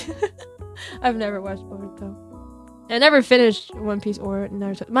 I've never watched Boruto. I never finished One Piece or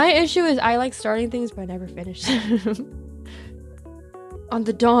Naruto. My issue is I like starting things, but I never finish them. On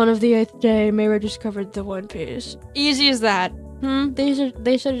the dawn of the 8th day, Mayra discovered the One Piece. Easy as that. They should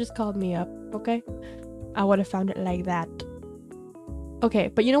have just called me up, okay? I would have found it like that. Okay,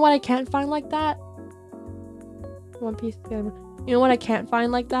 but you know what I can't find like that? One Piece. You know what I can't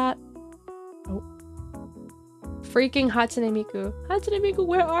find like that? Oh. Freaking Hatsune Miku. Hatsune Miku,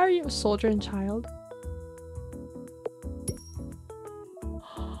 where are you? Soldier and child.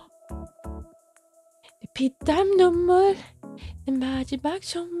 Pitam nummer. The majimak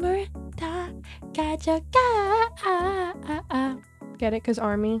summer. Get it? Cause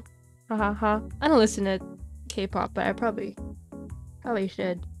army. I don't listen to K-pop, but I probably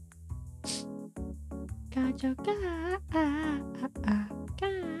should.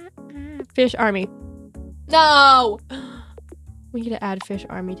 Fish army. No! We need to add fish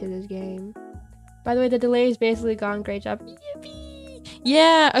army to this game. By the way, the delay is basically gone. Great job. Yippee!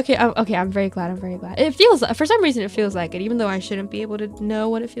 Yeah, okay, I'm very glad. It feels, for some reason, it feels like it, even though I shouldn't be able to know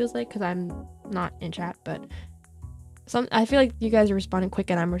what it feels like because I'm not in chat, but I feel like you guys are responding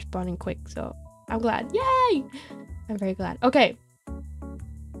quick and I'm responding quick, so I'm glad. Yay! I'm very glad. Okay.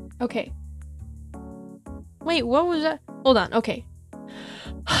 Wait, what was that? Hold on, okay.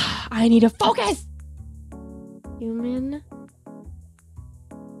 I need to focus! Human.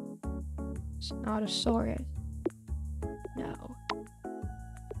 Snottosaurus. No.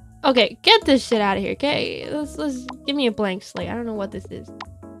 Okay, get this shit out of here, okay? Let's give me a blank slate. I don't know what this is.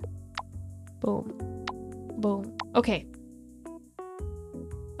 Boom. Boom. Okay. Okay.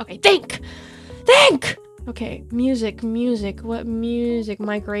 Okay, think! Think! Okay, music. What music?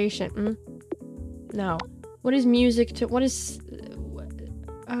 Migration. No. What is music to- what is...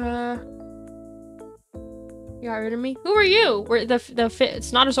 You got rid of me? Who are you? We're the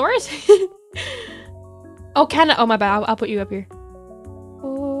Snotosaurus? Oh, Canada. Oh, my bad. I'll put you up here.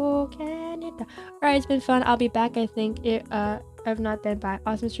 Oh, Canada. Alright, it's been fun. I'll be back, I think. I've not been back.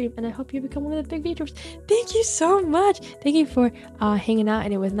 Awesome stream, and I hope you become one of the big VTubers. Thank you so much. Thank you for hanging out,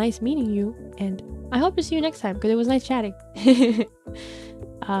 and it was nice meeting you. And I hope to see you next time, because it was nice chatting.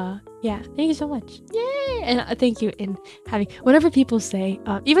 Yeah, thank you so much. Yay! And thank you in having whatever people say.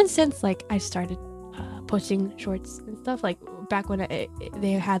 Even since like I started posting shorts and stuff, like back when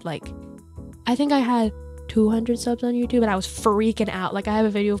they had like, I think I had 200 subs on YouTube, and I was freaking out. Like I have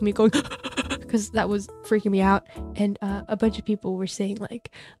a video of me going because that was freaking me out, and a bunch of people were saying like,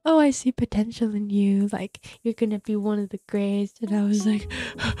 oh, I see potential in you, like you're gonna be one of the greats. And I was like,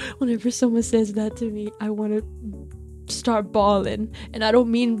 whenever someone says that to me, I want to start balling. And I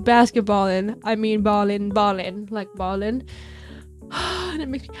don't mean basketballing, I mean balling, like balling. And it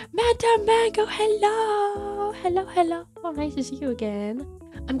makes me, Madam Mango, hello. Oh, nice to see you again.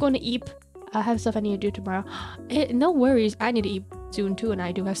 I'm going to eat. I have stuff I need to do tomorrow. No worries, I need to eat soon too, and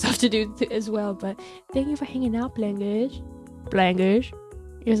I do have stuff to do as well. But thank you for hanging out, Blangish.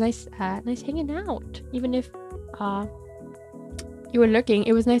 It was nice hanging out. Even if you were lurking,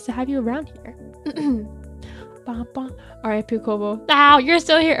 it was nice to have you around here. R.I.P. Kobo. Ow, you're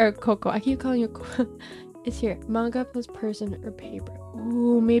still here. Or Coco. I keep calling you Coco. It's here. Manga plus person or paper.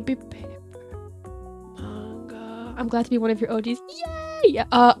 Ooh, maybe paper. Manga. I'm glad to be one of your OGs. Yay!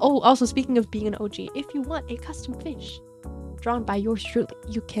 Oh, also speaking of being an OG, if you want a custom fish drawn by yours truly,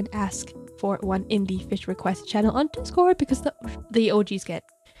 you can ask for one in the fish request channel on Discord, because the OGs get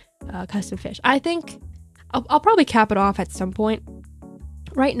custom fish. I think I'll probably cap it off at some point.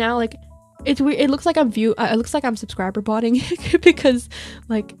 Right now, like, it's weird. It looks like it looks like I'm subscriber botting because,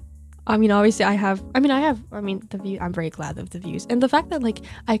 like, I mean, obviously the view. I'm very glad of the views, and the fact that like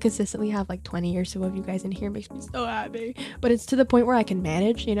I consistently have like 20 or so of you guys in here makes me so happy. But it's to the point where I can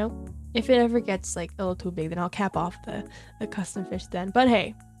manage, you know. If it ever gets like a little too big, then I'll cap off the custom fish then. But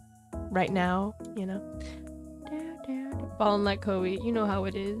hey, right now, you know, falling like Kobe, you know how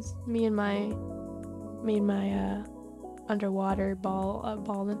it is. Me and my underwater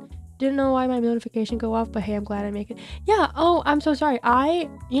balling. Didn't know why my notification go off, but hey, I'm glad I make it. Yeah. Oh, I'm so sorry.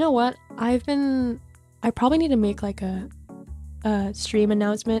 You know what? I probably need to make like a stream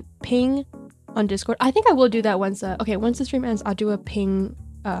announcement ping on Discord. I think I will do that once. Once the stream ends, I'll do a ping,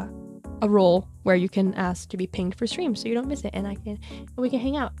 a role where you can ask to be pinged for stream, so you don't miss it, and we can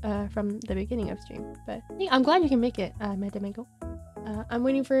hang out from the beginning of stream. But yeah, I'm glad you can make it, Mango. I'm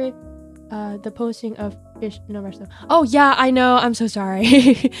waiting for the posting of fish no rest. Oh yeah, I know, I'm so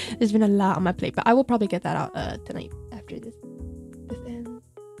sorry. There's been a lot on my plate, but I will probably get that out tonight after this ends.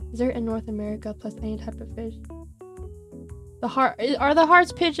 Is there in North America plus any type of fish? The heart, are the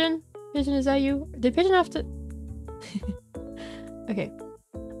hearts pigeon? Pigeon, is that you? Did pigeon have to okay.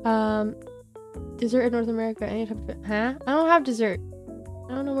 Dessert in North America, any type of fish? Huh? I don't have dessert.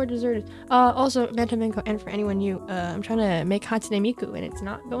 I don't know where dessert is. Also, Mantamenko, and for anyone new, I'm trying to make Hatsune Miku, and it's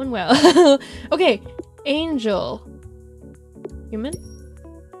not going well. Okay, angel. Human?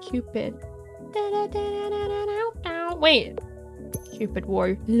 Cupid. Wait. Cupid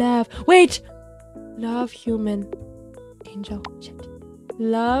warrior. Love. Wait! Love, human. Angel. Shit.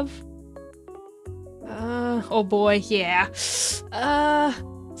 Love. Oh boy, yeah.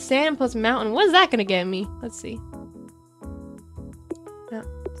 Sand plus mountain. What is that gonna get me? Let's see.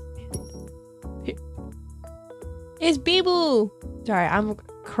 It's Bibu! Sorry, I'm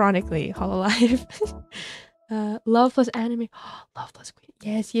chronically hololive. Love plus anime. Love plus queen.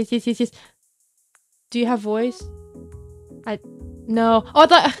 Yes. Do you have voice? No. Oh, I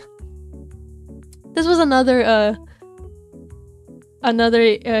thought this was another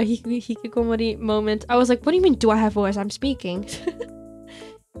hikikomori moment. I was like, what do you mean, do I have voice? I'm speaking.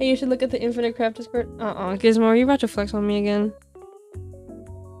 Hey, you should look at the Infinite Craft Discord. Gizmo, are you about to flex on me again?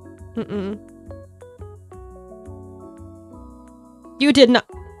 You did not.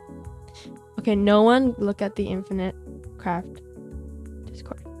 Okay, no one look at the Infinite Craft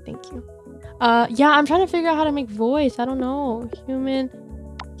Discord. Thank you. Yeah, I'm trying to figure out how to make voice. I don't know. Human.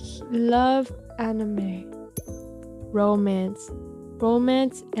 Love anime. Romance.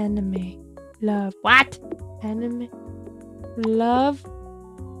 Romance anime. Love. What? Anime. Love.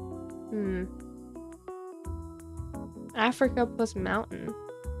 Africa plus mountain.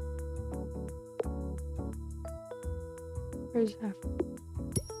 Where's Africa?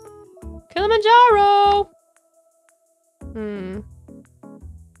 Kilimanjaro!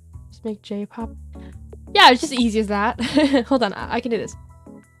 Just make J-pop. Yeah, it's just easy as that. Hold on, I can do this.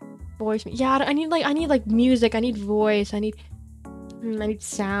 Voice. Yeah, I need like music. I need voice. I need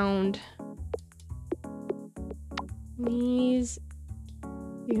sound. Knees.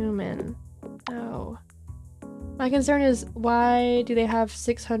 Human. Oh. My concern is, why do they have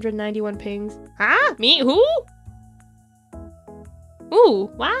 691 pings? Huh? Me? Who?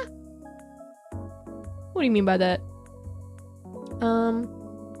 Ooh, what? What do you mean by that?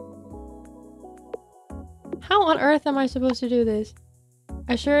 How on earth am I supposed to do this?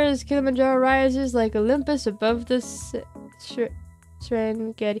 As sure as Kilimanjaro rises like Olympus above the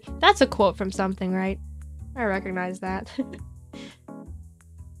Serengeti. That's a quote from something, right? I recognize that.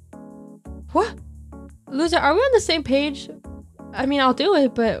 What? Loser, are we on the same page? I mean, I'll do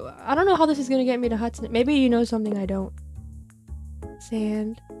it, but I don't know how this is gonna get me to Hudson. Maybe you know something I don't.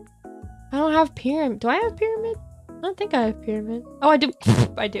 Sand. I don't have pyramid. Do I have pyramid? I don't think I have pyramid. Oh, I do.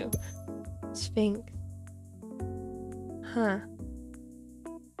 I do. Sphinx. Huh.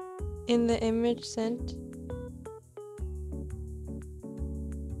 In the image sent.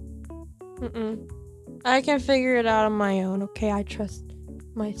 I can figure it out on my own, okay? I trust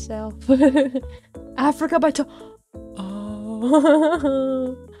myself. Africa by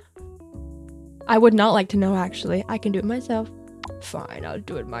Oh. I would not like to know, actually. I can do it myself. Fine, I'll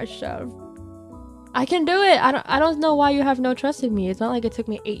do it myself. I can do it! I don't know why you have no trust in me. It's not like it took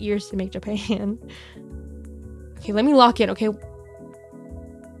me 8 years to make Japan. Okay, let me lock in, okay?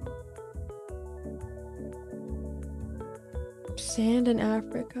 Sand in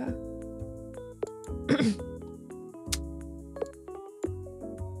Africa.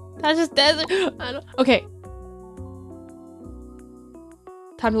 That's just desert. I don't. Okay.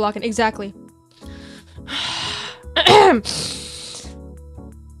 Time to lock in. Exactly.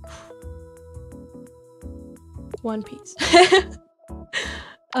 One Piece.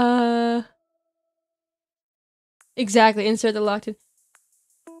 Exactly. Insert the locked in.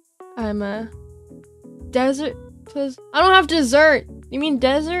 I'm a desert. I don't have dessert. You mean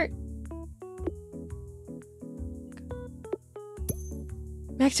desert?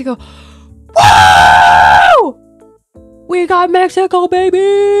 Mexico. Woo! We got Mexico,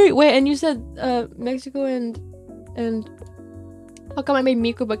 baby! Wait, and you said Mexico and how come I made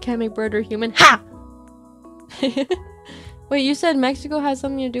Miku but can't make bird or human? Ha! Wait, you said Mexico has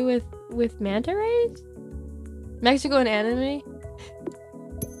something to do with manta rays? Mexico and anime?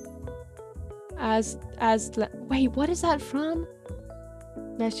 Wait, what is that from?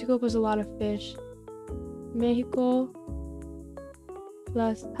 Mexico was a lot of fish. Mexico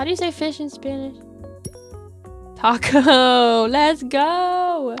plus, how do you say fish in Spanish? Taco. Let's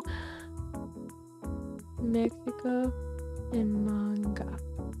go. Mexico and manga.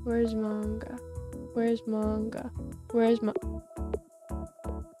 Where's manga? Where's manga? Where's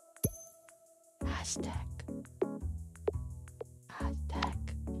Aztec.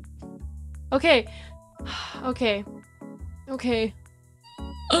 Okay. Okay. Okay.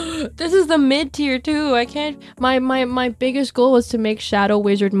 This is the mid tier too. I can't. My biggest goal was to make Shadow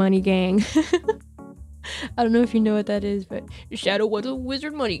Wizard Money Gang. I don't know if you know what that is, but Shadow was a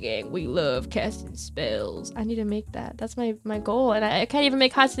wizard money gang. We love casting spells. I need to make that. That's my goal, and I can't even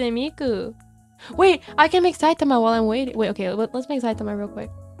make Hatsune Miku. Wait, I can make Saitama while I'm waiting. Wait, okay, let's make Saitama real quick.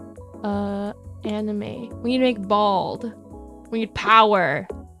 Anime. We need to make bald. We need power.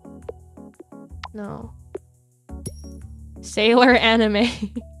 No. Sailor anime.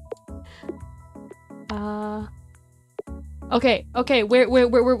 Okay,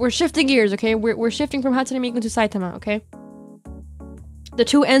 we're shifting gears, okay? We're shifting from Hatsune Miku to Saitama, okay? The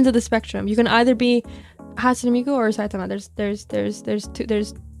two ends of the spectrum. You can either be Hatsune Miku or Saitama.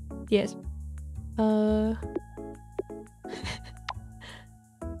 There's yes.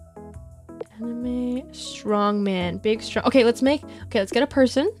 Anime strong man, big strong. Okay, let's get a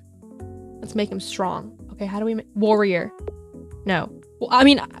person. Let's make him strong. Okay, how do we make warrior? No. Well, I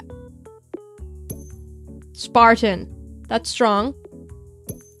mean Spartan. That's strong.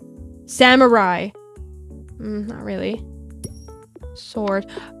 Samurai. Not really. Sword.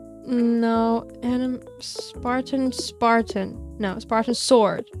 No. Spartan. No, Spartan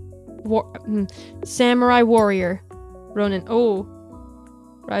sword. Samurai warrior. Ronin. Oh.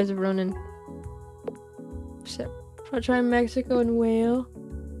 Rise of Ronin. I'll try Mexico and whale.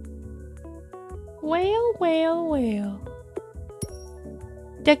 Whale.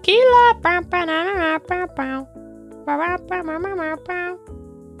 Tequila.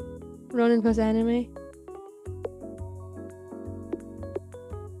 Ronin plus anime.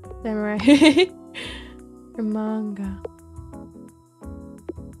 Samurai. Or manga.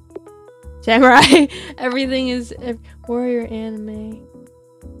 Samurai. Everything is warrior anime.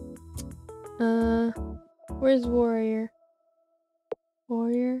 Where's warrior?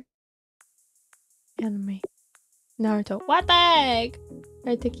 Warrior anime. Naruto. What the heck?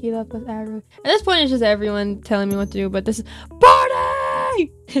 Right, tequila plus average. At this point, it's just everyone telling me what to do, but this is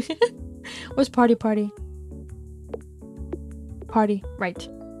party! What's party? Party. Right.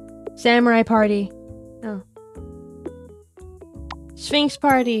 Samurai party. Oh. Sphinx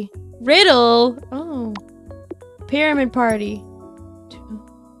party. Riddle. Oh. Pyramid party.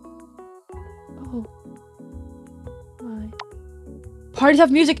 Oh. Why? Parties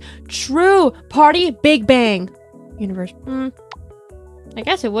have music. True. Party. Big Bang. Universe. I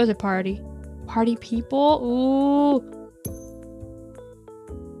guess it was a party. Party people. Ooh.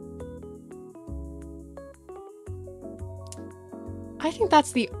 I think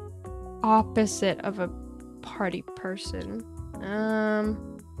that's the opposite of a party person.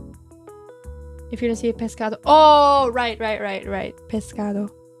 If you're gonna see pescado. Oh, right. Pescado.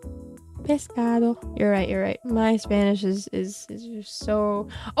 You're right. My Spanish is just so.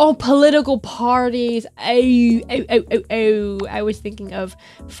 Oh, political parties. Oh. I was thinking of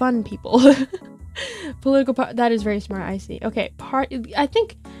fun people. Political part. That is very smart. I see. Okay, I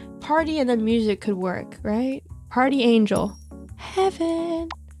think party and then music could work, right? Party angel. Heaven.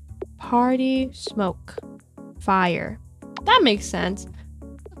 Party smoke. Fire. That makes sense.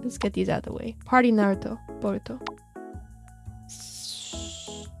 Let's get these out of the way. Party Naruto. Boruto.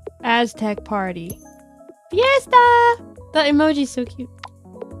 Aztec party. Fiesta! The emoji's so cute.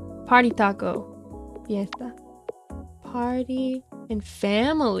 Party taco. Fiesta. Party and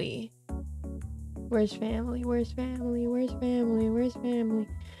family. Where's family?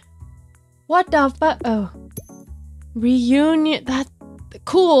 What the fuck? Oh. Reunion. That's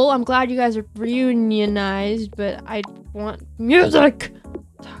cool. I'm glad you guys are reunionized, but I want music.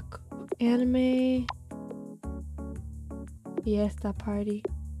 Taco. Anime. Fiesta party.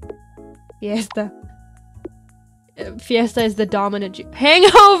 Fiesta. Fiesta is the dominant gene.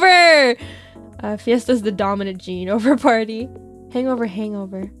 Hangover! Fiesta is the dominant gene over party. Hangover.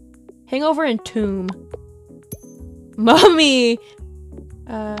 Hangover and tomb. Mommy!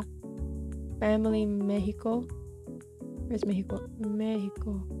 Family Mexico. Where's Mexico?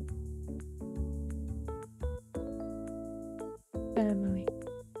 Mexico. Family.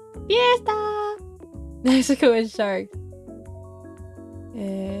 Fiesta! Mexico is sharks.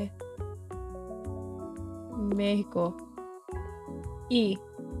 Mexico. E.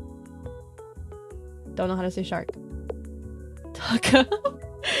 Don't know how to say shark. Taco.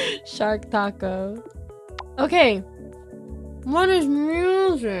 Shark taco. Okay. What is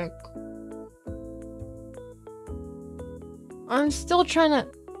music? I'm still trying to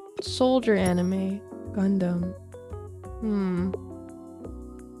soldier anime. Gundam.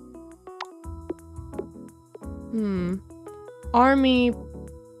 Army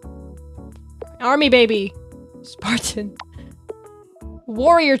baby. Spartan.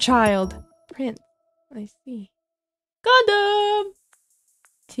 Warrior child. Prince. I see. Gundam.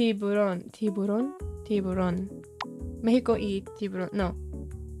 Tiburon. Mexico y tiburon. No.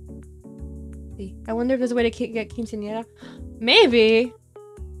 See. I wonder if there's a way to get quinceañera. Maybe.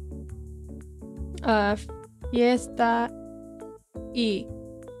 Fiesta y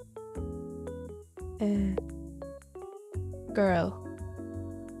girl.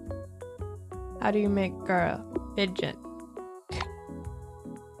 How do you make girl? Pigeon.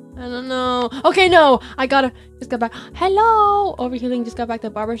 I don't know. Okay, no. I just got back. Hello. Overhealing just got back. The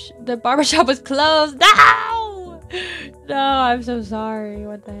barbershop was closed. No. No, I'm so sorry.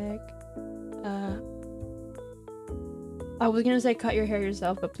 What the heck? I was gonna say cut your hair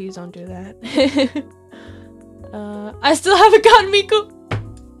yourself, but please don't do that. I still haven't gotten Miku.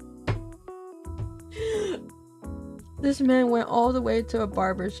 This man went all the way to a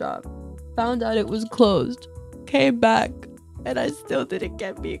barbershop, found out it was closed, came back, and I still didn't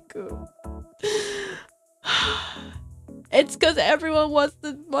get Miku. It's because everyone wants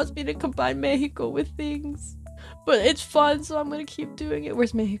me to combine Mexico with things, but it's fun, so I'm gonna keep doing it.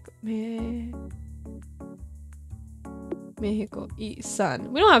 Where's Mexico? Mexico. Eat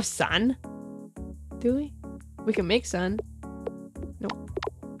sun. We don't have sun, do we? We can make sun. Nope.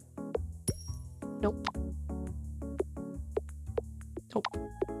 Nope. Nope.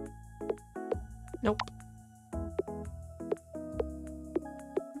 Nope.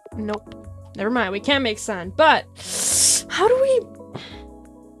 Nope. Never mind. We can't make sun. But how do we?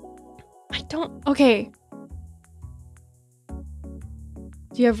 I don't. Okay.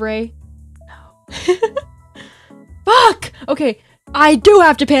 Do you have Ray? No. Fuck. Okay. I do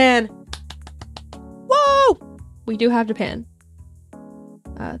have Japan. Whoa. We do have Japan.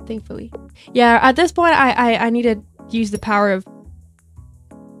 thankfully. Yeah, at this point, I need to use the power of...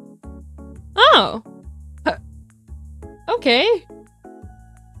 Oh! Okay.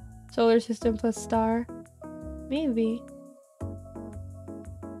 Solar system plus star. Maybe.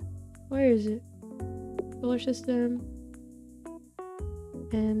 Where is it? Solar system.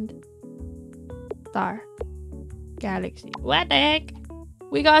 And... star. Galaxy. What the heck?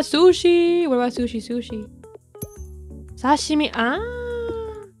 We got sushi! What about sushi? Sushi. Sashimi. Ah!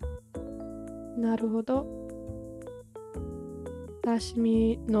 Naruhodo.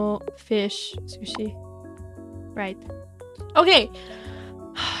 Sashimi no fish. Sushi. Right. Okay.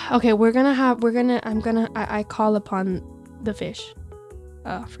 Okay, I call upon the fish.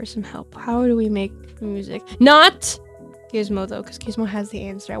 For some help. How do we make music? Not Gizmo though, because Gizmo has the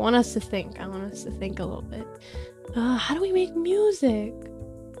answer. I want us to think. I want us to think a little bit. How do we make music?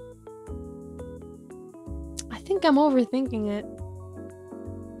 I think I'm overthinking it.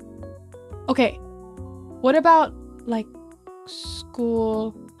 Okay. What about like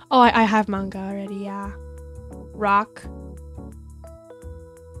school? Oh, I have manga already, yeah. Rock.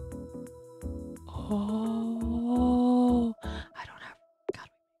 Oh, I don't have. God,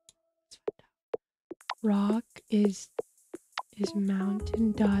 let's find out. Rock is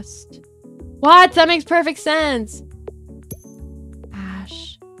mountain dust. What? That makes perfect sense.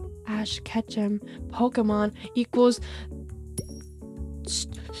 Ash Ketchum Pokemon equals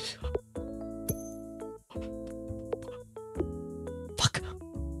fuck.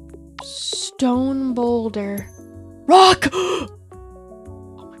 Stone boulder. Rock. Oh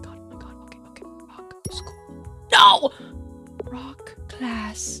my god. Okay. Rock school. No. Rock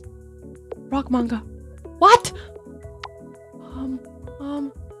class. Rock manga. What?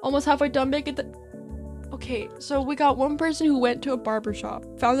 Almost halfway done making the... Okay, so we got one person who went to a barber shop,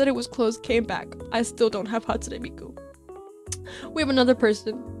 found that it was closed, came back. I still don't have Hatsune Miku. We have another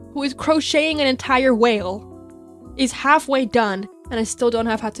person who is crocheting an entire whale, is halfway done, and I still don't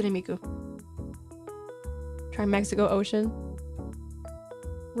have Hatsune Miku. Try Mexico Ocean.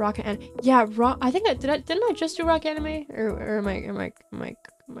 Rock anime. Yeah, rock. I think didn't I just do rock anime, or am I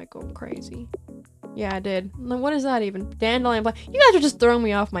going crazy? Yeah, I did. What is that even? Dandelion. You guys are just throwing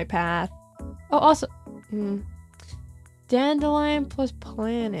me off my path. Oh, also. Dandelion plus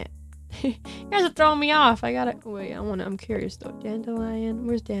planet. You guys are throwing me off. I gotta wait. I'm curious though. Dandelion.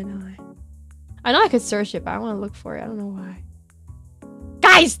 Where's dandelion? I know I could search it, but I want to look for it. I don't know why.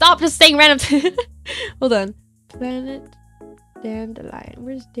 Guys, stop just saying random. Hold on. Planet. Dandelion.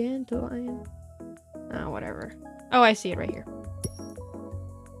 Where's dandelion? Oh, whatever. Oh, I see it right here.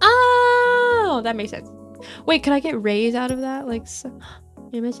 Oh, that makes sense. Wait, can I get rays out of that? Like,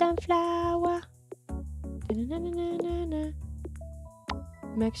 I'm a sunflower.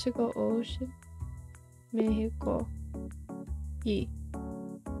 Mexico Ocean. Mexico.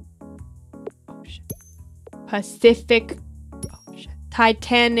 Ocean. Pacific Ocean.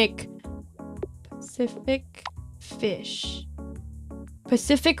 Titanic. Pacific fish.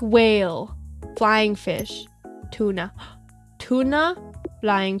 Pacific whale. Flying fish. Tuna. Tuna.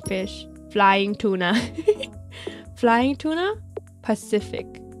 Flying fish. Flying tuna. Flying tuna. Pacific.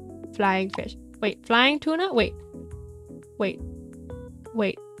 Flying fish. Wait, flying tuna? Wait.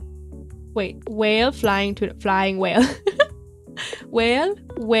 Whale, flying tuna. Flying whale. Whale.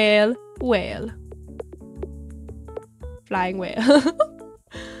 Flying whale.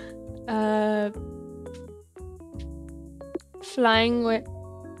 Flying whale.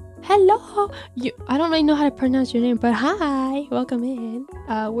 Hello. I don't really know how to pronounce your name, but hi. Welcome in.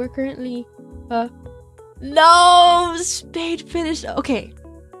 We're currently no, Spade finished. Okay.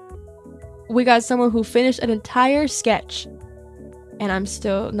 We got someone who finished an entire sketch. And I'm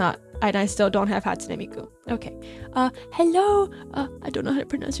still not, and I still don't have Hatsune Miku. Okay. Hello. I don't know how to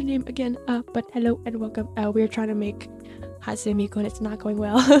pronounce your name again. But hello and welcome. We're trying to make Hatsune Miku and it's not going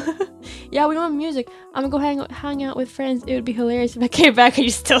well. Yeah, we don't have music. I'm gonna go hang out with friends. It would be hilarious if I came back and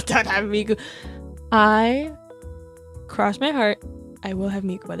you still don't have Miku. I cross my heart. I will have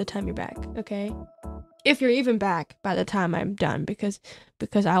Miku by the time you're back. Okay. If you're even back by the time I'm done, because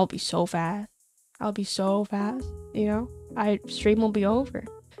I'll be so fast. I'll be so fast, you know? Stream will be over.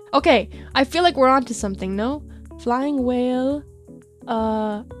 Okay, I feel like we're onto something, no? Flying whale,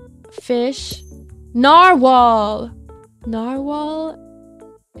 fish, narwhal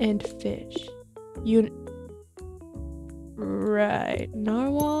and fish. Right,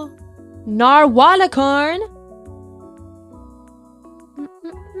 narwhalicorn.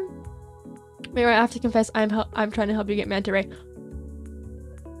 Wait, I have to confess, I'm trying to help you get manta ray.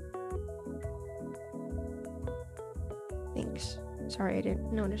 Thanks. Sorry, I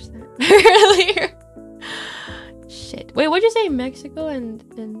didn't notice that earlier. Shit. Wait, what'd you say? Mexico and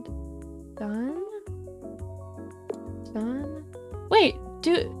sun? Sun? Wait,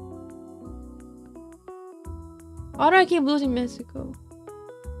 dude. Why do I keep losing Mexico?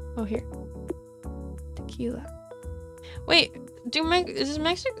 Oh, here. Tequila. Wait, is this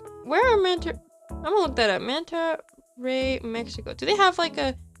Mexico? Where are Manta? I'm gonna look that up. Manta Ray, Mexico. Do they have like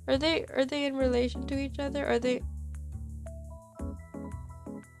a? Are they in relation to each other? Are they?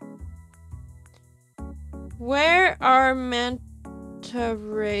 Where are manta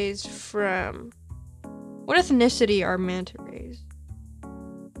rays from? What ethnicity are manta rays?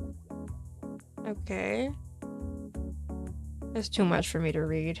 Okay. That's too much for me to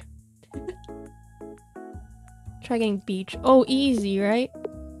read. Try getting beach. Oh, easy, right?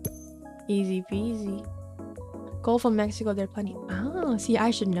 Easy peasy. Gulf of Mexico, there are plenty. Oh, see, I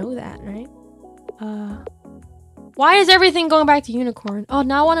should know that, right? Why is everything going back to unicorn? Oh,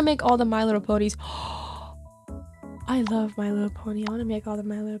 now I want to make all the My Little Ponies. I love My Little Pony. I want to make all the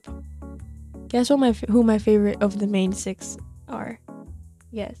My Little Pony. Guess who my favorite of the main 6 are?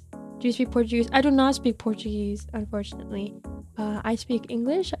 Yes. Do you speak Portuguese? I do not speak Portuguese, unfortunately. I speak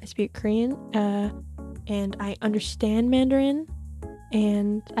English. I speak Korean. And I understand Mandarin.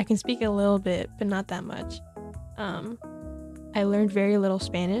 And I can speak a little bit, but not that much. I learned very little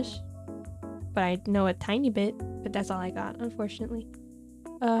Spanish. But I know a tiny bit. But that's all I got, unfortunately.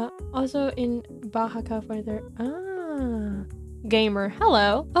 Also in Baja California, there. Gamer,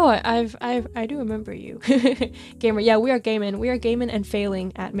 hello. Oh, I do remember you. Gamer, yeah, we are gaming. We are gaming and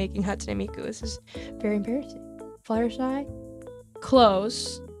failing at making Hatsune Miku. This is very embarrassing. Fluttershy,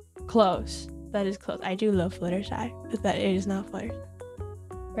 close. That is close. I do love Fluttershy, but that it is not Fluttershy.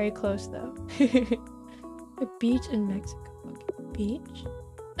 Very close though. A beach in Mexico. Okay. Beach.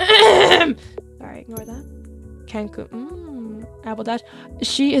 Sorry, ignore that. Cancun. Apple Dash.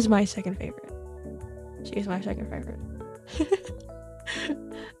 She is my second favorite.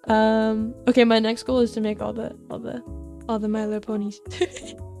 Okay, my next goal is to make all the My Little Ponies.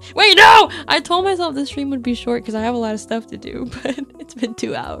 Wait, no! I told myself this stream would be short because I have a lot of stuff to do, but it's been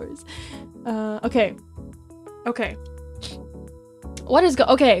 2 hours. Okay. What is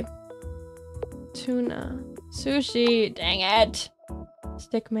okay. Tuna. Sushi. Dang it.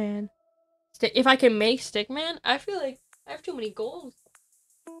 Stickman. If I can make Stickman, I feel like I have too many goals.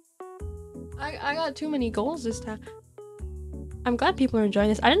 I got too many goals this time. I'm glad people are enjoying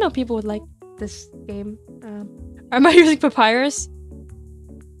this. I didn't know people would like this game. Am I using papyrus?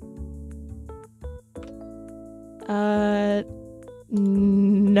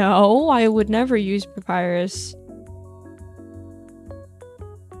 No, I would never use papyrus.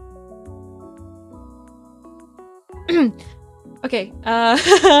 Okay,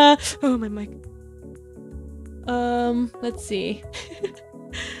 oh, my mic. Let's see.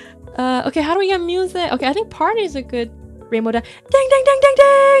 Okay, how do we get music? Okay, I think party is a good Rainbow Dash. Dang, dang, dang, dang,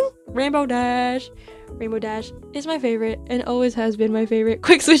 dang! Rainbow Dash. Rainbow Dash is my favorite and always has been my favorite.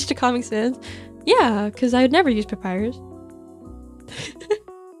 Quick switch to Comic Sans. Yeah, because I would never use papyrus.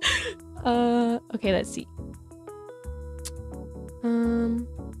 Okay, let's see.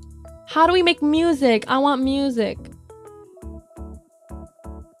 How do we make music? I want music.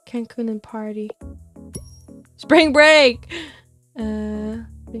 Cancun and party. Spring break!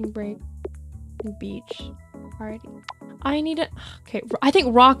 Spring break. And beach. Party. I need it. Okay, I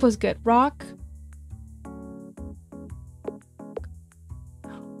think rock was good. Rock.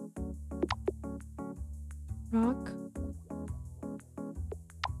 Rock.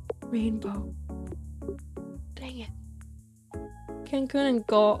 Rainbow. Dang it. Cancun and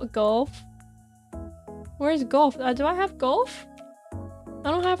golf. Where's golf? Do I have golf?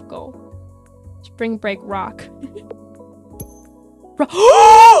 I don't have golf. Spring break rock.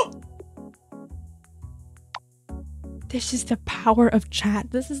 This is the power of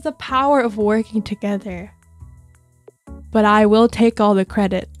chat. This is the power of working together. But I will take all the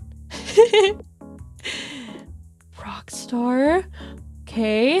credit. Rockstar.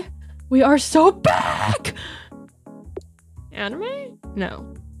 Okay. We are so back! Anime?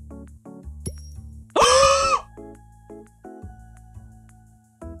 No.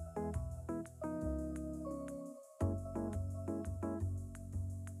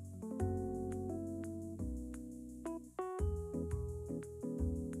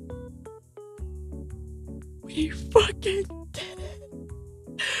 We fucking did it!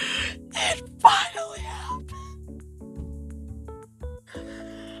 It finally happened!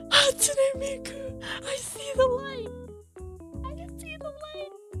 Hatsune Miku! I see the light! I can see the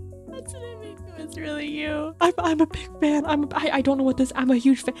light! Hatsune Miku, it's really you. I'm a big fan. I don't know what this. I'm a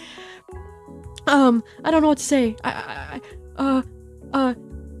huge fan. I don't know what to say.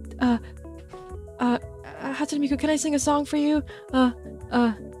 Hatsune Miku, can I sing a song for you?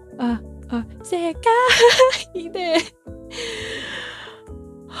 Sekai de.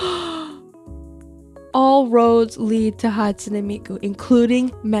 All roads lead to Hatsune Miku,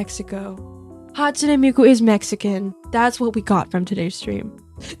 including Mexico. Hatsune Miku is Mexican. That's what we got from today's stream.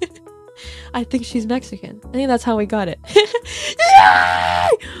 I think she's Mexican. I think that's how we got it. Yay!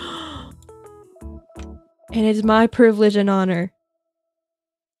 And it's my privilege and honor.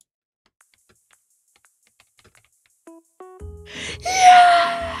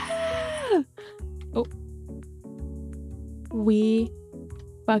 Yeah! Oh. We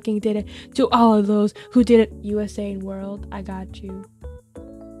fucking did it. To all of those who did it, USA and world, I got you.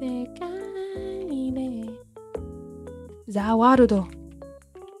 Zawarudo.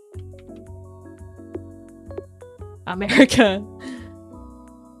 America.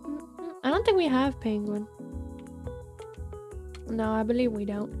 I don't think we have penguin. No, I believe we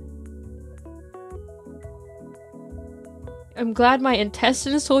don't. I'm glad my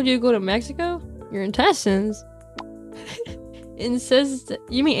intestines told you to go to Mexico. Your intestines? Incest?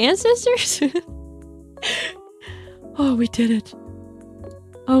 You mean ancestors? Oh, we did it.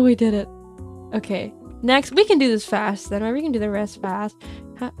 Oh, we did it. Okay. Next, we can do this fast then, right? We can do the rest fast.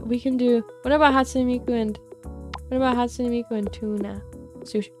 We can do... What about Hatsune Miku and... What about Hatsune Miku and tuna?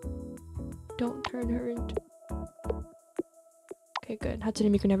 Sushi. Don't turn her into... Okay, good. Hatsune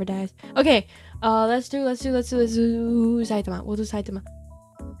Miku never dies. Okay. Let's do Saitama. We'll do Saitama.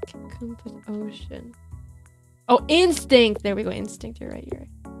 Compass ocean. Oh, instinct! There we go. Instinct. You're right.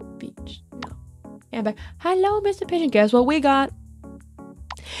 Beach. No. And back. Hello, Mr. Pigeon. Guess what we got?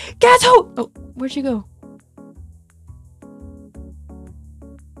 Guess who? Oh, where'd she go?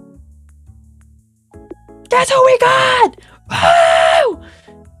 Guess who we got? Woo!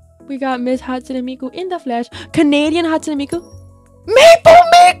 We got Miss Hatsune Miku in the flesh. Canadian Hatsune Miku. Maple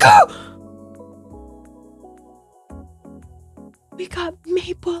Miku! We got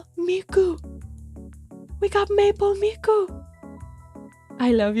Maple Miku. We got Maple Miku.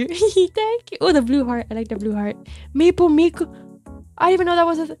 I love you. Thank you. Oh, the blue heart. I like the blue heart. Maple Miku. I didn't even know that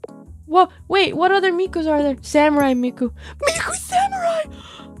was a... Whoa, wait, what other Mikus are there? Samurai Miku. Miku Samurai!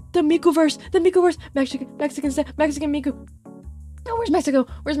 The Miku-verse. The Miku-verse. Mexican Miku. Oh, where's Mexico?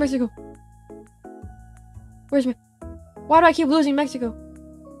 Where's Mexico? Where's me? Why do I keep losing Mexico?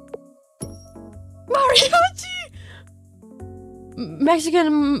 Mariachi!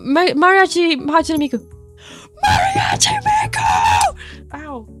 Mariachi Hatsune Miku. Mariachi Miku!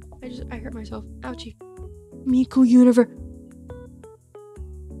 Ow. I hurt myself. Ouchie. Miku Universe.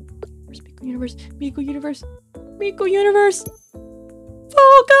 Where's Miku Universe? Miku Universe. Miku Universe!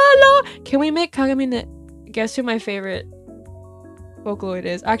 Vocalo! Can we make Kagamine? Guess who my favorite Vocaloid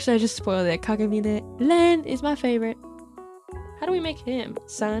is? Actually, I just spoiled it. Kagamine Len is my favorite. How do we make him?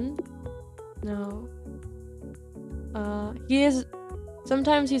 Sun? No. He is...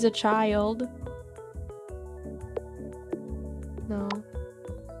 Sometimes he's a child. No.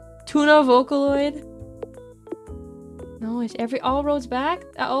 Tuna Vocaloid? No, it's all roads back?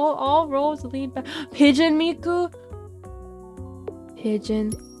 All roads lead back. Pigeon Miku?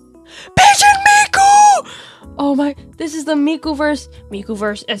 Pigeon Miku! Oh my, this is the Miku-verse.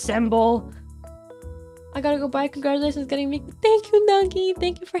 Miku-verse assemble. I gotta go bye. Congratulations getting Miku. Thank you, Nuggy.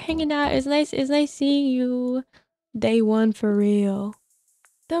 Thank you for hanging out. It's nice seeing you. Day one for real.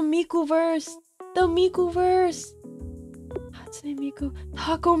 The Miku-verse. The Miku-verse. Hatsune Miku.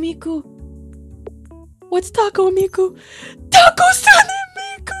 Taco Miku. What's Taco Miku? Taco Sune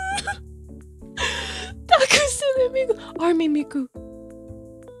Miku! Taco Sune Miku. Army Miku.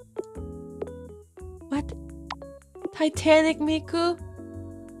 What? Titanic Miku?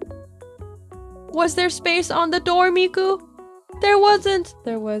 Was there space on the door, Miku? There wasn't.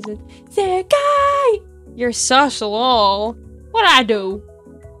 Sekai! You're sus, lol. What'd I do?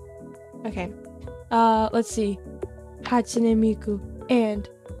 Okay. Let's see. Hatsune Miku and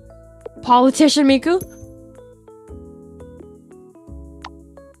Politician Miku?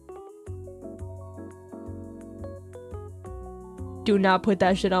 Do not put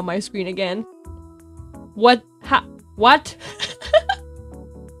that shit on my screen again. What? What?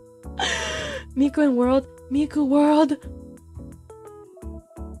 Miku and World? Miku World?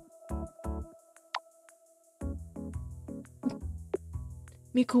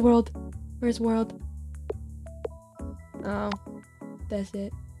 Miku World. Where's World? Oh. That's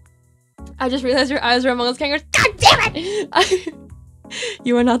it. I just realized your eyes were among us kangaroos. God damn it!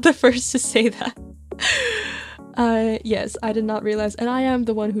 You are not the first to say that. Yes, I did not realize, and I am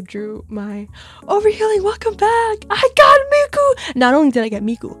the one who drew my overhealing. Welcome back! I got Miku! Not only did I get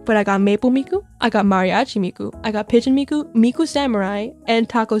Miku, but I got Maple Miku, I got Mariachi Miku, I got Pigeon Miku, Miku Samurai, and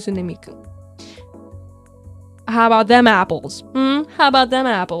Taco Sune Miku. How about them apples? How about them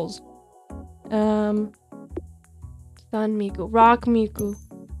apples? Sun Miku. Rock Miku.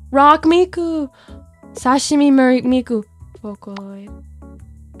 Rock Miku! Sashimi Miku. Vocaloid.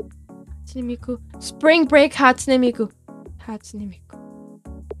 Hatsune Miku. Spring Break Hatsune Miku. Hatsune Miku.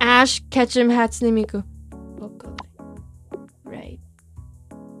 Ash Ketchum Hatsune Miku. Vocaloid. Right.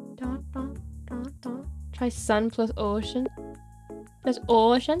 Dun, dun, dun, dun. Try sun plus ocean. Plus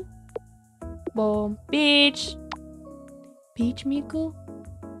ocean. Boom. Beach. Beach Miku.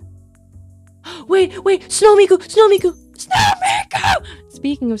 Wait. Snow Miku. Snow Miku. Snow Miku!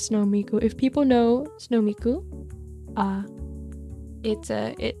 Speaking of Snow Miku, if people know Snow Miku,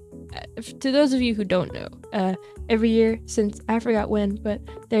 to those of you who don't know, every year since I forgot when, but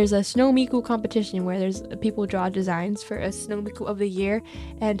there's a Snow Miku competition where there's people draw designs for a Snow Miku of the year,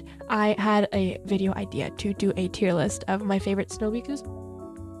 and I had a video idea to do a tier list of my favorite Snow Mikus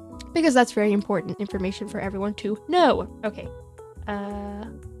because that's very important information for everyone to know. Okay,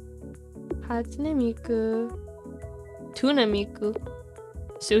 Hatsune Miku, Tuna Miku,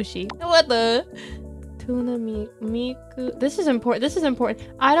 Sushi. What the? Tuna Miku. This is important.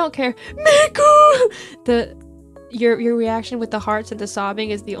 I don't care. Miku! Your reaction with the hearts and the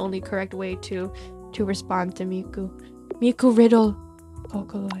sobbing is the only correct way to respond to Miku. Miku Riddle.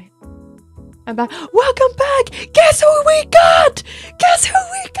 Vocaloid. I'm back. Welcome back! Guess who we got?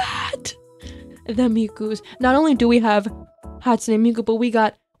 The Mikus. Not only do we have Hatsune Miku, but we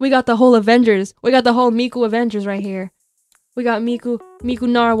got the whole Avengers. We got the whole Miku Avengers right here. We got Miku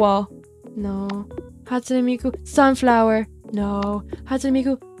Narwhal. No. Hatsune Miku Sunflower. No. Hatsune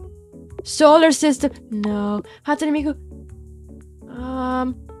Miku Solar System. No. Hatsune Miku.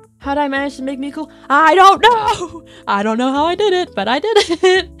 How did I manage to make Miku? I don't know. I don't know how I did it, but I did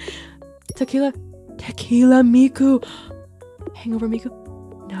it. Tequila Miku. Hangover Miku.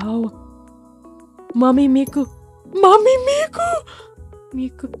 No. Mommy Miku.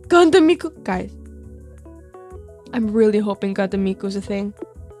 Miku. Gundam Miku. Guys, I'm really hoping Gundam Miku's a thing.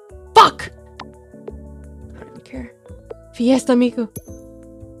 Fuck! I don't even care. Fiesta Miku.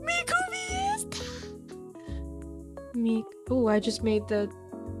 Fiesta! Miku. Oh, I just made the...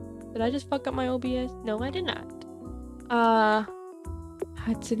 Did I just fuck up my OBS? No, I did not.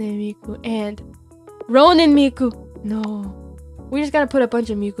 Hatsune Miku and Ronin Miku. No. We just gotta put a bunch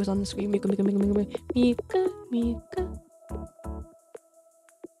of Mikus on the screen. Miku.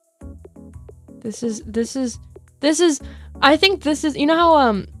 This is I think this is, you know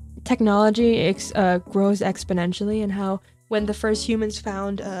how technology grows exponentially, and how when the first humans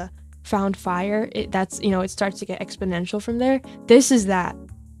found fire, it starts to get exponential from there. This is that.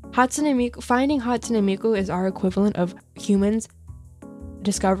 Finding Hatsune Miku is our equivalent of humans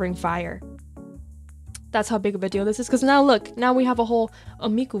discovering fire. That's how big of a deal this is, because now look, now we have a whole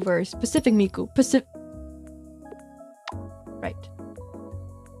Miku-verse. Pacific Miku. Right.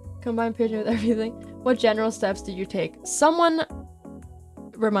 Combine picture with everything. What general steps did you take? Someone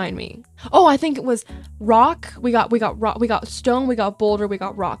remind me. Oh, I think it was rock. We got rock. We got stone. We got boulder. We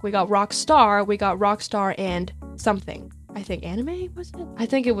got rock. We got rock star. We got rock star and something. I think anime, was it? I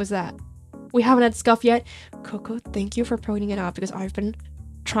think it was that. We haven't had scuff yet. Coco, thank you for pointing it out, because I've been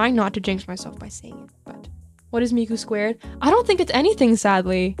trying not to jinx myself by saying it. But what is Miku squared? I don't think it's anything,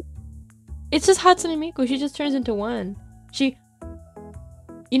 sadly. It's just Hatsune Miku. She just turns into one.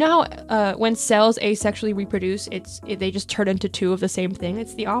 You know how when cells asexually reproduce, they just turn into two of the same thing?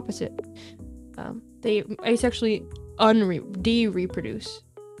 It's the opposite. They asexually de-reproduce.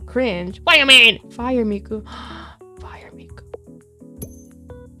 Cringe. What do you mean? Fire Miku. Fire Miku.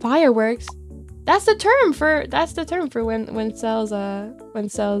 Fireworks. That's the term for when cells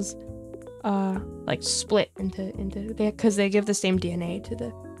like split into because they give the same DNA to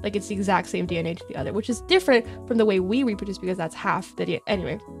the, like, it's the exact same DNA to the other, which is different from the way we reproduce, because that's half the DNA.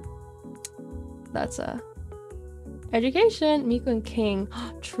 Anyway, that's education. Miku and King.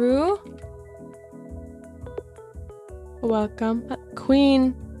 True. Welcome.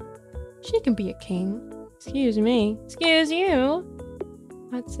 Queen. She can be a king. Excuse me. Excuse you.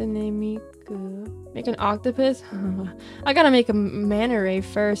 Hatsune Miku. Make an octopus? I gotta make a manta ray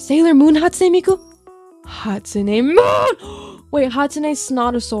first. Sailor Moon Hatsune Miku? Hatsune Moon! Wait, Hatsune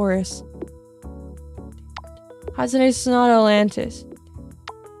Snotosaurus. Hatsune Snotolantis.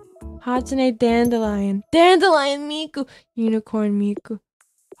 Hatsune Dandelion. Dandelion Miku. Unicorn Miku.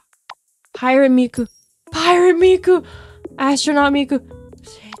 Pirate Miku. Pirate Miku. Astronaut Miku.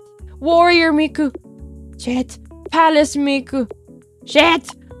 Shit. Warrior Miku. Shit. Palace Miku. Shit.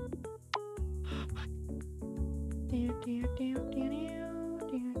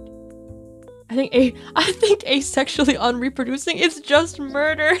 I think asexually unreproducing is just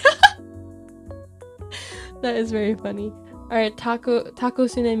murder. That is very funny. All right, Taco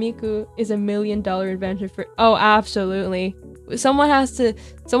Tsunemiku is $1 million invention for. Oh, absolutely. Someone has to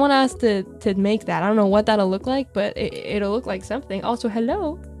make that. I don't know what that'll look like, but it'll look like something. Also,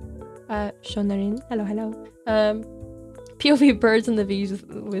 hello, Shonarin. Hello. POV birds and the bees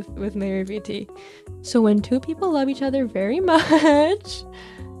with Mary VT. So when two people love each other very much.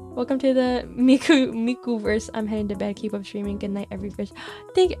 Welcome to the Miku verse. I'm heading to bed. Keep up streaming. Good night, every fish.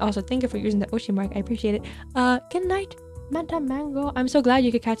 Thank you for using the Oshi mark. I appreciate it. Good night, Manta Mango. I'm so glad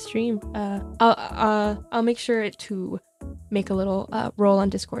you could catch stream. I'll make sure to make a little role on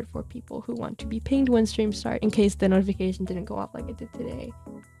Discord for people who want to be pinged when streams start, in case the notification didn't go off like it did today.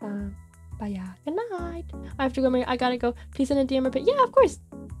 But yeah, good night. I have to go. I gotta go. Please send a DM or yeah, of course.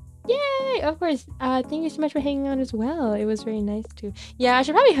 Yay! Of course. Thank you so much for hanging out as well. It was very nice too. Yeah, I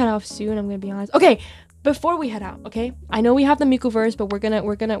should probably head off soon. I'm gonna be honest. Okay, before we head out, okay? I know we have the Miku verse, but we're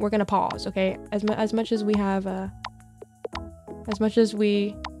gonna pause. Okay, as much as we have as much as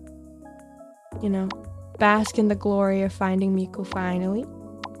we, you know, bask in the glory of finding Miku finally.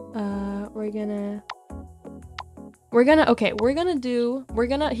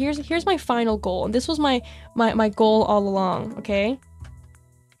 Here's my final goal, and this was my goal all along. Okay.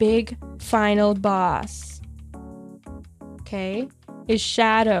 Big final boss, okay, is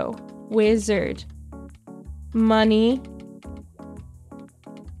Shadow Wizard Money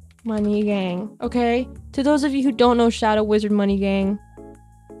Gang. Okay, to those of you who don't know Shadow Wizard Money Gang,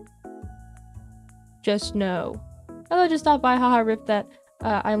 just know. Hello, just stop by. Haha, rip that.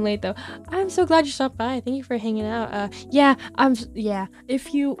 I'm late though. I'm so glad you stopped by. Thank you for hanging out. Yeah,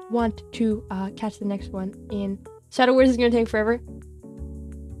 if you want to catch the next one in Shadow Wizard is gonna take forever.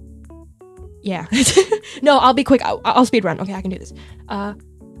 Yeah. No, I'll be quick. I'll speed run. Okay, I can do this.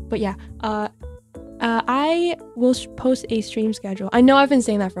 But yeah. I will post a stream schedule. I know I've been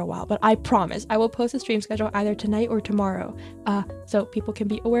saying that for a while, but I promise I will post a stream schedule either tonight or tomorrow. So people can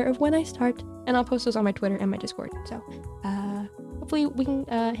be aware of when I start, and I'll post those on my Twitter and my Discord. So, hopefully we can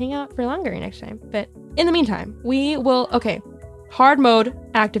hang out for longer next time. But in the meantime, we will. Okay, hard mode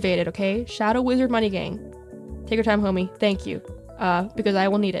activated. Okay, Shadow Wizard Money Gang. Take your time, homie. Thank you. Because I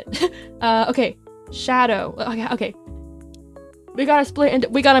will need it. Okay, Shadow. Okay. We gotta split into.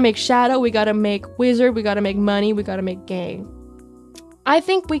 We gotta make Shadow. We gotta make Wizard. We gotta make Money. We gotta make Gang. I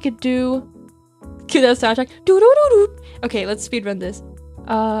think we could do. Cue that soundtrack. Okay, let's speedrun this.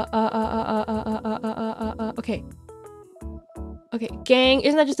 Okay. Okay, Gang.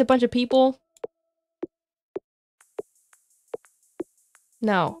 Isn't that just a bunch of people?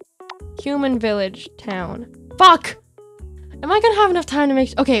 No. Human Village Town. Fuck! Am I gonna have enough time to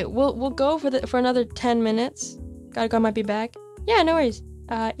make? Okay, we'll go for another 10 minutes. Gotta might be back. Yeah, no worries.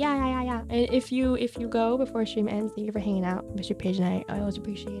 Yeah. And if you go before stream ends, thank you for hanging out, Mr. Page, and I always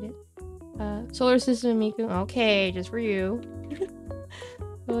appreciate it. Solar System Miku. Okay, just for you.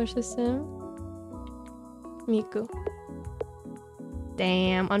 Solar System Miku.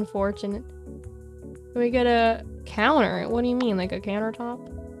 Damn, unfortunate. Can we get a counter? What do you mean, like a countertop?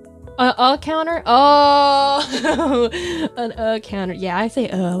 A counter? Oh, an counter. Yeah, I say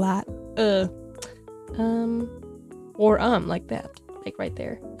a lot. Or like that, like right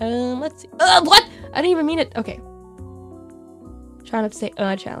there. Let's see. What? I didn't even mean it. Okay. Try not to say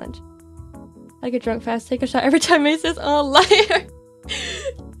challenge. I get drunk fast. Take a shot every time Mace says liar.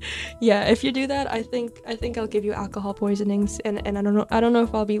 Yeah, if you do that, I think I'll give you alcohol poisonings, and I don't know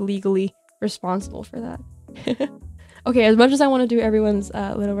if I'll be legally responsible for that. Okay, as much as I want to do everyone's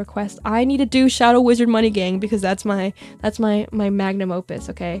little request, I need to do Shadow Wizard Money Gang because that's my magnum opus.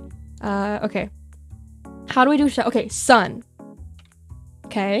 Okay, okay. How do we do okay, Sun.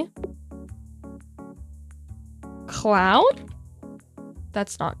 Okay. Cloud?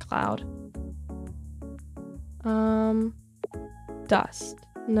 That's not Cloud. Dust.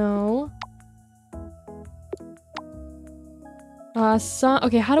 No. Sun.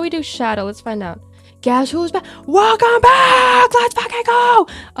 Okay, how do we do Shadow? Let's find out. Guess who's back? Welcome back! Let's fucking go!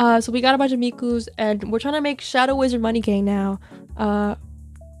 So we got a bunch of Mikus, and we're trying to make Shadow Wizard Money Gang now.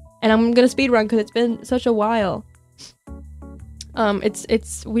 And I'm gonna speedrun because it's been such a while.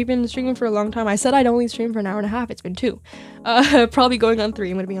 We've been streaming for a long time. I said I'd only stream for an hour and a half. It's been 2. Probably going on 3,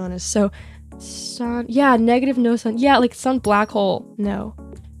 I'm gonna be honest. So, sun, yeah, negative no sun. Yeah, like sun black hole. No.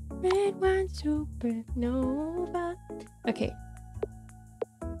 Red one supernova. Okay.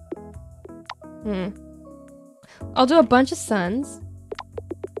 I'll do a bunch of suns.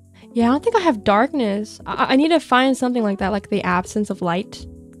 Yeah, I don't think I have darkness. I need to find something like that, like the absence of light.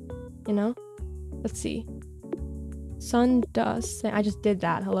 You know? Let's see. Sun, dust. I just did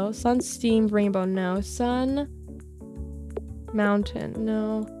that. Hello? Sun, steam, rainbow. No. Sun, mountain.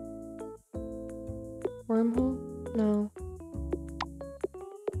 No. Wormhole? No.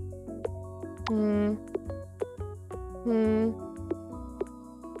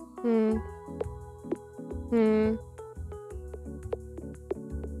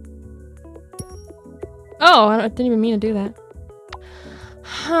 Oh, I didn't even mean to do that.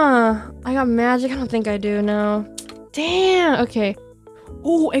 Huh. I got magic? I don't think I do, no. Damn! Okay.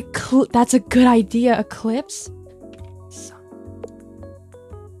 Oh, that's a good idea. Eclipse?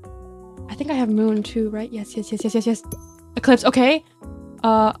 I think I have moon too, right? Yes. Eclipse, okay.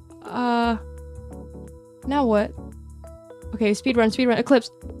 Now what? Okay, speed run. Eclipse.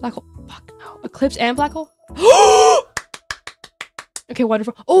 Black hole. Fuck, no. Eclipse and black hole? Okay,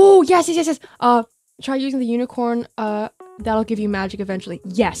 wonderful. Oh, yes. Try using the unicorn. That'll give you magic eventually.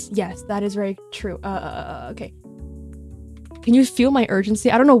 Yes, that is very true. Okay. Can you feel my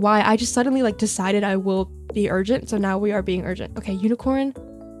urgency? I don't know why. I just suddenly like decided I will be urgent. So now we are being urgent. Okay, unicorn.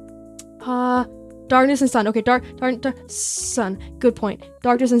 Darkness and sun. Okay, dark sun. Good point.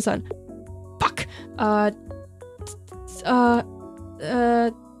 Darkness and sun. Fuck. Pirate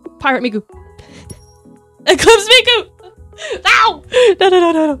Miku. Eclipse Miku. Ow!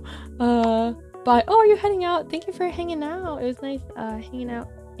 No. Bye. Oh, are you heading out? Thank you for hanging out. It was nice hanging out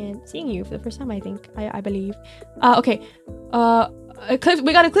and seeing you for the first time, I think. I believe. Okay. Eclipse.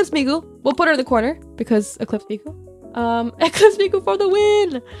 We got Eclipse Miku. We'll put her in the corner because Eclipse Miku. Eclipse Miku for the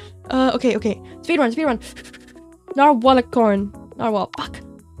win. Okay. Speed run. Narwhal. Fuck.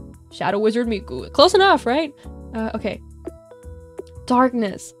 Shadow Wizard Miku. Close enough, right? Okay.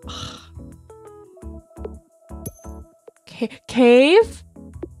 Darkness. Cave?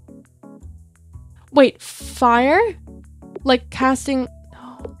 Wait, fire? Like casting...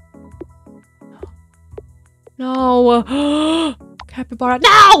 No. Capybara.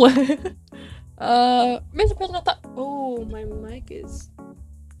 No! Mr. President, I thought... Oh, my mic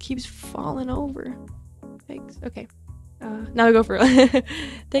keeps falling over. Thanks. Okay. Now I go for it.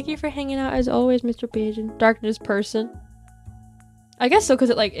 Thank you for hanging out as always, Mr. Pigeon. Darkness person. I guess so, because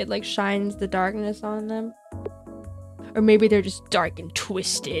it shines the darkness on them. Or maybe they're just dark and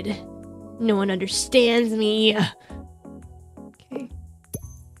twisted. No one understands me. Okay.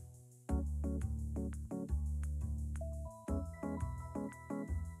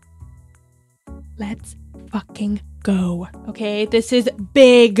 Let's fucking go. Okay, this is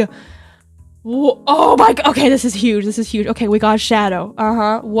big. Whoa, oh my god. Okay, this is huge. Okay, we got Shadow.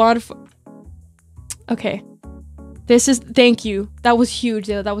 Okay. Thank you. That was huge.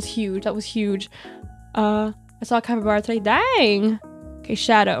 Yeah, that was huge. I saw a capybara today. Dang. Okay,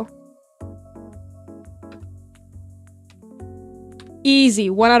 Shadow. Easy.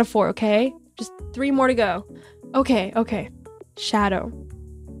 1 out of 4, okay? Just 3 more to go. Okay. Shadow.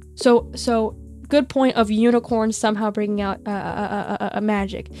 So good point of unicorn somehow bringing out a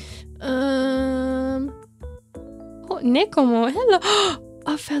magic. Oh, Nicomo. Hello.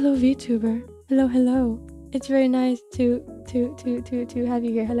 A fellow VTuber. Hello. It's very nice to have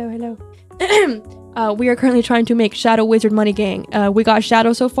you here. Hello. We are currently trying to make Shadow Wizard Money Gang. We got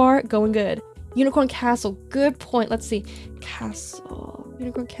Shadow so far, going good. Unicorn Castle, good point. Let's see. Castle.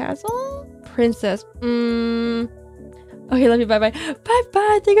 Unicorn Castle? Princess. Okay, love you. Bye.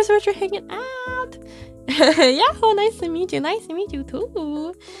 Thank you so much for hanging out. Yahoo, nice to meet you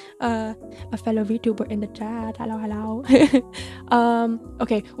too. A fellow VTuber in the chat. Hello.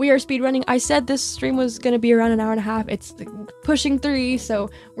 Okay, we are speedrunning. I said this stream was gonna be around 1.5 hours. It's pushing 3, so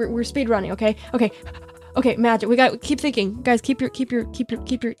we're speedrunning. Okay, magic. We got keep thinking, guys. Keep your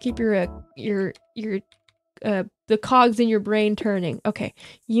the cogs in your brain turning. Okay,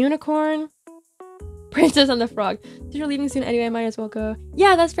 unicorn. Princess and the Frog. You're leaving soon anyway, I might as well go.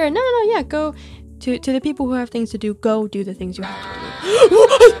 Yeah, that's fair. No, yeah, go. To the people who have things to do, go do the things you have to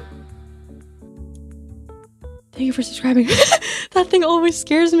do. Thank you for subscribing. That thing always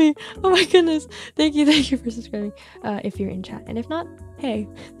scares me. Oh my goodness. Thank you for subscribing. If you're in chat. And if not, hey.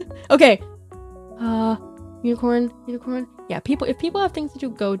 Okay. Unicorn. Yeah, if people have things to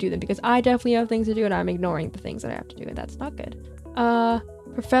do, go do them. Because I definitely have things to do and I'm ignoring the things that I have to do. And that's not good.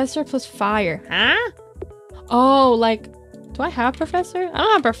 Professor plus fire. Huh? Oh, like... Do I have professor? I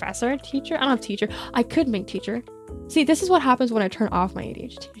don't have professor. Teacher? I don't have teacher. I could make teacher. See, this is what happens when I turn off my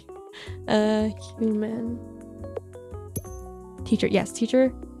ADHD. Human. Teacher. Yes,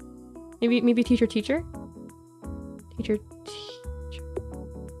 teacher. Maybe teacher. Teacher.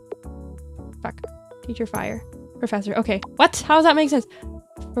 Fuck. Teacher fire. Professor. Okay. What? How does that make sense?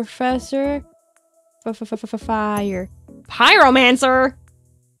 Professor. Fire. Pyromancer!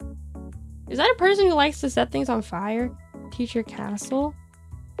 Is that a person who likes to set things on fire? Teacher castle.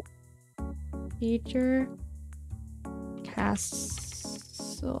 Teacher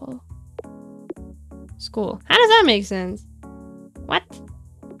castle. School. How does that make sense? What?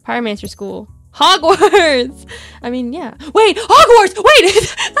 Pyromancer School. Hogwarts! I mean, yeah. Wait! Hogwarts!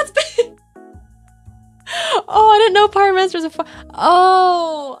 Wait! That's big! Oh, I didn't know Pyromancer was a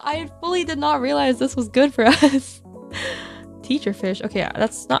oh! I fully did not realize this was good for us. Teacher fish. Okay,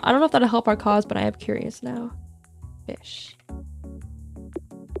 that's not... I don't know if that'll help our cause, but I am curious now. Fish.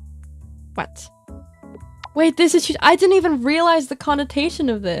 What? Wait, this is... I didn't even realize the connotation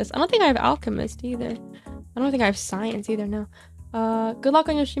of this. I don't think I have alchemist either. I don't think I have science either, no. Good luck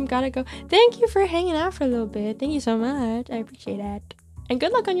on your stream. Gotta go. Thank you for hanging out for a little bit. Thank you so much. I appreciate that. And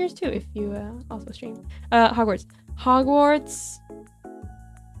good luck on yours too if you also stream. Hogwarts. Hogwarts.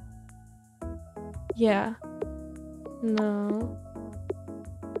 Yeah. No.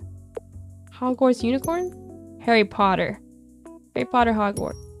 Hogwarts unicorn? Harry Potter. Harry Potter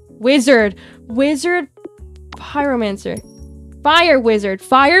Hogwarts. Wizard. Wizard. Pyromancer. Fire wizard.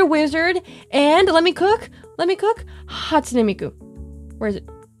 Fire wizard. And let me cook. Let me cook. Hatsune Miku. Where is it?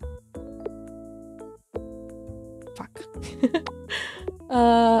 Fuck.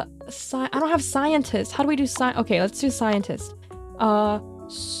 I don't have scientist. How do we do okay, let's do scientist.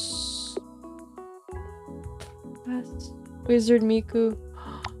 Wizard Miku. Wizard Miku.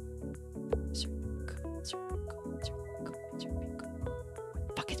 Wizard Miku. Wizard Miku. Wizard Miku.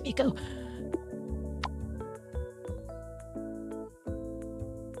 Fuck is Miku?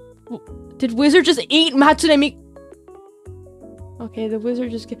 Did wizard just eat Hatsune Miku? Okay, the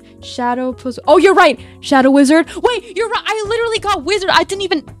wizard just get shadow plus. Oh, you're right. Shadow wizard. Wait, you're right. I literally got wizard. I didn't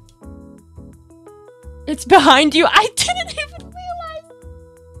even. It's behind you. I didn't even realize.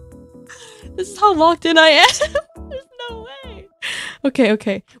 This is how locked in I am. There's no way. Okay,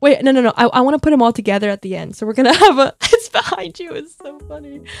 okay. Wait, no. I want to put them all together at the end. So we're gonna have a. It's behind you. It's so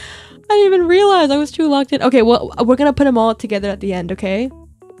funny. I didn't even realize I was too locked in. Okay, well, we're gonna put them all together at the end. Okay.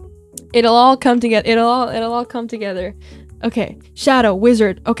 It'll all come together. It'll all come together. Okay, shadow,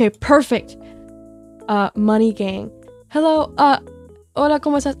 wizard. Okay, perfect. Money gang. Hello, hola,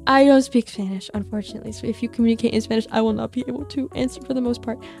 ¿cómo estás? I don't speak Spanish, unfortunately. So if you communicate in Spanish, I will not be able to answer for the most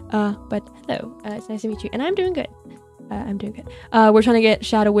part. But hello, it's nice to meet you. And I'm doing good. I'm doing good. We're trying to get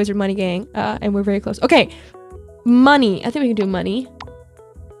shadow, wizard, money gang. And we're very close. Okay, money. I think we can do money.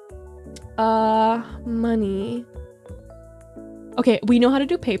 Money. Okay, we know how to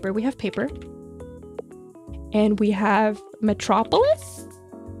do paper. We have paper. And we have Metropolis?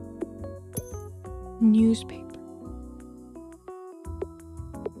 Newspaper.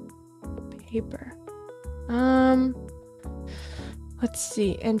 Paper. Let's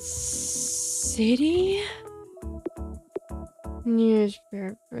see. And city?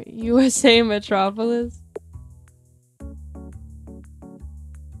 Newspaper. USA Metropolis?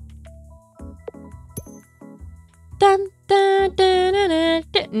 Dun, dun, dun, dun, dun,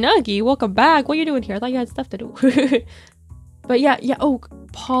 dun. Nuggy, welcome back. What are you doing here? I thought you had stuff to do. But yeah. Oh,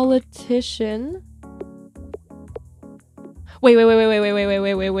 politician. Wait.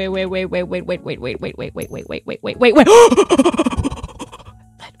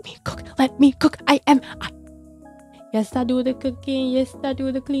 Let me cook. Yes, I do the cooking. Yes, I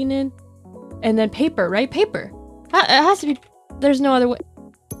do the cleaning. And then paper, right? Paper. It has to be. There's no other way.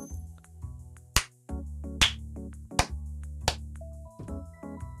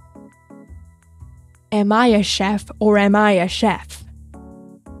 Am I a chef or am I a chef?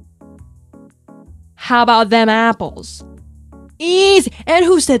 How about them apples? Easy. And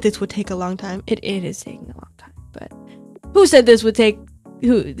who said this would take a long time? It is taking a long time, but who said this would take?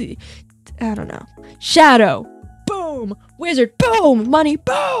 I don't know. Shadow. Boom. Wizard. Boom. Money.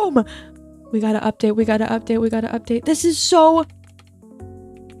 Boom. We gotta update. This is so.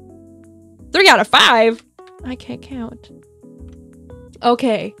 3 out of 5. I can't count.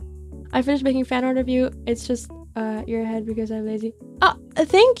 Okay. I finished making fan art of you. It's just your head because I'm lazy.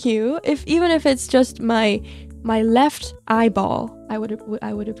 Thank you. Even if it's just my left eyeball, I would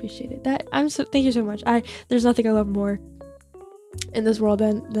appreciate it. Thank you so much. There's nothing I love more in this world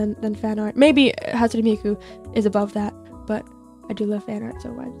than fan art. Maybe Hatsune Miku is above that, but I do love fan art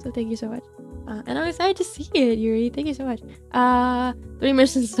so much. So thank you so much. And I'm excited to see it, Yuri. Thank you so much. 3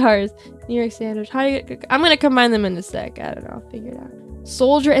 mission stars. New York sandwich. I'm gonna combine them in a sec. I don't know. I'll figure it out.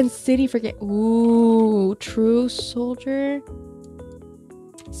 Soldier and city. Forget. Ooh, true soldier.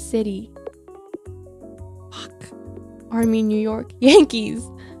 City. Fuck. Army, New York. Yankees.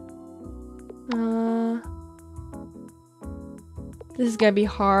 This is gonna be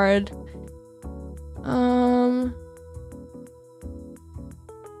hard.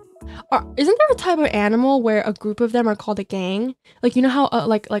 Isn't there a type of animal where a group of them are called a gang? Like, you know how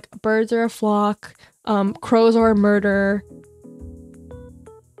like birds are a flock, crows are a murder.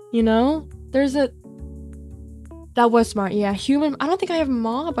 You know, there's a That was smart. Yeah, human. I don't think I have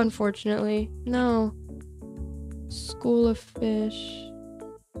mob, unfortunately. No. School of fish.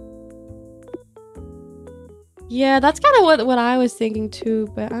 Yeah, that's kind of what I was thinking too,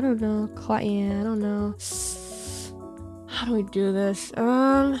 but I don't know. Yeah, I don't know. How do we do this?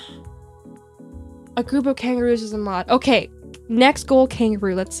 A group of kangaroos is a mod. Okay, next goal,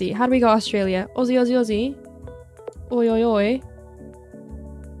 kangaroo. Let's see. How do we go, Australia? Aussie, Aussie, Aussie. Oi, oi, oi.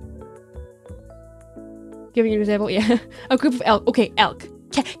 Giving you an example, yeah. A group of elk. Okay, elk.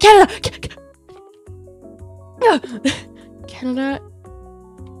 Canada! Canada.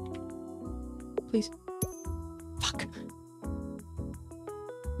 Please. Fuck.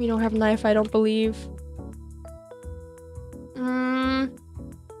 We don't have knife, I don't believe.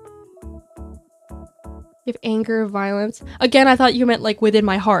 You have anger, violence. Again, I thought you meant like within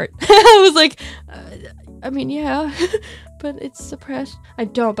my heart. I was like, I mean, yeah, but it's suppressed. I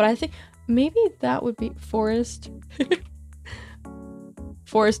don't, but I think maybe that would be forest.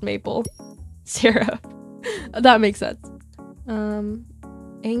 Forest maple. Sarah. That makes sense.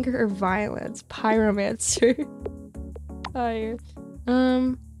 Anger or violence. Pyromancer. Fire.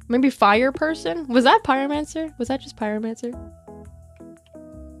 Maybe fire person? Was that pyromancer? Was that just pyromancer?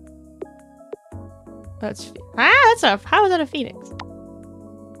 That's how is that a phoenix?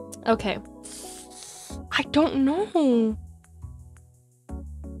 Okay. I don't know.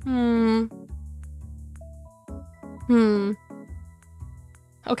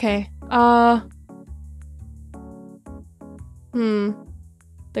 Okay.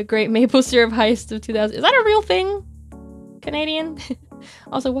 The Great Maple Syrup Heist of 2000. Is that a real thing? Canadian?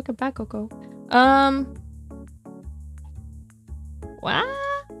 Also, welcome back, Coco. What?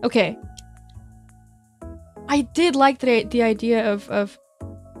 Okay. I did like the idea of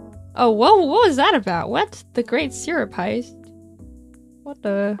oh, whoa, what was that about? What? The Great Syrup Heist? What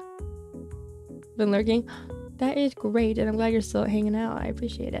the? Been lurking? That is great, and I'm glad you're still hanging out. I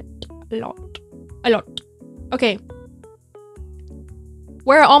appreciate it. A lot. A lot. Okay.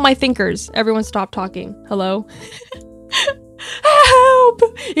 Where are all my thinkers? Everyone stop talking. Hello? Help!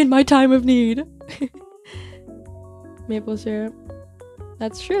 In my time of need. Maple syrup.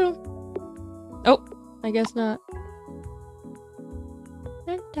 That's true. Oh, I guess not.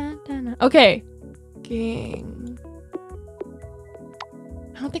 Okay. King.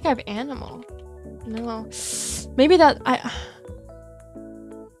 I don't think I have animal. No. Maybe that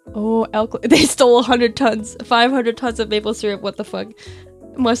Oh, elk. They stole 100 tons. 500 tons of maple syrup. What the fuck?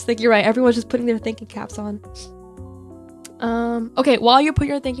 Must think you're right. Everyone's just putting their thinking caps on. Okay, while you put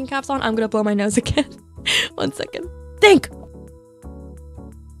your thinking caps on, I'm gonna blow my nose again. 1 second. Think!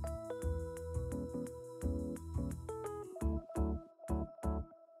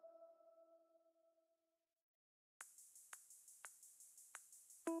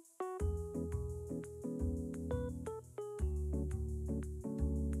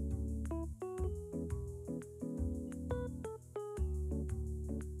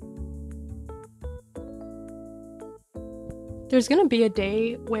 There's gonna be a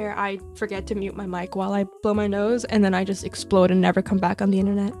day where I forget to mute my mic while I blow my nose, and then I just explode and never come back on the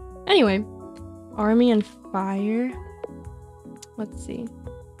internet. Anyway, army and fire. Let's see.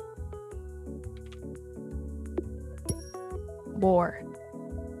 War.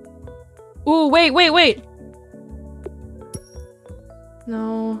 Ooh, wait.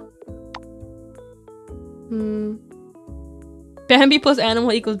 No. Bambi plus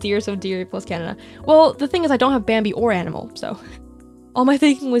animal equals deer, so deer plus Canada. Well, the thing is I don't have Bambi or animal, so all my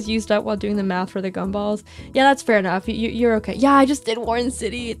thinking was used up while doing the math for the gumballs. Yeah, that's fair enough. You're okay. Yeah, I just did war in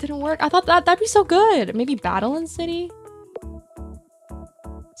city. It didn't work. I thought that'd be so good. Maybe battle in city?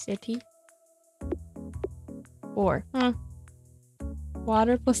 City? War.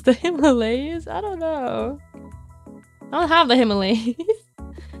 Water plus the Himalayas? I don't know. I don't have the Himalayas.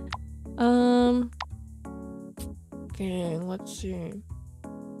 Okay, let's see.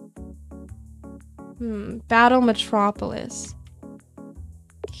 Battle Metropolis.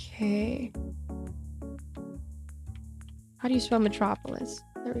 Okay. How do you spell Metropolis?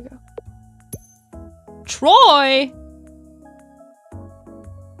 There we go. Troy!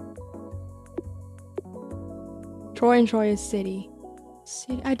 Troy and Troy is city.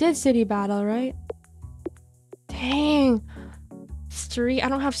 I did city battle, right? Dang. Street. I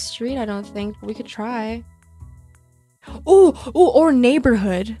don't have street, I don't think. But we could try. Ooh, or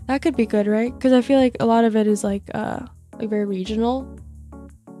neighborhood. That could be good, right? Because I feel like a lot of it is like very regional.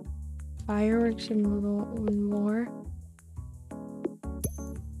 Fireworks and more.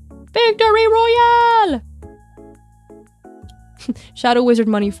 Victory Royale! Shadow Wizard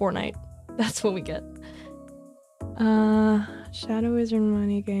money Fortnite. That's what we get. Shadow Wizard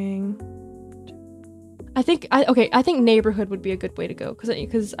money gang. I think neighborhood would be a good way to go because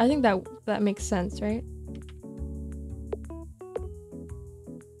I think that makes sense, right?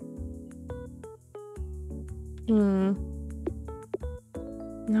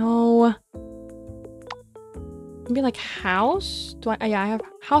 No. Maybe like house? Yeah, I have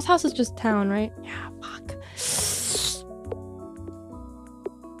house. House is just town, right? Yeah, fuck.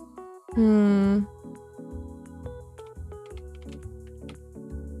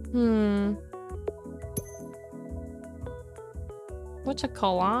 What's a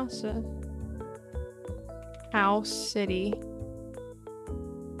colossus? House city.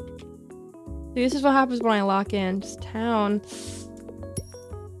 See, this is what happens when I lock in. Just town.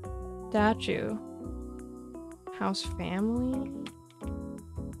 Statue. House family.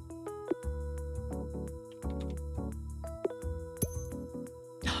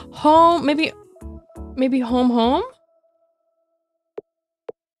 Home, maybe home.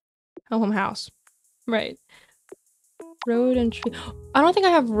 Home house. Right. Road and tree. I don't think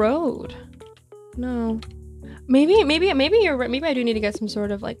I have road. No. Maybe you're right. Maybe I do need to get some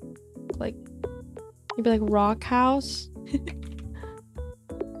sort of like maybe like rock house.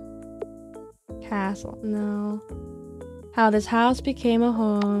 Castle. No. How this house became a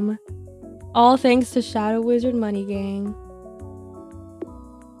home. All thanks to Shadow Wizard Money Gang.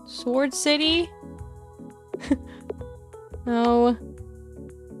 Sword City? No.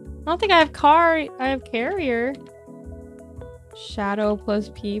 I don't think I have car. I have carrier. Shadow plus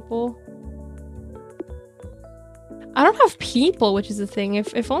people. I don't have people, which is the thing.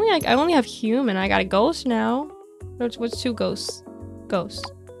 If only I only have human. I got a ghost now. What's 2 ghosts?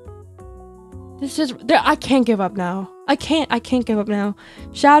 Ghosts. This is there. I can't give up now. I can't give up now.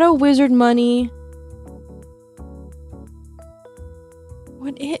 Shadow Wizard Money.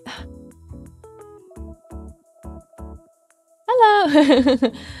 What it? Hello.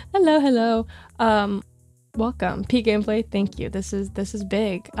 hello. Welcome. P gameplay. Thank you. This is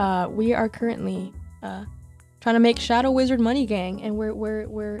big. We are currently trying to make Shadow Wizard Money Gang, and we're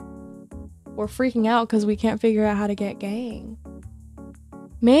freaking out because we can't figure out how to get gang.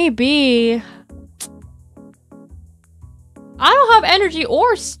 Maybe I don't have energy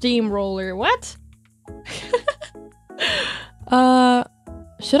or steamroller. What?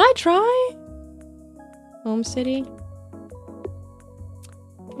 Should I try? Home city.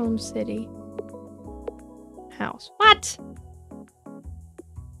 Home city. House. What?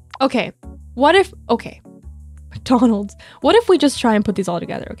 Okay. What if... Okay. McDonald's. What if we just try and put these all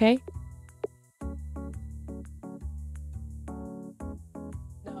together, okay?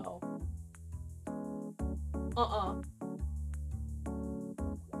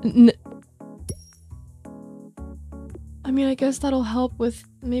 No. I mean, I guess that'll help with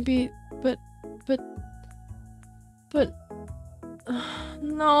maybe... But...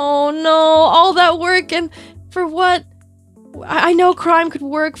 No, all that work and for what? I know crime could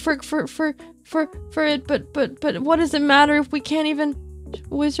work for it, but what does it matter if we can't even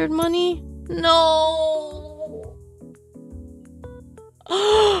wizard money? No.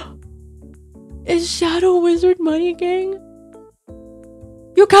 Is Shadow Wizard Money Gang?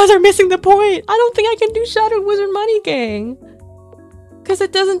 You guys are missing the point. I don't think I can do Shadow Wizard Money Gang because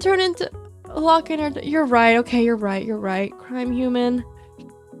it doesn't turn into lock-in or... You're right. Okay, you're right. Crime human.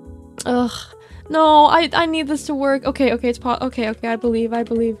 Ugh. No, I need this to work. Okay, it's okay, I believe.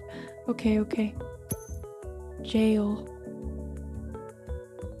 Okay. Jail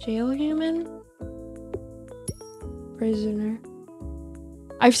human? Prisoner.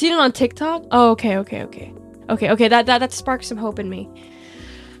 I've seen it on TikTok. Oh, okay. That sparks some hope in me.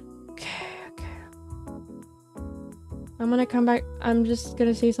 Okay. I'm gonna come back. I'm just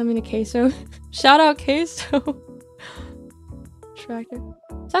gonna say something to Queso. Shout out Queso. Tractor.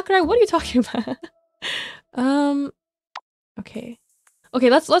 Sakurai, what are you talking about? Okay,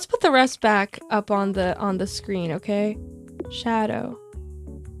 let's put the rest back up on the screen, okay? Shadow.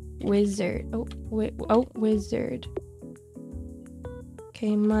 Wizard. Oh, wizard.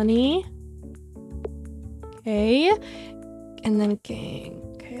 Okay, money. Okay. And then gang.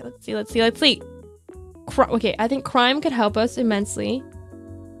 Okay, let's see. Okay, I think crime could help us immensely.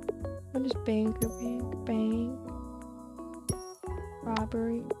 What is bank?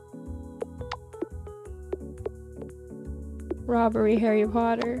 Robbery, Harry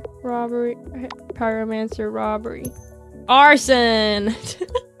Potter. Robbery, pyromancer, robbery. Arson!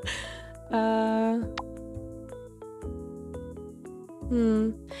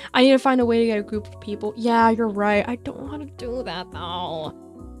 I need to find a way to get a group of people. Yeah, you're right. I don't know how to do that though.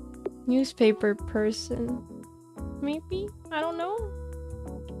 Newspaper person. Maybe? I don't know.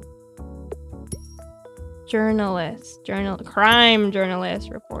 Journalist. Crime journalist.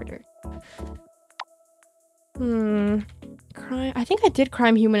 Reporter. Crime. I think I did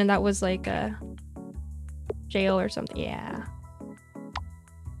crime human and that was like a jail or something. Yeah.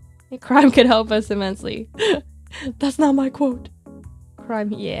 Crime could help us immensely. That's not my quote.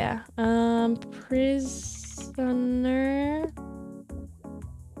 Crime. Yeah. Prisoner.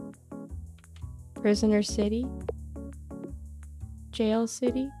 Prisoner city. Jail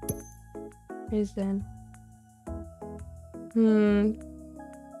city. Prison.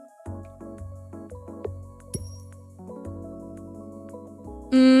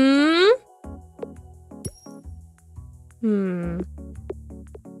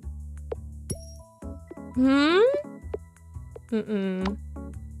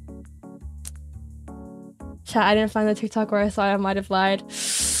 Chat, I didn't find the TikTok where I saw it. I might have lied.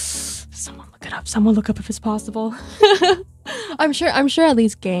 Someone look it up. Someone look up if it's possible. I'm sure at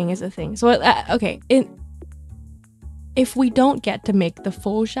least gang is a thing. So okay, if we don't get to make the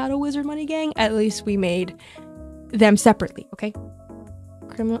full Shadow Wizard Money Gang, at least we made them separately, okay?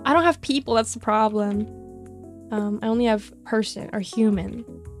 Criminal. I don't have people, that's the problem. I only have person or human.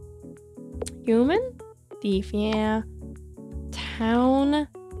 Human? Thief, yeah. Town.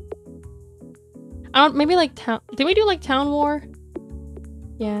 I don't, maybe like town. Did we do like town war?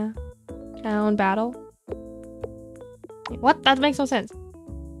 Yeah. Town battle. What? That makes no sense.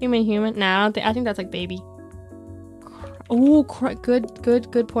 Human. Nah, I think that's like baby. Oh,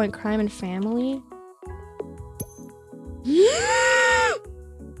 good point. Crime and family.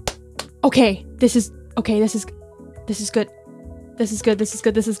 Okay, this is good. This is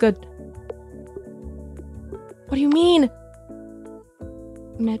good. What do you mean?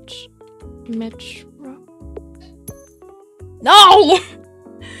 Metro. No!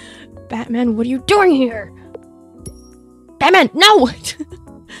 Batman, what are you doing here? Batman, no!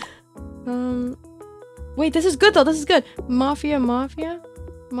 Wait, this is good though. This is good. Mafia,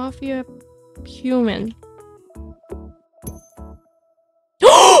 human.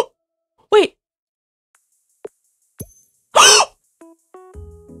 Wait.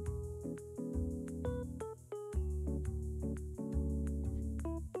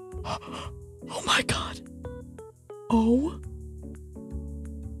 Oh my god. Oh.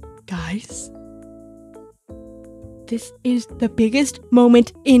 Guys. This is the biggest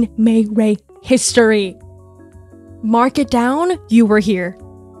moment in May Ray history. Mark it down. You were here.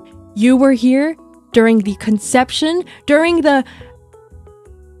 You were here during the conception, during the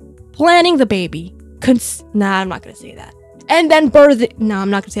planning the baby. Nah, I'm not gonna say that. And then birth. No, I'm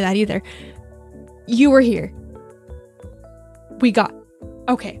not gonna say that either. You were here. We got.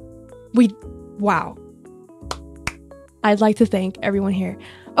 Okay. Wow. I'd like to thank everyone here.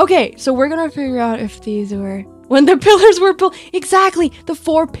 Okay, so we're gonna figure out if these were when the pillars were built. Exactly, the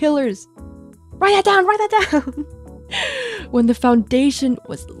 4 pillars. Write that down. When the foundation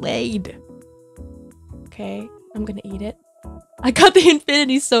was laid. Okay, I'm gonna eat it. I got the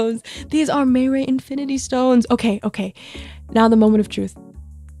infinity stones. These are Mayray infinity stones. Okay. Now the moment of truth.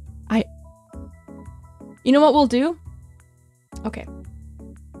 You know what we'll do? Okay.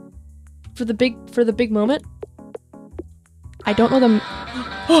 For the big moment. I don't know them.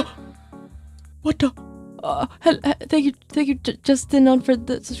 What the? Thank you, Justin, on for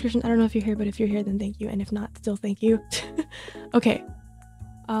the subscription. I don't know if you're here, but if you're here, then thank you, and if not, still thank you. Okay.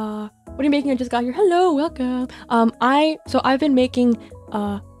 What are you making? I just got here. Hello, welcome. I've been making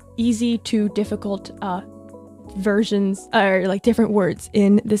easy to difficult versions or like different words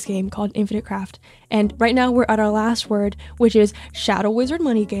in this game called Infinite Craft, and right now we're at our last word, which is Shadow Wizard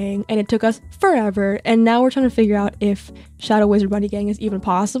Money Gang, and it took us forever, and now we're trying to figure out if Shadow Wizard Money Gang is even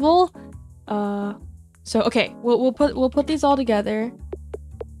possible. So okay, we'll put these all together.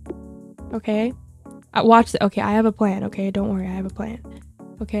 Okay, watch it. Okay, I have a plan. Okay, don't worry, I have a plan.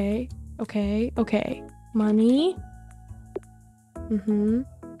 Okay. Money.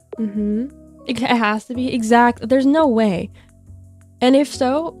 It has to be exact. There's no way. And if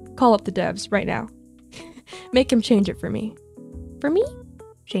so, call up the devs right now. Make him change it for me. For me?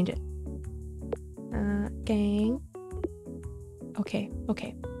 Change it. Gang. Okay.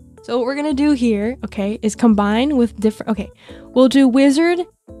 So what we're gonna do here, okay, is combine with different. Okay, we'll do wizard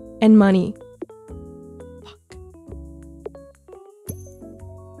and money. Fuck.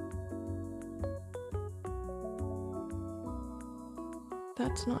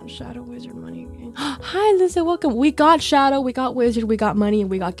 That's not Shadow Wizard Money Gang. Hi, Lisa, welcome. We got Shadow, we got Wizard, we got Money,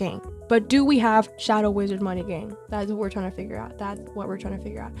 and we got Gang. But do we have Shadow Wizard Money Gang? That's what we're trying to figure out.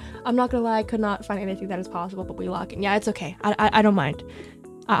 I'm not gonna lie, I could not find anything that is possible, but we lock in. Yeah, it's okay. I don't mind.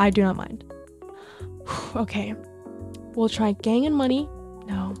 I do not mind. Okay. We'll try Gang and Money.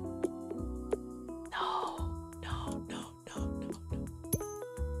 No.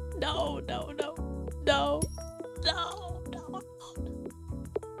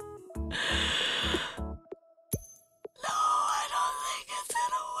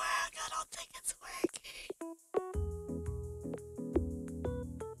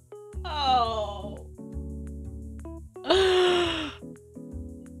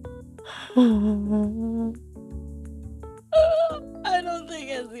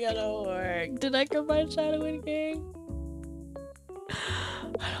 gonna work. Did I combine Shadow and Gang?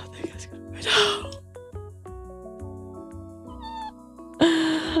 I don't think it's gonna work.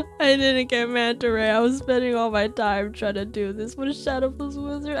 I didn't get Manta Ray. I was spending all my time trying to do this. What is Shadow plus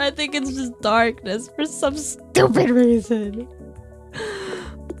Wizard? I think it's just darkness for some stupid reason.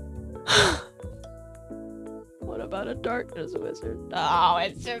 What about a darkness wizard? Oh,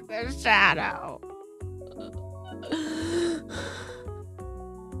 it's just a shadow.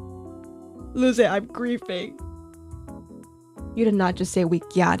 Lucy, I'm grieving. You did not just say we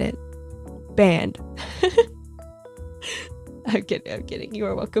got it. Banned. I'm kidding. You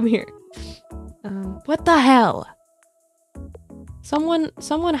are welcome here. What the hell?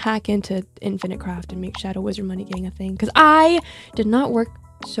 Someone hack into Infinite Craft and make Shadow Wizard Money Gang a thing. Because I did not work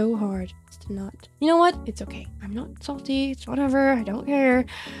so hard to not. You know what? It's okay. I'm not salty. It's whatever. I don't care.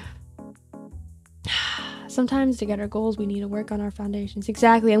 Sometimes to get our goals, we need to work on our foundations.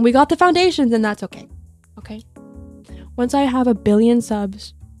 Exactly. And we got the foundations, and that's okay. Okay? Once I have 1 billion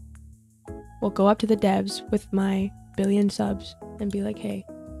subs, we'll go up to the devs with my 1 billion subs and be like, hey,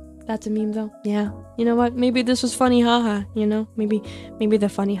 that's a meme though. Yeah. You know what? Maybe this was funny, haha. You know? Maybe the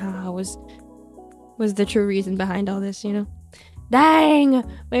funny haha was the true reason behind all this, you know? Dang!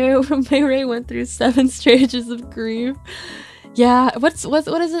 Mayray went through 7 stages of grief. Yeah, what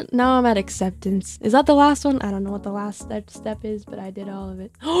is it? Now I'm at acceptance. Is that the last one? I don't know what the last step is, but I did all of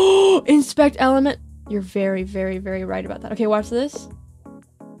it. Oh, inspect element. You're very, very, very right about that. Okay, watch this.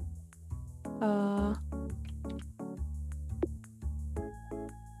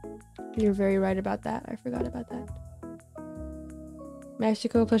 You're very right about that. I forgot about that.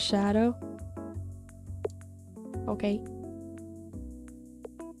 Mexico plus Shadow. Okay.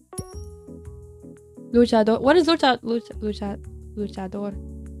 Luchador. What is luchador?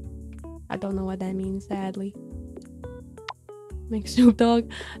 I don't know what that means, sadly. Make Snoop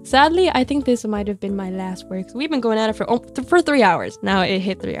Dogg. Sadly, I think this might have been my last work. So we've been going at it for 3 hours. Now it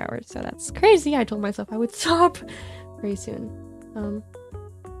hit 3 hours, so that's crazy. I told myself I would stop very soon.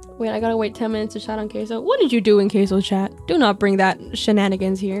 Wait, I gotta wait 10 minutes to chat on Queso. What did you do in Queso chat? Do not bring that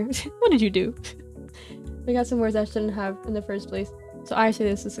shenanigans here. What did you do? We got some words I shouldn't have in the first place. So I say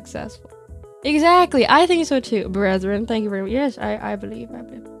this is successful. Exactly, I think so too, brethren. Thank you very much. Yes, I believe.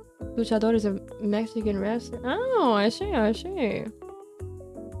 Luchador is a Mexican wrestler. Oh, I see.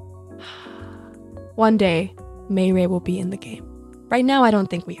 One day, Mayray will be in the game. Right now, I don't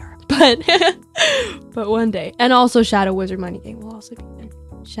think we are, but but one day. And also, Shadow Wizard Money Gang will also be there.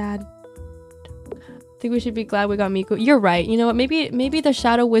 Shad. I think we should be glad we got Miku. You're right. You know what? Maybe the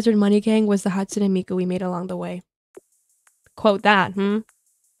Shadow Wizard Money Gang was the Hudson and Miku we made along the way. Quote that,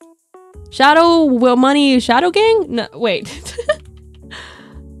 Shadow Money Shadow Gang? No, wait.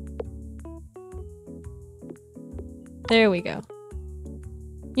 There we go.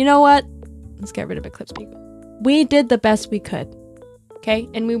 You know what? Let's get rid of Eclipse Pico. We did the best we could. Okay?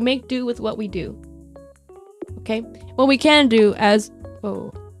 And we make do with what we do. Okay? What we can do as...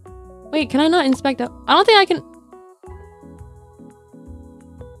 Whoa. Wait, can I not inspect up? I don't think I can...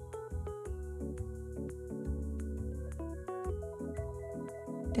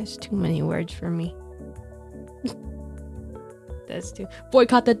 There's too many words for me. That's too...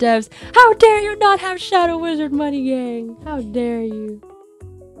 Boycott the devs. How dare you not have Shadow Wizard Money Gang? How dare you?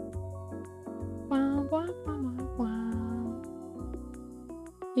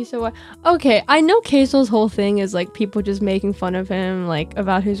 You said what? Okay, I know Queso's whole thing is like people just making fun of him, like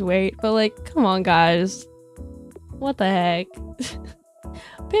about his weight, but like, come on, guys. What the heck?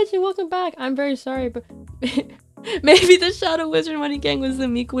 Pigeon, welcome back. I'm very sorry, but maybe the Shadow Wizard Money Gang was the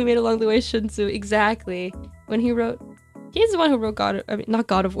Miku we made along the way. Shunsu, exactly. When he wrote, he's the one who wrote not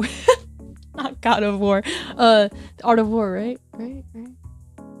God of War, not God of War, Art of War, right?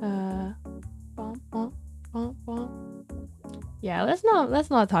 Yeah, let's not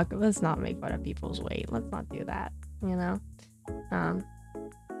make fun of people's weight. Let's not do that, you know.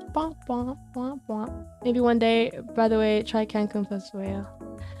 Maybe one day. By the way, try Cancun plus Whale.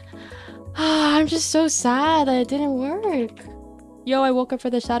 I'm just so sad that it didn't work. Yo, I woke up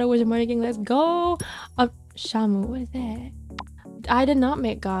for the Shadow Wizard Money Gang. Let's go. Shamu, what is that? I did not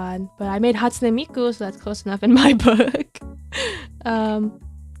make God, but I made Hatsune Miku, so that's close enough in my book.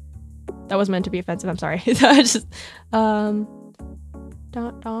 That was meant to be offensive. I'm sorry. I just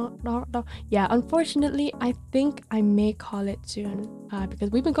yeah, unfortunately, I think I may call it soon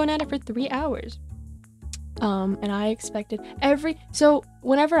because we've been going at it for 3 hours. And I expected so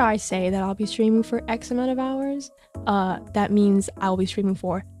whenever I say that I'll be streaming for X amount of hours, that means I'll be streaming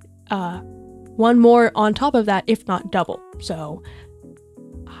for one more on top of that, if not double. So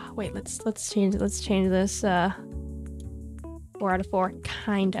wait, let's change this. 4 out of 4.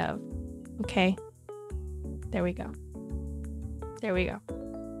 Kind of. Okay. There we go. There we go.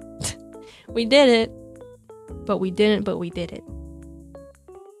 We did it. But we didn't, but we did it.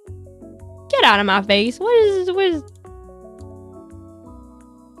 Get out of my face. What is this?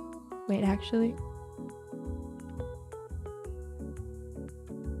 Wait, actually.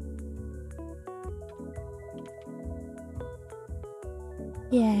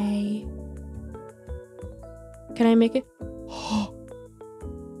 Yay. Can I make it?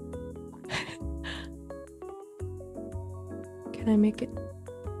 Can I make it?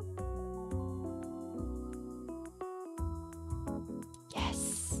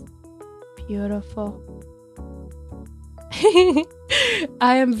 Yes. Beautiful.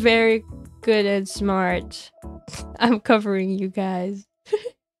 I am very good and smart. I'm covering you guys.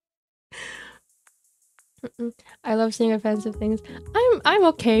 I love seeing offensive things. I'm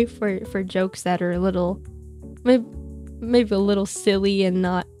okay for jokes that are a little, maybe a little silly and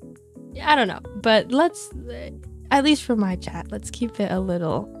not, I don't know. But let's, at least for my chat, let's keep it a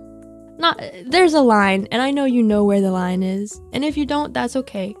little, not, there's a line, and I know you know where the line is. And if you don't, that's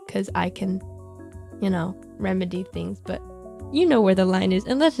okay, because I can, you know, remedy things. But you know where the line is,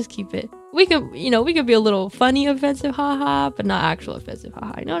 and let's just keep it. We could, you know, we could be a little funny offensive, haha, but not actual offensive,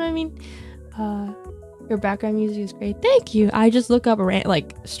 haha. You know what I mean? Your background music is great. Thank you. I just look up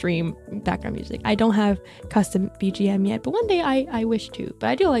like stream background music. I don't have custom BGM yet, but one day I wish to. But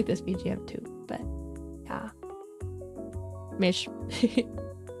I do like this BGM too. But yeah, Mish.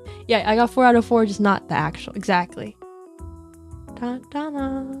 Yeah, I got 4 out of 4, just not the actual. Exactly.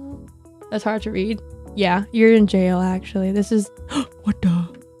 Da-da-da. That's hard to read. Yeah, you're in jail actually. This is what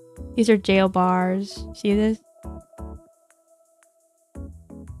the? These are jail bars. See this?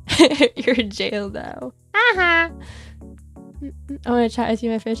 You're in jail now. Haha. I want to chat. I see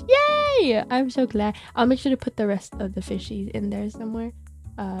my fish. Yay! I'm so glad. I'll make sure to put the rest of the fishies in there somewhere.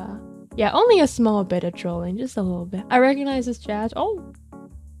 Yeah, only a small bit of trolling, just a little bit. I recognize this jazz. Oh,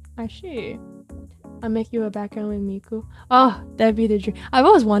 I see. I'll make you a background with Miku. Oh, that'd be the dream. I've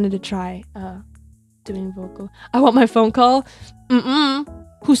always wanted to try doing vocal. I want my phone call.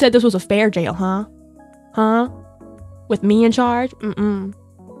 Who said this was a fair jail, huh? Huh? With me in charge?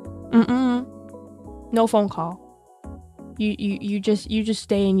 No phone call. You just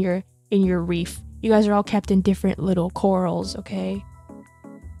stay in your reef. You guys are all kept in different little corals, okay?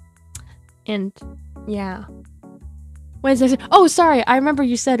 And yeah. When's next? Oh, sorry. I remember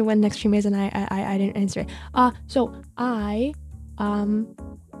you said when next stream is, and I didn't answer it. So I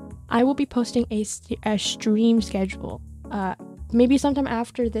will be posting a stream schedule. Maybe sometime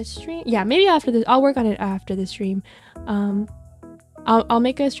after this stream. Yeah, maybe after this. I'll work on it after the stream. I'll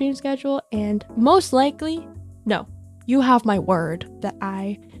make a stream schedule, and most likely, no, you have my word that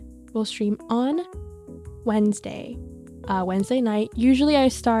I will stream on Wednesday night. Usually I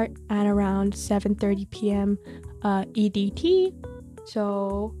start at around 7:30 p.m. EDT.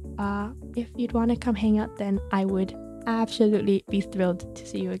 So if you'd want to come hang out, then I would absolutely be thrilled to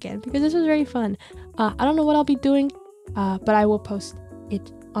see you again, because this was very fun. I don't know what I'll be doing, but I will post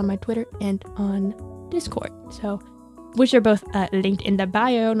it on my Twitter and on Discord. So which are both linked in the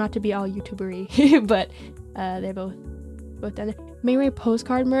bio, not to be all YouTubery, but they're both down there. Mayray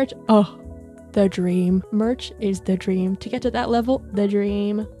postcard merch. Oh, the dream. Merch is the dream. To get to that level, the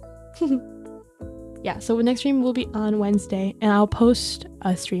dream. Yeah, so the next stream will be on Wednesday, and I'll post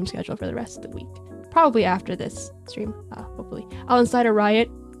a stream schedule for the rest of the week. Probably after this stream, hopefully. I'll incite a riot.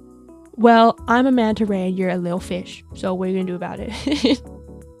 Well, I'm a manta ray and you're a little fish, so what are you gonna do about it?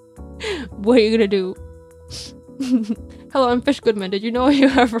 What are you gonna do? Hello, I'm Fish Goodman. Did you know you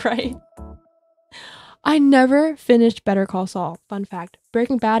have right? I never finished Better Call Saul. Fun fact.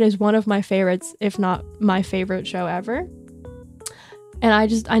 Breaking Bad is one of my favorites, if not my favorite show ever. And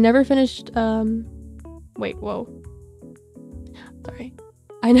I never finished, wait, whoa. Sorry.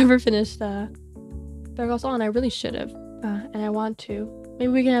 I never finished, Better Call Saul, and I really should have. And I want to.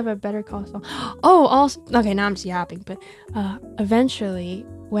 Maybe we can have a Better Call Saul. Oh, also, okay, now I'm just yapping, but, eventually,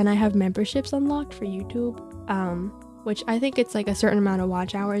 when I have memberships unlocked for YouTube, which I think it's like a certain amount of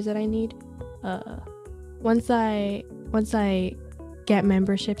watch hours that I need, once I get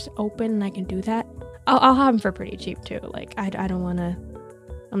memberships open and I can do that, I'll have them for pretty cheap too. Like I don't want to,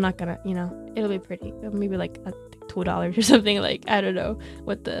 I'm not gonna, you know, it'll be pretty, maybe like $2 or something. Like I don't know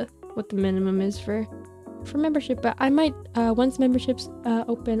what the minimum is for membership, but I might once memberships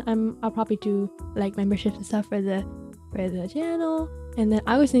open, I'll probably do like memberships and stuff for the channel. And then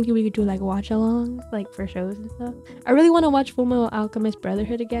I was thinking we could do like watch alongs, like for shows and stuff. I really want to watch Fullmetal Alchemist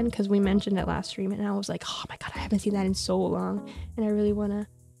Brotherhood again, because we mentioned it last stream, and I was like, oh my god, I haven't seen that in so long, and I really wanna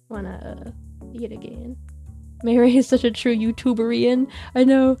see it again. Mary is such a true YouTuberian. I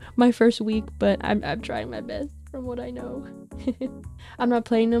know my first week, but I'm trying my best from what I know. I'm not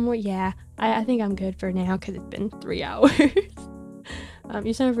playing no more. Yeah, I think I'm good for now because it's been 3 hours.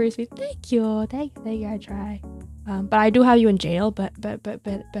 You sound very sweet. Thank you. I try. But I do have you in jail. But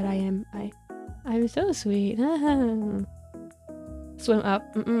I'm so sweet. Swim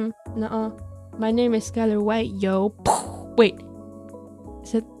up. Nuh-uh. My name is Skylar White. Yo. Wait.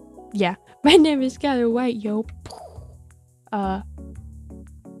 Is it? Yeah. My name is Skylar White. Yo.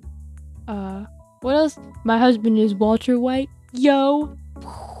 What else? My husband is Walter White. Yo.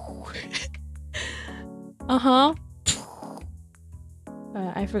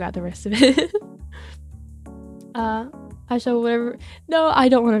 I forgot the rest of it. I shall whatever. No, I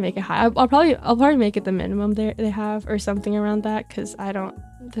don't want to make it high. I'll probably make it the minimum they have or something around that, because I don't.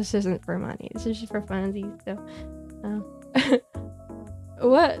 This isn't for money. This is just for funsies. So,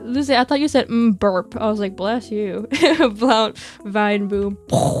 what, Lucy? I thought you said burp. I was like, bless you. Blount vine boom.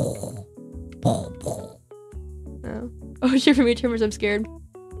 No. Oh shit! For me, Tremors. I'm scared.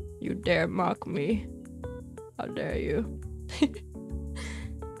 You dare mock me? How dare you?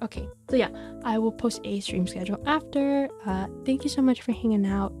 Okay, so yeah, I will post a stream schedule after. Thank you so much for hanging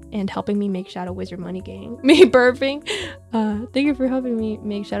out and helping me make Shadow Wizard Money Gang. Me burping. Thank you for helping me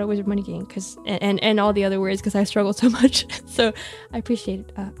make Shadow Wizard Money Gang, and all the other words, because I struggled so much. So I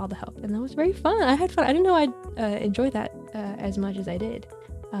appreciate all the help, and that was very fun. I had fun. I didn't know I'd enjoy that as much as I did.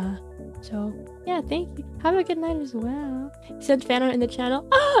 So yeah, thank you. Have a good night as well. Send fan art in the channel.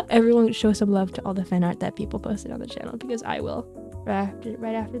 Everyone show some love to all the fan art that people posted on the channel, because I will.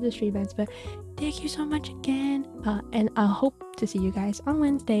 Right after the stream ends. But thank you so much again, and I hope to see you guys on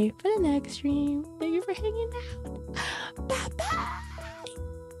Wednesday for the next stream. Thank you for hanging out. Bye bye.